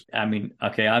excuse. I mean,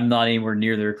 okay, I'm not anywhere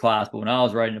near their class, but when I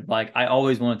was riding a bike, I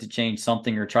always wanted to change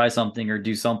something or try something or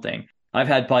do something. I've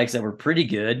had bikes that were pretty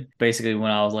good. Basically,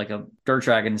 when I was like a dirt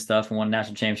track and stuff and won a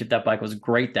national championship, that bike was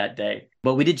great that day.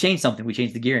 But we did change something. We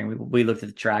changed the gearing. We looked at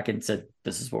the track and said,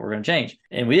 this is what we're going to change.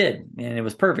 And we did. And it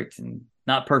was perfect. And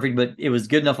not perfect, but it was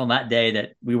good enough on that day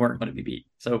that we weren't going to be beat.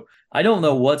 So I don't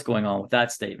know what's going on with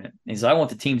that statement. And so I want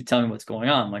the team to tell me what's going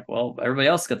on. I'm like, well, everybody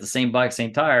else got the same bike,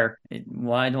 same tire.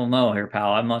 Well, I don't know here,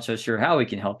 pal. I'm not so sure how we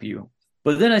can help you.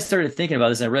 But then I started thinking about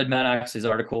this. And I read Matt Axley's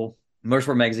article,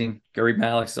 Motorsport Magazine. Go read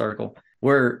Matt Axley's article,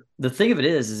 where the thing of it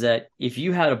is that if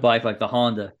you had a bike like the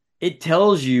Honda, it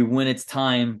tells you when it's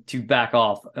time to back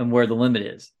off and where the limit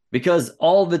is, because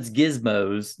all of its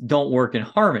gizmos don't work in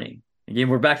harmony. Again,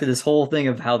 we're back to this whole thing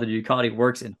of how the Ducati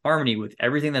works in harmony with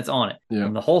everything that's on it. Yeah.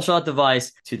 From the whole shot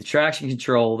device to the traction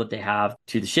control that they have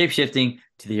to the shape shifting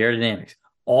to the aerodynamics.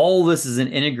 All this is an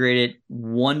integrated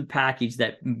one package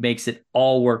that makes it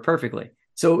all work perfectly.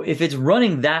 So if it's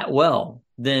running that well,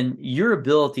 then your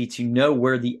ability to know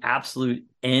where the absolute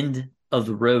end of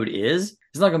the road is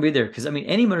not going to be there. Because, I mean,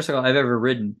 any motorcycle I've ever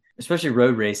ridden, especially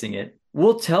road racing it,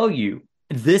 will tell you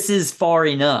this is far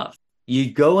enough.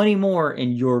 You go anymore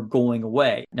and you're going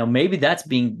away. Now, maybe that's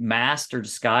being masked or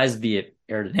disguised via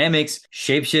aerodynamics,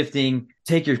 shape shifting,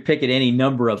 take your pick at any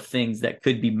number of things that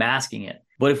could be masking it.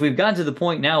 But if we've gotten to the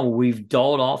point now where we've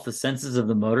dulled off the senses of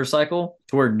the motorcycle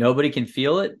to where nobody can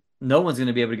feel it, no one's going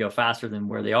to be able to go faster than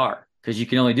where they are, because you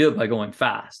can only do it by going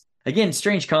fast. Again,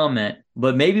 strange comment,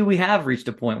 but maybe we have reached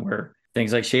a point where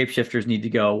things like shapeshifters need to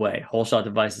go away. Whole shot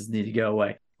devices need to go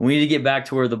away. We need to get back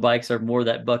to where the bikes are more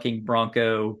that bucking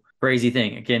Bronco crazy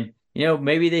thing. Again,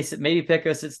 maybe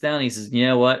Pecco sits down and he says, you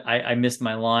know what? I missed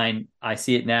my line. I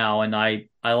see it now. And I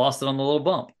lost it on the little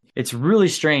bump. It's really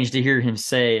strange to hear him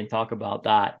say and talk about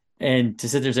that. And to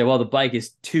sit there and say, well, the bike is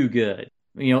too good.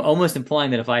 Almost implying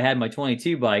that if I had my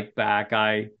 22 bike back,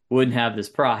 I wouldn't have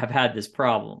had this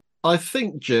problem. I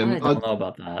think, Jim, I don't know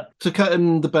about that. To cut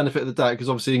him the benefit of the doubt, because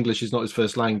obviously English is not his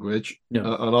first language,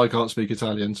 no. And I can't speak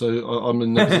Italian, so I'm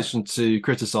in no position to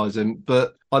criticise him.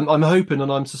 But I'm hoping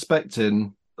and I'm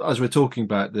suspecting, as we're talking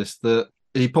about this, that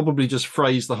he probably just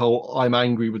phrased the whole "I'm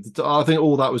angry with the." I think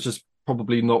all that was just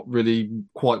probably not really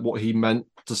quite what he meant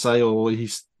to say, or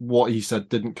what he said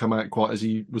didn't come out quite as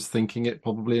he was thinking it,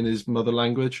 probably in his mother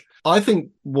language. I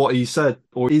think what he said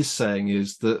or is saying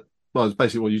is that, well, it's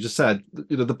basically what you just said.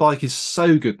 The bike is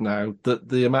so good now that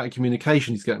the amount of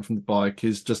communication he's getting from the bike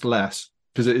is just less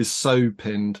because it is so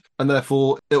pinned, and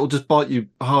therefore it'll just bite you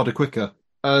harder, quicker.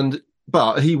 And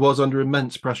but he was under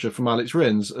immense pressure from Alex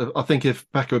Rins. I think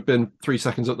if Pecco had been 3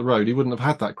 seconds up the road, he wouldn't have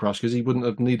had that crash because he wouldn't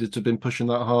have needed to have been pushing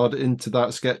that hard into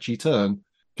that sketchy turn.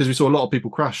 Because we saw a lot of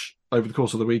people crash over the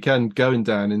course of the weekend going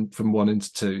down from one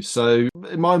into two. So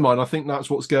in my mind, I think that's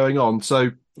what's going on.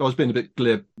 So I was being a bit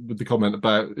glib with the comment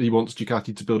about he wants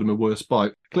Ducati to build him a worse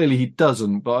bike. Clearly he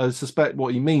doesn't, but I suspect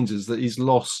what he means is that he's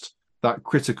lost that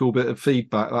critical bit of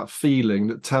feedback, that feeling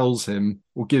that tells him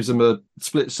or gives him a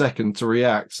split second to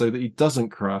react so that he doesn't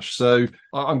crash. So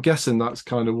I'm guessing that's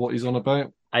kind of what he's on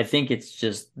about. I think it's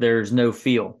just there's no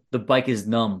feel. The bike is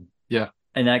numb. Yeah.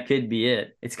 And that could be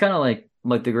it. It's kind of like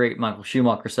the great Michael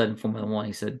Schumacher said in Formula One.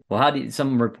 He said, well,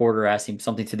 some reporter asked him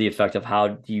something to the effect of, how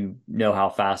do you know how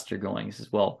fast you're going? He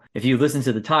says, well, if you listen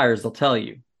to the tires, they'll tell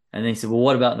you. And then he said, well,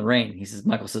 what about in the rain?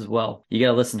 Michael says, well, you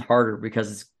got to listen harder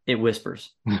because it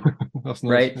whispers. That's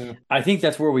nice, right? Yeah. I think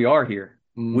that's where we are here.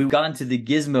 We've gotten to the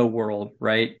gizmo world,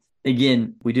 right?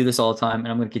 Again, we do this all the time, and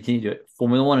I'm going to continue to do it.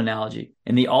 Formula One analogy.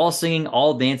 And the all singing,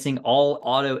 all dancing, all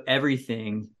auto,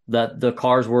 everything that the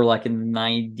cars were like in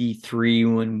 93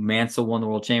 when Mansell won the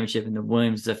world championship in the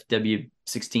Williams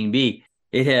FW16B.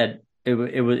 It had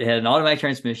an automatic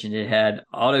transmission. It had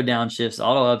auto downshifts,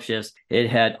 auto upshifts. It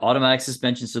had automatic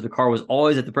suspension, so the car was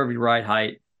always at the perfect ride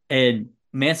height. And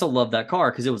Mansell loved that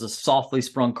car because it was a softly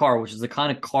sprung car, which is the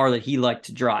kind of car that he liked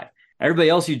to drive. Everybody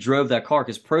else who drove that car,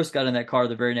 because Prost got in that car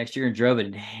the very next year and drove it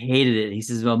and hated it. He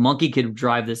says, a monkey could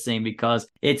drive this thing because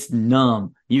it's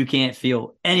numb. You can't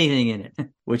feel anything in it,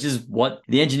 which is what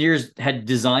the engineers had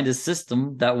designed a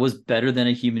system that was better than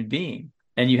a human being.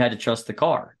 And you had to trust the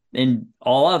car. And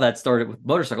all of that started with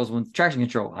motorcycles with traction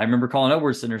control. I remember Colin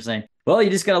Edwards sitting there saying, well,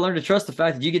 you just got to learn to trust the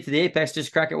fact that you get to the apex,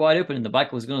 just crack it wide open, and the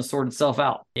bike was going to sort itself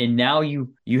out. And now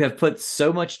you have put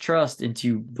so much trust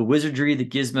into the wizardry, the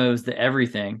gizmos, the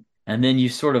everything, and then you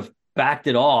sort of backed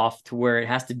it off to where it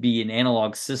has to be an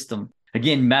analog system.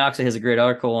 Again, Matt Oxley has a great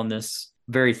article on this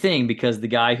very thing, because the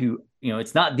guy who,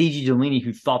 it's not DG Dolini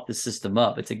who thought the system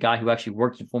up. It's a guy who actually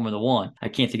worked in Formula One. I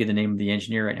can't think of the name of the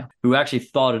engineer right now, who actually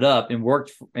thought it up and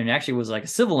and actually was like a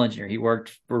civil engineer. He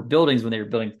worked for buildings when they were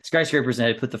building skyscrapers and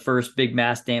had to put the first big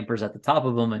mass dampers at the top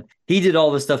of them. And he did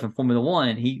all this stuff in Formula One.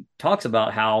 And he talks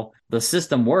about how the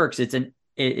system works. It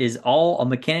is all a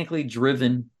mechanically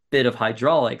driven bit of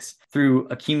hydraulics through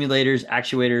accumulators,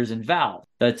 actuators, and valves.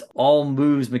 That's all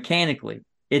moves mechanically.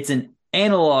 It's an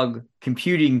analog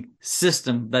computing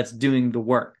system that's doing the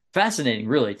work. Fascinating,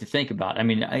 really, to think about. I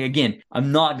mean, again,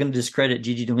 I'm not going to discredit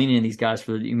Gigi Dolini and these guys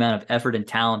for the amount of effort and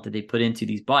talent that they put into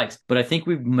these bikes, but I think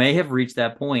we may have reached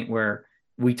that point where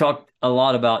we talked a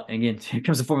lot about, again, here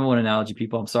comes the Formula One analogy,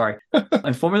 people, I'm sorry.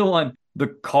 In Formula One, the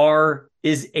car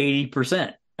is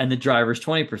 80% and the driver's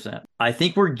 20%. I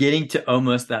think we're getting to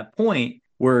almost that point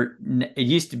where it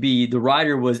used to be the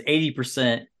rider was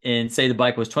 80% and say the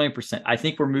bike was 20%. I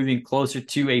think we're moving closer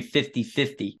to a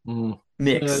 50-50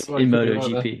 mix in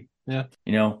MotoGP.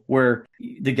 Yeah. Where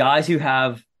the guys who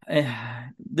have,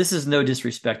 this is no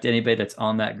disrespect to anybody that's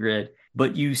on that grid,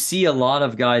 but you see a lot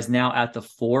of guys now at the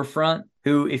forefront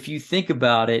who, if you think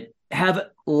about it, have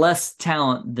less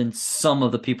talent than some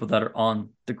of the people that are on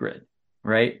the grid,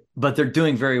 right? But they're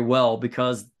doing very well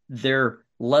because their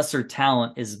lesser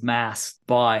talent is masked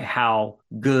by how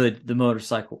good the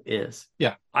motorcycle is.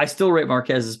 Yeah. I still rate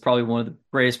Marquez as probably one of the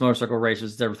greatest motorcycle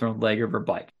racers that's ever thrown a leg over a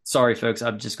bike. Sorry, folks.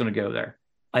 I'm just going to go there.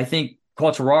 I think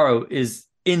Quartararo is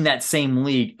in that same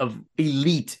league of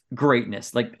elite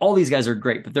greatness. Like, all these guys are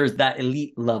great, but there's that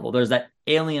elite level. There's that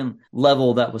alien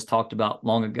level that was talked about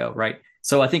long ago, right?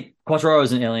 So I think Quartararo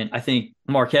is an alien. I think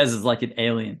Marquez is like an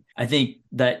alien. I think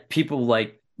that people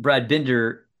like Brad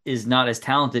Binder is not as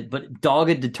talented, but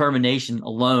dogged determination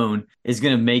alone is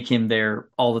going to make him there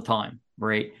all the time,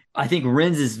 right? I think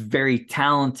Rins is very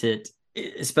talented,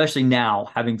 especially now,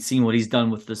 having seen what he's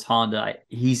done with this Honda.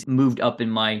 He's moved up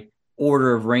in my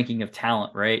order of ranking of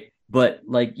talent, right? But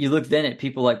like, you look then at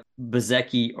people like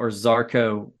Bezecchi or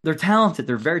Zarco, they're talented.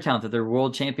 They're very talented. They're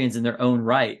world champions in their own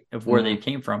right of where they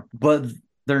came from, but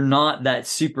they're not that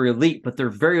super elite, but they're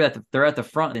they're at the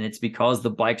front, and it's because the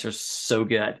bikes are so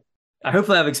good.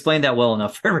 Hopefully I've explained that well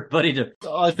enough for everybody to...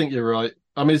 I think you're right.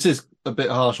 I mean, it is a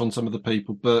bit harsh on some of the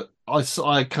people, but I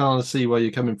kind of see where you're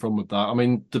coming from with that. I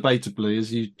mean, debatably,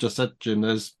 as you just said, Jim,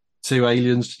 there's two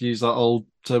aliens, to use that old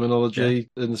terminology,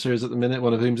 in the series at the minute,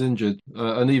 one of whom's injured.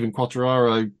 And even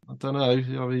Quattararo, I don't know,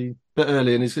 I mean, a bit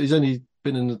early, and he's only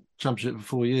been in the championship for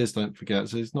 4 years, don't forget.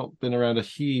 So he's not been around a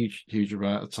huge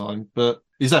amount of time, but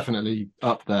he's definitely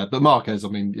up there. But Marquez, I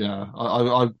mean, yeah,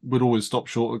 I would always stop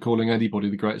short of calling anybody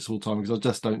the greatest of all time, because I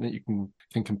just don't think you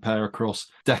can compare across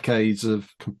decades of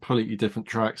completely different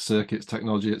tracks, circuits,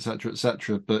 technology, etc.,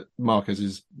 etc. But Marquez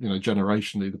is,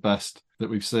 generationally the best that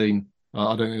we've seen.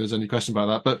 I don't think there's any question about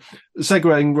that. But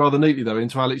segueing rather neatly, though,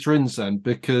 into Alex Rins then,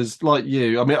 because like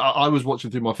you, I mean, I was watching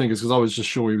through my fingers because I was just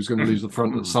sure he was going to lose the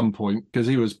front at some point because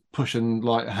he was pushing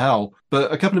like hell.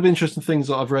 But a couple of interesting things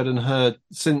that I've read and heard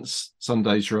since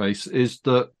Sunday's race is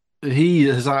that he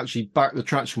has actually backed the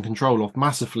traction control off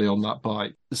massively on that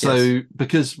bike. So, yes.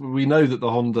 Because we know that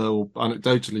the Honda, or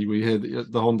anecdotally, we hear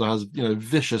that the Honda has,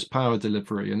 vicious power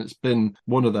delivery, and it's been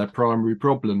one of their primary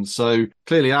problems. So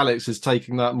clearly Alex is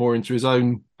taking that more into his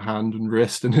own hand and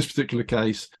wrist in this particular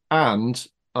case. And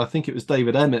I think it was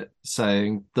David Emmett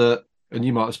saying that, and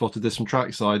you might have spotted this from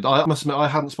trackside. I must admit, I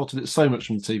hadn't spotted it so much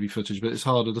from the TV footage, but it's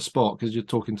harder to spot because you're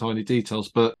talking tiny details.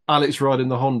 But Alex riding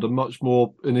the Honda much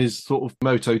more in his sort of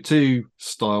Moto 2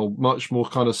 style, much more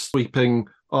kind of sweeping,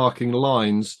 arcing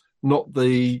lines, not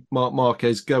the Marc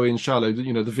Marquez go in shallow,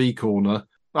 the V corner.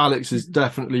 Alex is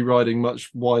definitely riding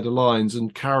much wider lines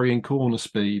and carrying corner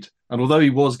speed. And although he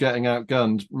was getting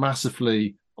outgunned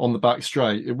massively on the back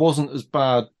straight, it wasn't as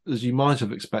bad as you might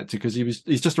have expected because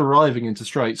he's just arriving into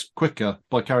straights quicker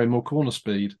by carrying more corner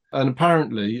speed. And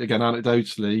apparently, again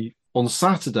anecdotally, on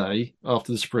Saturday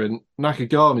after the sprint,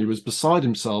 Nakagami was beside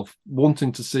himself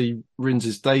wanting to see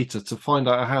Rins' data to find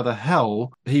out how the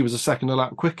hell he was a second a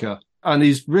lap quicker. And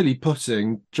he's really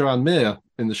putting Joan Mir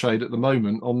in the shade at the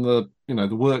moment on the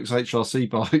Works HRC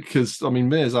bike, because I mean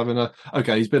Mir's having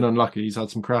he's been unlucky, he's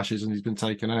had some crashes and he's been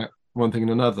taken out one thing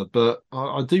and another, but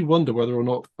I do wonder whether or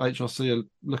not HRC are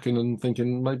looking and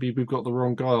thinking maybe we've got the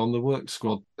wrong guy on the work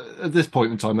squad. At this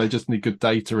point in time, they just need good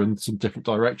data and some different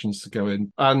directions to go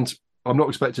in. And I'm not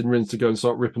expecting Rins to go and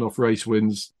start ripping off race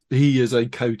wins. He is a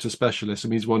COTA specialist. I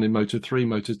mean, he's won in Moto 3,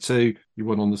 Moto 2. He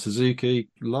won on the Suzuki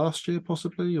last year,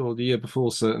 possibly, or the year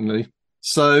before, certainly.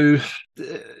 So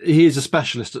he is a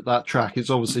specialist at that track.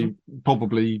 It's obviously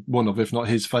probably one of, if not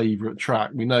his favourite track.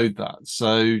 We know that.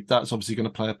 So that's obviously going to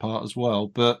play a part as well.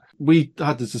 But we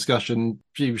had this discussion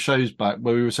a few shows back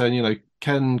where we were saying,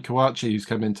 Ken Kawachi, who's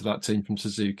come into that team from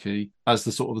Suzuki as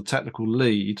the sort of the technical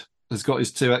lead, has got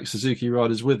his two ex-Suzuki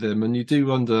riders with him. And you do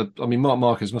wonder, I mean, Marc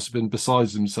Marquez must have been beside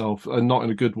himself, and not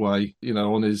in a good way,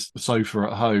 on his sofa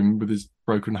at home with his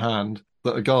broken hand,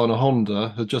 that a guy on a Honda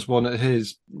had just won at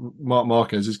his, Marc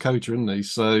Marquez is COTA, isn't he?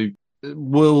 So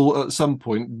at some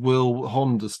point, will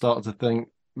Honda start to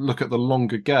look at the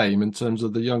longer game in terms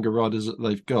of the younger riders that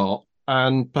they've got?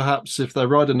 And perhaps if they're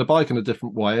riding the bike in a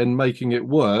different way and making it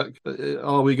work,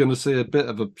 are we going to see a bit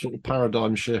of a sort of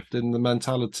paradigm shift in the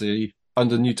mentality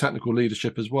under new technical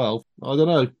leadership as well? I don't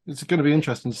know. It's going to be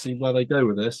interesting to see where they go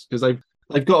with this, because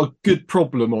they've got a good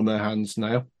problem on their hands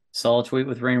now. Saw a tweet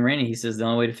with Rain Rainey. He says the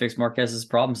only way to fix Marquez's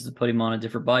problems is to put him on a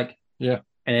different bike. Yeah.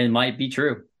 And it might be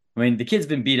true. I mean, the kid's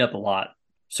been beat up a lot,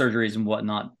 surgeries and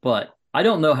whatnot, but I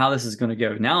don't know how this is going to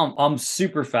go. Now I'm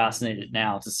super fascinated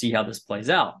now to see how this plays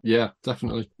out. Yeah,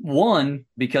 definitely. One,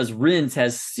 because Rins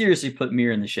has seriously put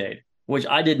Mir in the shade, which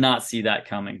I did not see that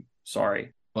coming.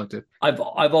 Sorry. I did.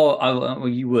 Well,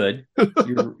 you would.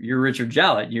 You're Richard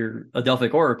Jallett. You're a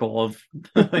Delphic Oracle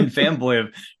and fanboy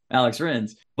of Alex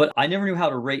Rins. But I never knew how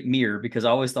to rate Mir because I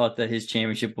always thought that his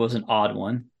championship was an odd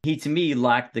one. He, to me,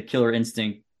 lacked the killer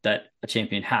instinct that a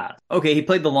champion has. Okay, he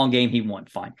played the long game. He won.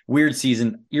 Fine. Weird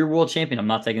season. You're world champion. I'm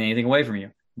not taking anything away from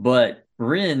you. But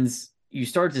Rins, you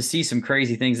start to see some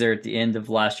crazy things there at the end of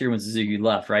last year when Suzuki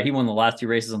left, right? He won the last two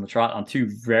races on the trot on two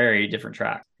very different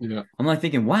tracks. Yeah. I'm like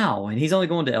thinking, wow, and he's only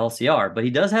going to LCR, but he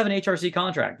does have an HRC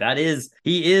contract.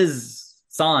 He is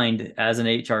signed as an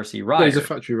HRC rider. Yeah, he's a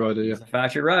factory rider, yeah. He's a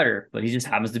factory rider, but he just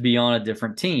happens to be on a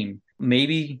different team.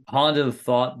 Maybe Honda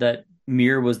thought that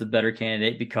Mir was the better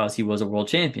candidate because he was a world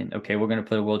champion. Okay, we're going to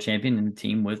put a world champion in the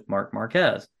team with Marc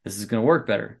Marquez. This is going to work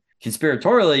better.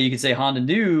 Conspiratorially, you could say Honda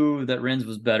knew that Rins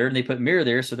was better, and they put Mir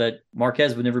there so that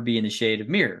Marquez would never be in the shade of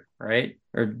Mir, right?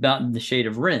 Or not in the shade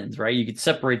of Rins, right? You could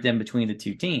separate them between the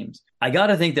two teams. I got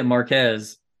to think that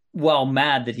Marquez, while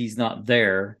mad that he's not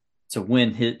there to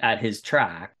win at his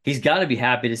track, he's got to be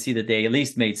happy to see that they at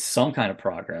least made some kind of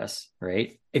progress,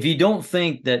 right? If you don't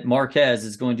think that Marquez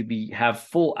is going to have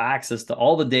full access to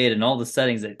all the data and all the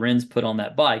settings that Rins put on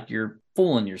that bike, you're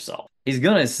fooling yourself. He's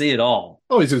going to see it all.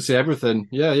 Oh, he's going to see everything.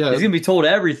 Yeah. He's going to be told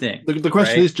everything. The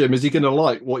question is, Jim, is he going to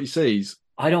like what he sees?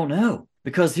 I don't know.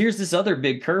 Because here's this other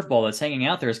big curveball that's hanging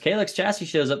out there as Kalex chassis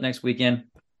shows up next weekend.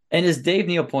 And as Dave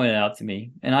Neal pointed out to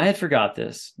me, and I had forgot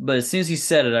this, but as soon as he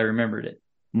said it, I remembered it.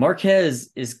 Marquez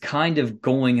is kind of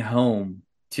going home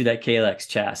to that Kalex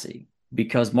chassis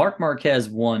because Marc Marquez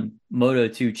won Moto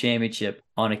 2 championship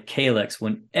on a Kalex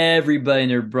when everybody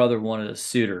and their brother wanted a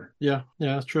Suter. Yeah,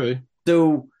 that's true.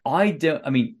 So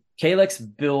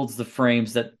Kalex builds the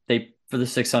frames that they for the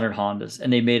 600 Hondas,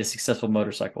 and they made a successful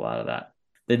motorcycle out of that.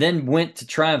 They then went to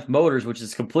Triumph Motors, which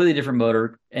is a completely different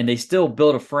motor, and they still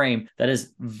built a frame that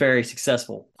is very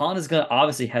successful. Honda's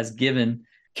obviously has given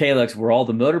Kalex where all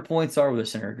the motor points are, where the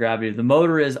center of gravity of the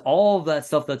motor is, all of that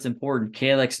stuff that's important.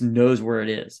 Kalex knows where it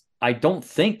is. I don't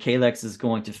think Kalex is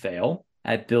going to fail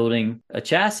at building a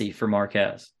chassis for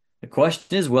Marquez. The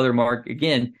question is whether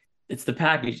again, it's the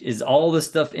package. Is all this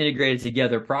stuff integrated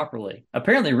together properly?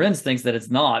 Apparently, Rins thinks that it's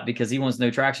not because he wants no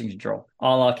traction control, a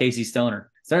la Casey Stoner.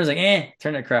 Stoner's like,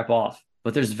 turn that crap off.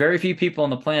 But there's very few people on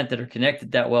the planet that are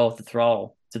connected that well with the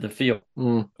throttle to the field.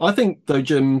 I think, though,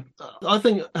 Jim,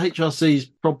 HRC's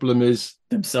problem is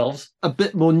themselves a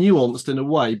bit more nuanced in a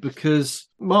way because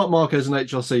Marc Marquez and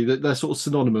HRC, they're sort of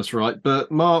synonymous, right?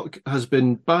 But Marc has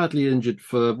been badly injured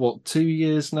for, 2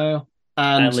 years now?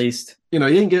 And, at least. He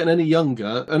ain't getting any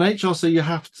younger. And HRC, you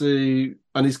have to...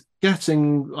 And he's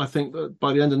getting, I think,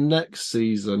 by the end of next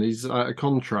season, he's out of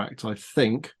contract, I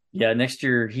think. Yeah, next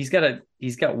year, he's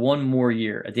got one more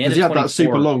year. At the end of 2024. He had that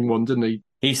super long one, didn't he?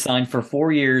 He signed for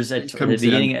 4 years at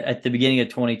the beginning of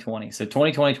 2020. So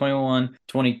 2020, 21,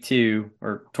 22,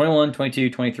 or 21, 22,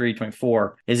 23,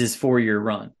 24 is his 4-year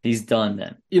run. He's done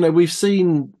then. We've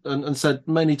seen and said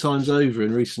many times over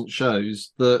in recent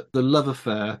shows that the love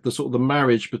affair, the sort of the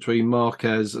marriage between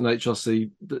Marquez and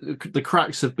HRC, the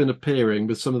cracks have been appearing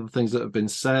with some of the things that have been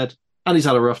said. And he's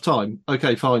had a rough time.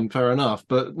 Okay, fine, fair enough.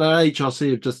 But now HRC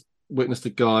have just witnessed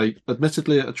a guy,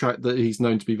 admittedly at a track that he's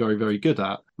known to be very, very good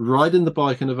at, riding the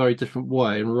bike in a very different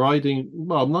way and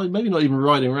maybe not even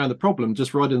riding around the problem,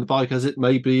 just riding the bike as it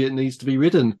needs to be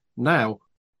ridden now.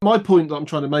 My point that I'm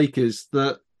trying to make is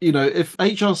that, if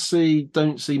HRC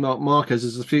don't see Marc Marquez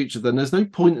as the future, then there's no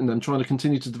point in them trying to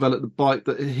continue to develop the bike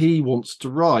that he wants to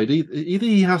ride. Either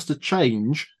he has to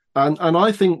change, and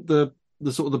I think the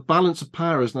sort of the balance of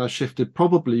power has now shifted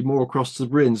probably more across the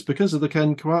Rins because of the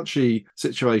Ken Kawachi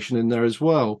situation in there as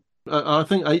well. I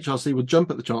think HRC would jump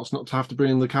at the chance not to have to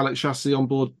bring the Kalex chassis on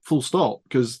board full stop,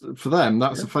 because for them,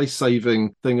 that's a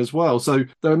face-saving thing as well. So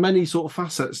there are many sort of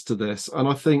facets to this. And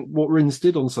I think what Rins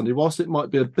did on Sunday, whilst it might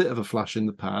be a bit of a flash in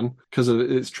the pan because of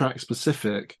its track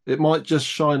specific, it might just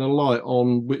shine a light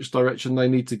on which direction they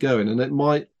need to go in. And it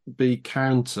might be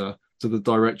counter to the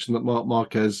direction that Marc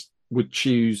Marquez would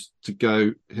choose to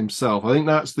go himself. I think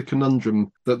that's the conundrum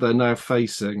that they're now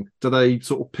facing. Do they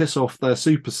sort of piss off their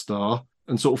superstar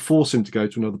and sort of force him to go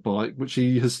to another bike, which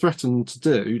he has threatened to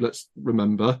do, let's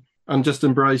remember, and just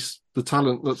embrace the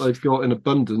talent that they've got in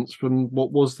abundance from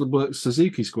what was the Works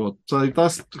Suzuki squad? So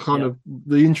that's kind of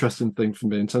the interesting thing for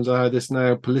me in terms of how this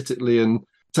now politically and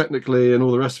technically and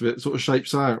all the rest of it sort of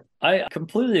shapes out. I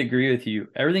completely agree with you.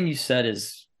 Everything you said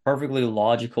is perfectly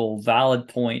logical, valid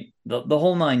point, the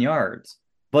whole 9 yards.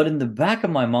 But in the back of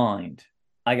my mind,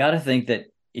 I got to think that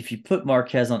if you put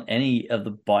Marquez on any of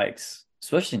the bikes,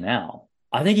 especially now,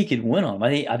 I think he could win on them.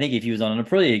 I think if he was on an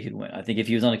Aprilia, he could win. I think if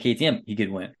he was on a KTM, he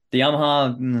could win. The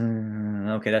Yamaha,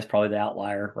 okay, that's probably the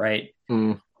outlier, right?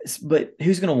 But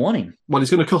who's going to want him? Well,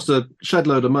 he's going to cost a shed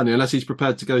load of money unless he's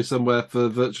prepared to go somewhere for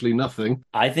virtually nothing.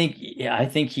 I think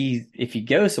if he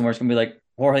goes somewhere, it's going to be like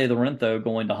Jorge Lorenzo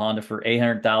going to Honda for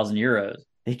 800,000 euros.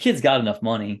 The kid's got enough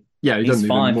money. Yeah, he's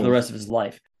fine for the rest of his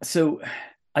life. So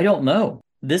I don't know.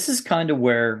 This is kind of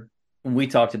where, when we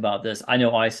talked about this, I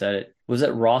know I said it, was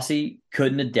that Rossi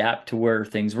couldn't adapt to where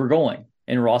things were going.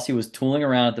 And Rossi was tooling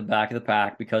around at the back of the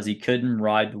pack because he couldn't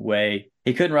ride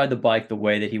the bike the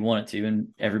way that he wanted to.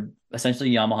 And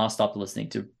essentially Yamaha stopped listening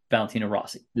to Valentino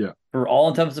Rossi. Yeah. For all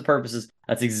intents and purposes,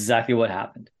 that's exactly what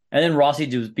happened. And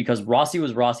then because Rossi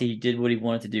was Rossi, he did what he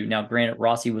wanted to do. Now, granted,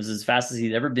 Rossi was as fast as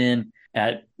he'd ever been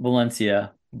at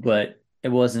Valencia, but it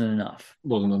wasn't enough.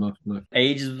 Wasn't enough, no.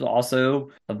 Age is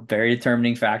also a very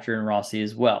determining factor in Rossi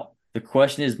as well. The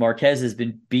question is, Marquez has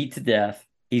been beat to death.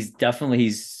 Is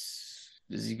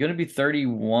he going to be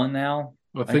 31 now?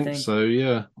 I think so,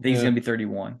 yeah. I think he's going to be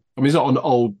 31. I mean, he's not an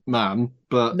old man,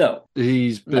 but no,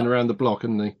 he's been around the block,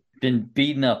 hasn't he? Been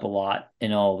beaten up a lot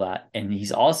and all that. And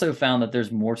he's also found that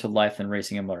there's more to life than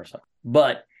racing a motorcycle.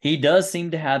 But he does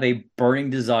seem to have a burning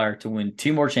desire to win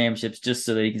 2 more championships just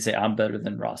so that he can say, I'm better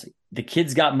than Rossi. The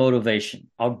kid's got motivation.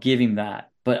 I'll give him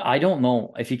that. But I don't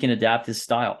know if he can adapt his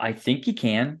style. I think he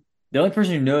can. The only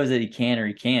person who knows that he can or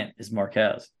he can't is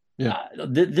Marquez. Yeah.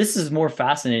 This is more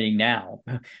fascinating now.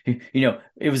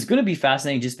 It was going to be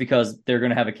fascinating just because they're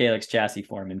going to have a KLX chassis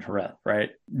for him in Jerez,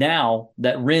 right? Now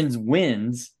that Rins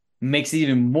wins makes it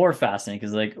even more fascinating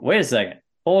because, like, wait a second,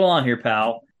 hold on here,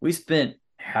 pal. We spent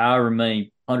however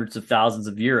many hundreds of thousands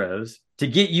of euros to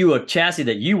get you a chassis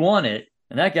that you wanted,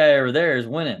 and that guy over there is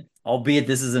winning. Albeit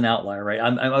this is an outlier, right?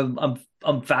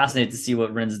 I'm fascinated to see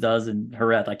what Rins does in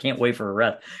Jerez. I can't wait for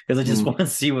Jerez because I just want to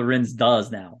see what Rins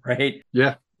does now, right?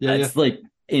 Yeah. It's like,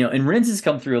 and Rins has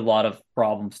come through a lot of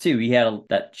problems too. He had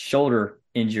that shoulder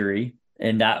injury,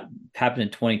 and that happened in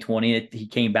 2020. He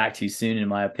came back too soon, in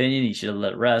my opinion. He should have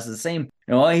let it rest. The same,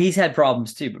 he's had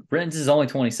problems too. But Rins is only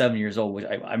 27 years old, which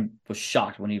I was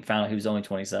shocked when he found out he was only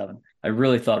 27. I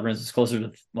really thought Rins was closer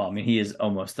to, well, I mean, he is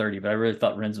almost 30, but I really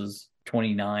thought Rins was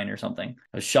 29 or something.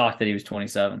 I was shocked that he was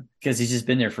 27 because he's just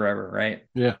been there forever, right?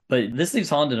 Yeah. But this leaves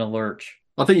Honda in a lurch.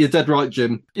 I think you're dead right,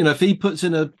 Jim. If he puts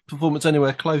in a performance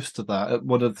anywhere close to that at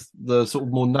one of the sort of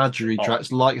more Nadgery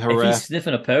tracks like If Jerez, he's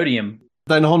sniffing a podium,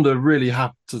 then Honda really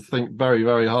have to think very,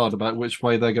 very hard about which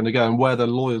way they're going to go and where their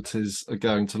loyalties are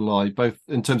going to lie, both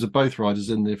in terms of both riders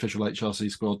in the official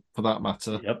HRC squad, for that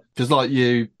matter. Yep. Because like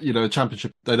a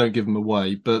championship, they don't give them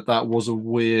away, but that was a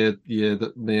weird year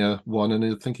that Mir won, and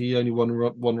I think he only won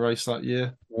one race that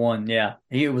year. One, yeah.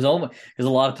 He was almost, because a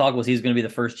lot of talk was he was going to be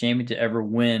the first champion to ever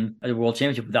win a world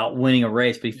championship without winning a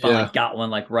race, but he finally got one,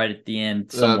 like right at the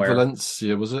end somewhere.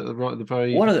 Valencia, was it right at the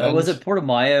very end? Was it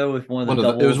Portimao with one of the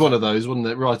doubles? It was one of those, wasn't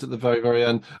it? Right at the very, very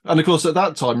end. And of course, at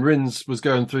that time, Rins was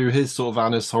going through his sort of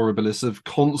annus horribilis of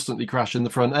constantly crashing the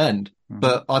front end.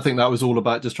 But I think that was all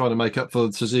about just trying to make up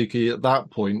for Suzuki at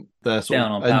that point, their sort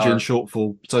of engine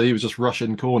shortfall. So he was just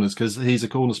rushing corners because he's a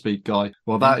corner speed guy.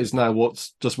 Well, that is now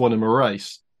what's just won him a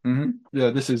race. Yeah,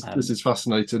 this is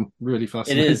fascinating. Really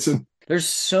fascinating. It is. There's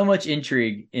so much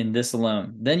intrigue in this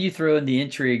alone. Then you throw in the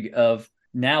intrigue of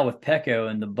now with Pecco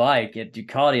and the bike at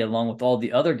Ducati, along with all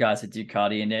the other guys at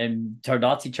Ducati, and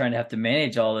Tardozzi trying to have to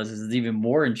manage all this is even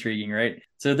more intriguing, right?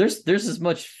 So there's as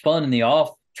much fun in the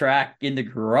off track in the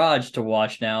garage to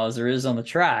watch now as there is on the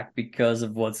track because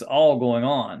of what's all going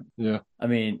on. Yeah. I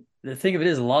mean, the thing of it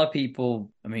is a lot of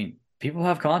people, people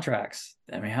have contracts.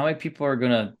 How many people are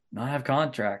going to not have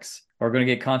contracts or going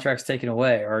to get contracts taken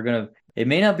away or going to, it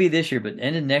may not be this year, but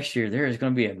end of next year, there is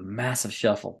going to be a massive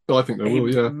shuffle. Oh, I think there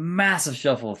will, yeah. Massive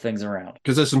shuffle of things around.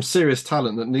 Because there's some serious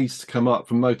talent that needs to come up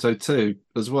from Moto 2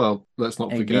 as well. Let's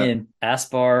not forget. Again,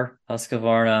 Aspar,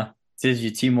 Husqvarna, gives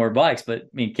you two more bikes,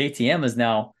 but KTM is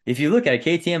now, if you look at it,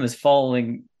 KTM is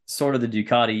following sort of the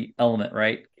Ducati element,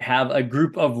 right? Have a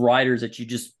group of riders that you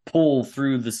just pull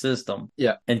through the system.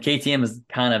 Yeah. And KTM has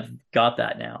kind of got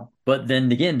that now. But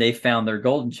then again, they found their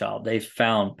golden child. They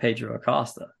found Pedro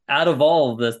Acosta. Out of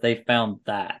all of this, they found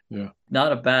that. Yeah.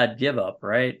 Not a bad give up,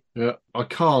 right? Yeah. I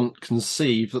can't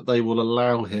conceive that they will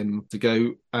allow him to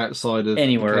go outside of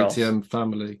anywhere the KTM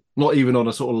family. Not even on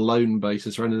a sort of loan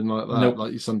basis or anything like that, nope.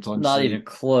 like you sometimes Not see. even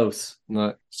close.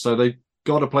 No. So they've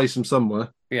got to place him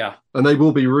somewhere. Yeah. And they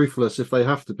will be ruthless if they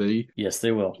have to be. Yes,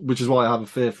 they will. Which is why I have a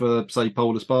fear for, say,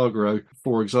 Paul Espargaro,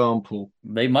 for example.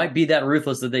 They might be that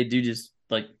ruthless that they do just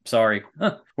sorry,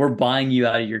 we're buying you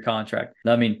out of your contract.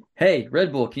 Hey,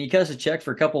 Red Bull, can you cut us a check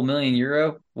for a couple million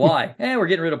euro? Why? Hey, we're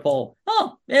getting rid of Paul.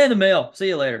 Oh, in the mail. See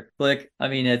you later. Click.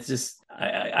 It's just,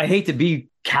 I hate to be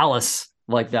callous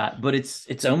like that, but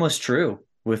it's almost true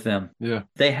with them. Yeah.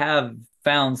 They have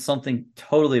found something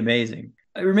totally amazing.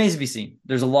 It remains to be seen.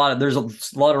 There's a lot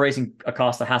of racing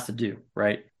Acosta has to do,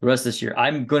 right? The rest of this year.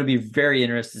 I'm going to be very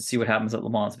interested to see what happens at Le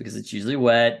Mans because it's usually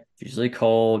wet, it's usually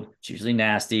cold, it's usually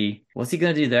nasty. What's he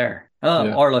going to do there?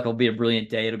 Our luck will be a brilliant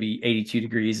day. It'll be 82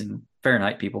 degrees and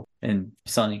Fahrenheit, people, and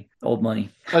sunny, old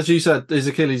money. As you said, his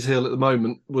Achilles heel at the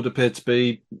moment would appear to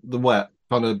be the wet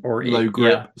kind of low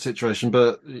grip situation,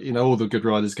 but all the good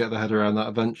riders get their head around that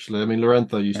eventually.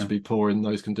 Lorenzo used to be poor in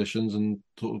those conditions and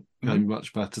sort of came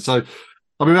much better. So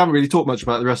we haven't really talked much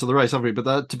about the rest of the race, have we?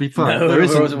 But to be fair, there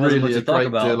isn't really a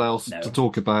great deal else to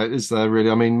talk about, is there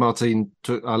really? Martin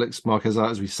took Alex Marquez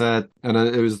out, as we said, and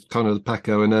it was kind of the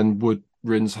Pecco, and then would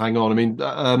Rins hang on?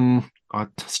 I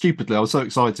was so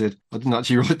excited. I didn't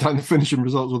actually write down the finishing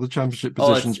results or the championship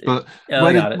positions, but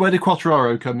where did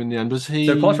Quartararo come in the end? Was he?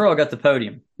 So Quartararo got the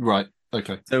podium. Right.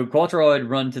 Okay. So Quartararo had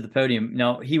run to the podium.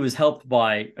 Now, he was helped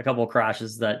by a couple of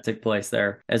crashes that took place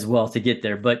there as well to get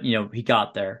there, but, he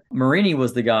got there. Marini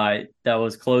was the guy that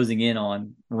was closing in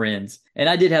on Rins. And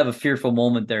I did have a fearful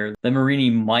moment there that Marini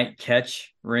might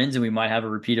catch Rins and we might have a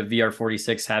repeat of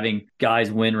VR46 having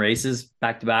guys win races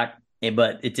back to back.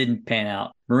 But it didn't pan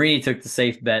out. Marini took the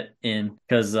safe bet in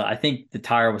because I think the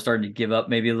tire was starting to give up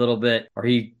maybe a little bit, or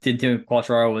he didn't think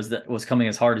Quartararo was coming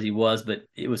as hard as he was, but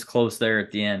it was close there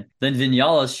at the end. Then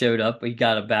Vinales showed up. He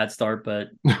got a bad start,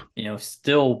 but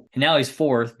still now he's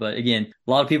fourth. But again,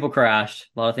 a lot of people crashed.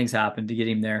 A lot of things happened to get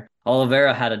him there.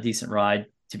 Oliveira had a decent ride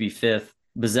to be fifth.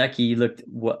 Bezecchi looked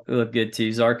good too.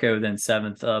 Zarco then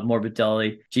seventh.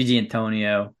 Morbidelli, Gigi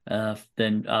Antonio,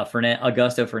 then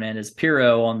Augusto Fernandez,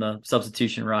 Pirro on the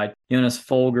substitution ride, Jonas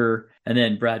Folger, and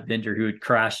then Brad Binder, who had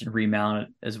crashed and remounted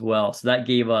as well. So that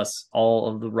gave us all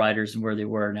of the riders and where they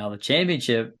were. Now the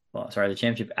championship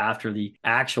after the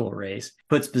actual race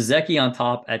puts Bezecchi on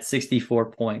top at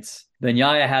 64 points.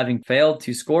 Bagnaia, having failed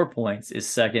to score points, is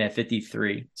second at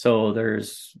 53. So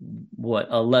there's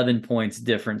 11 points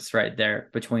difference right there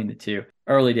between the two.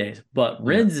 Early days. But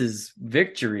Rins'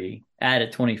 victory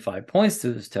added 25 points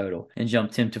to his total and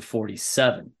jumped him to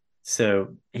 47.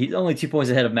 So he's only 2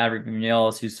 points ahead of Maverick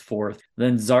Vinales, who's fourth.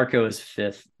 Then Zarco is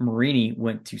fifth. Marini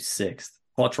went to sixth.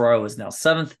 Quartararo is now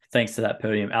seventh, thanks to that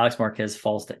podium. Alex Marquez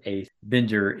falls to eighth.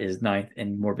 Binder is ninth,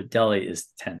 and Morbidelli is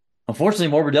 10th. Unfortunately,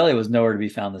 Morbidelli was nowhere to be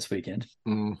found this weekend,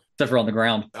 except for on the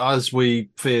ground. As we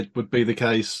feared would be the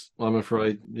case, I'm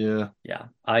afraid. Yeah. Yeah.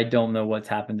 I don't know what's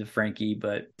happened to Frankie,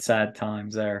 but sad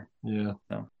times there. Yeah.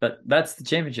 So, but that's the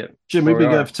championship. Jim, we've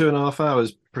been going for 2.5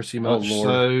 hours pretty much. Oh,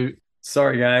 so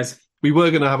sorry, guys. We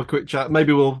were going to have a quick chat.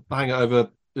 Maybe we'll hang it over,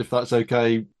 if that's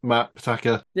okay. Matt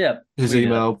Pataka. Yeah. His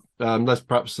email. Let's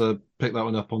perhaps pick that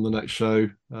one up on the next show,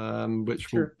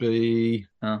 which will be...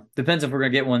 depends if we're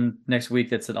going to get one next week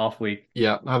that's an off week.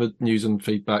 Yeah, have a news and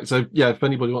feedback. So, yeah, if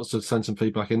anybody wants to send some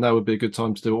feedback in, that would be a good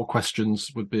time to do it, or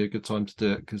questions would be a good time to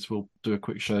do it, because we'll do a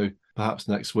quick show perhaps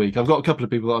next week. I've got a couple of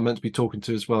people that I'm meant to be talking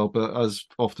to as well, but as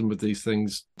often with these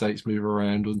things, dates move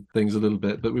around and things a little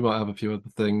bit, but we might have a few other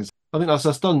things. I think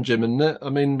that's done, Jim, isn't it? I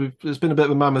mean, it's been a bit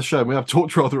of a mammoth show, and we have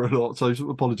talked rather a lot, so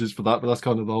apologies for that, but that's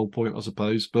kind of the whole point, I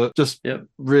suppose. But just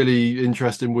really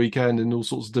interesting weekend in all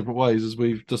sorts of different ways, as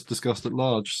we've just discussed at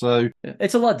large. So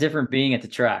it's a lot different being at the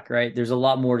track, right? There's a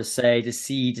lot more to say, to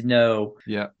see, to know.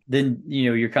 Yeah. Then,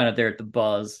 you're kind of there at the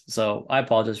buzz. So I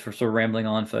apologize for sort of rambling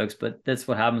on, folks, but that's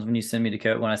what happens when you send me to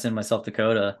COTA, when I send myself to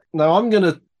COTA. No, I'm going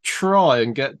to try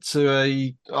and get to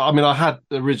I had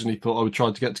originally thought I would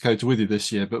try to get to COTA with you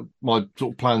this year, but my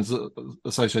sort of plans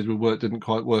associated with work didn't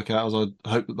quite work out as I'd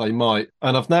hoped that they might.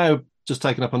 And I've now just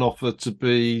taken up an offer to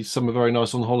be somewhere very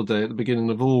nice on holiday at the beginning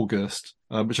of August,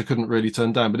 which I couldn't really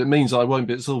turn down. But it means that I won't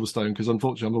be at Silverstone, because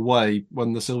unfortunately I'm away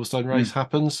when the Silverstone race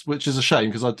happens, which is a shame,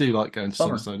 because I do like going to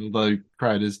Silverstone, although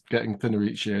crowd is getting thinner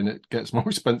each year and it gets more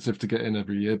expensive to get in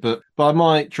every year. But I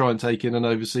might try and take in an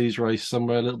overseas race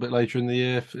somewhere a little bit later in the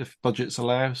year if budgets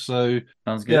allow. So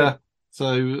sounds good. Yeah.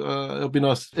 So it'll be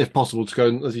nice, if possible, to go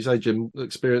and, as you say, Jim,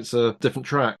 experience a different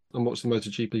track and watch the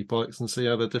MotoGP bikes and see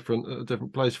how they're different at a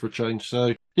different place for a change.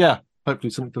 So, yeah,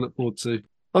 hopefully something to look forward to.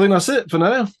 I think that's it for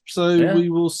now. So we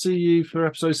will see you for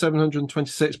episode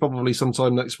 726, probably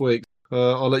sometime next week.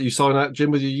 I'll let you sign out,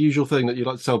 Jim, with your usual thing that you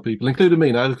like to tell people, including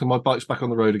me now. Look, my bike's back on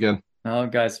the road again. Oh,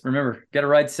 guys, remember, get a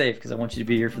ride safe, because I want you to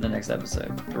be here for the next episode.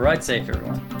 Ride safe,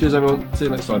 everyone. Cheers, everyone. See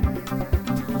you next time.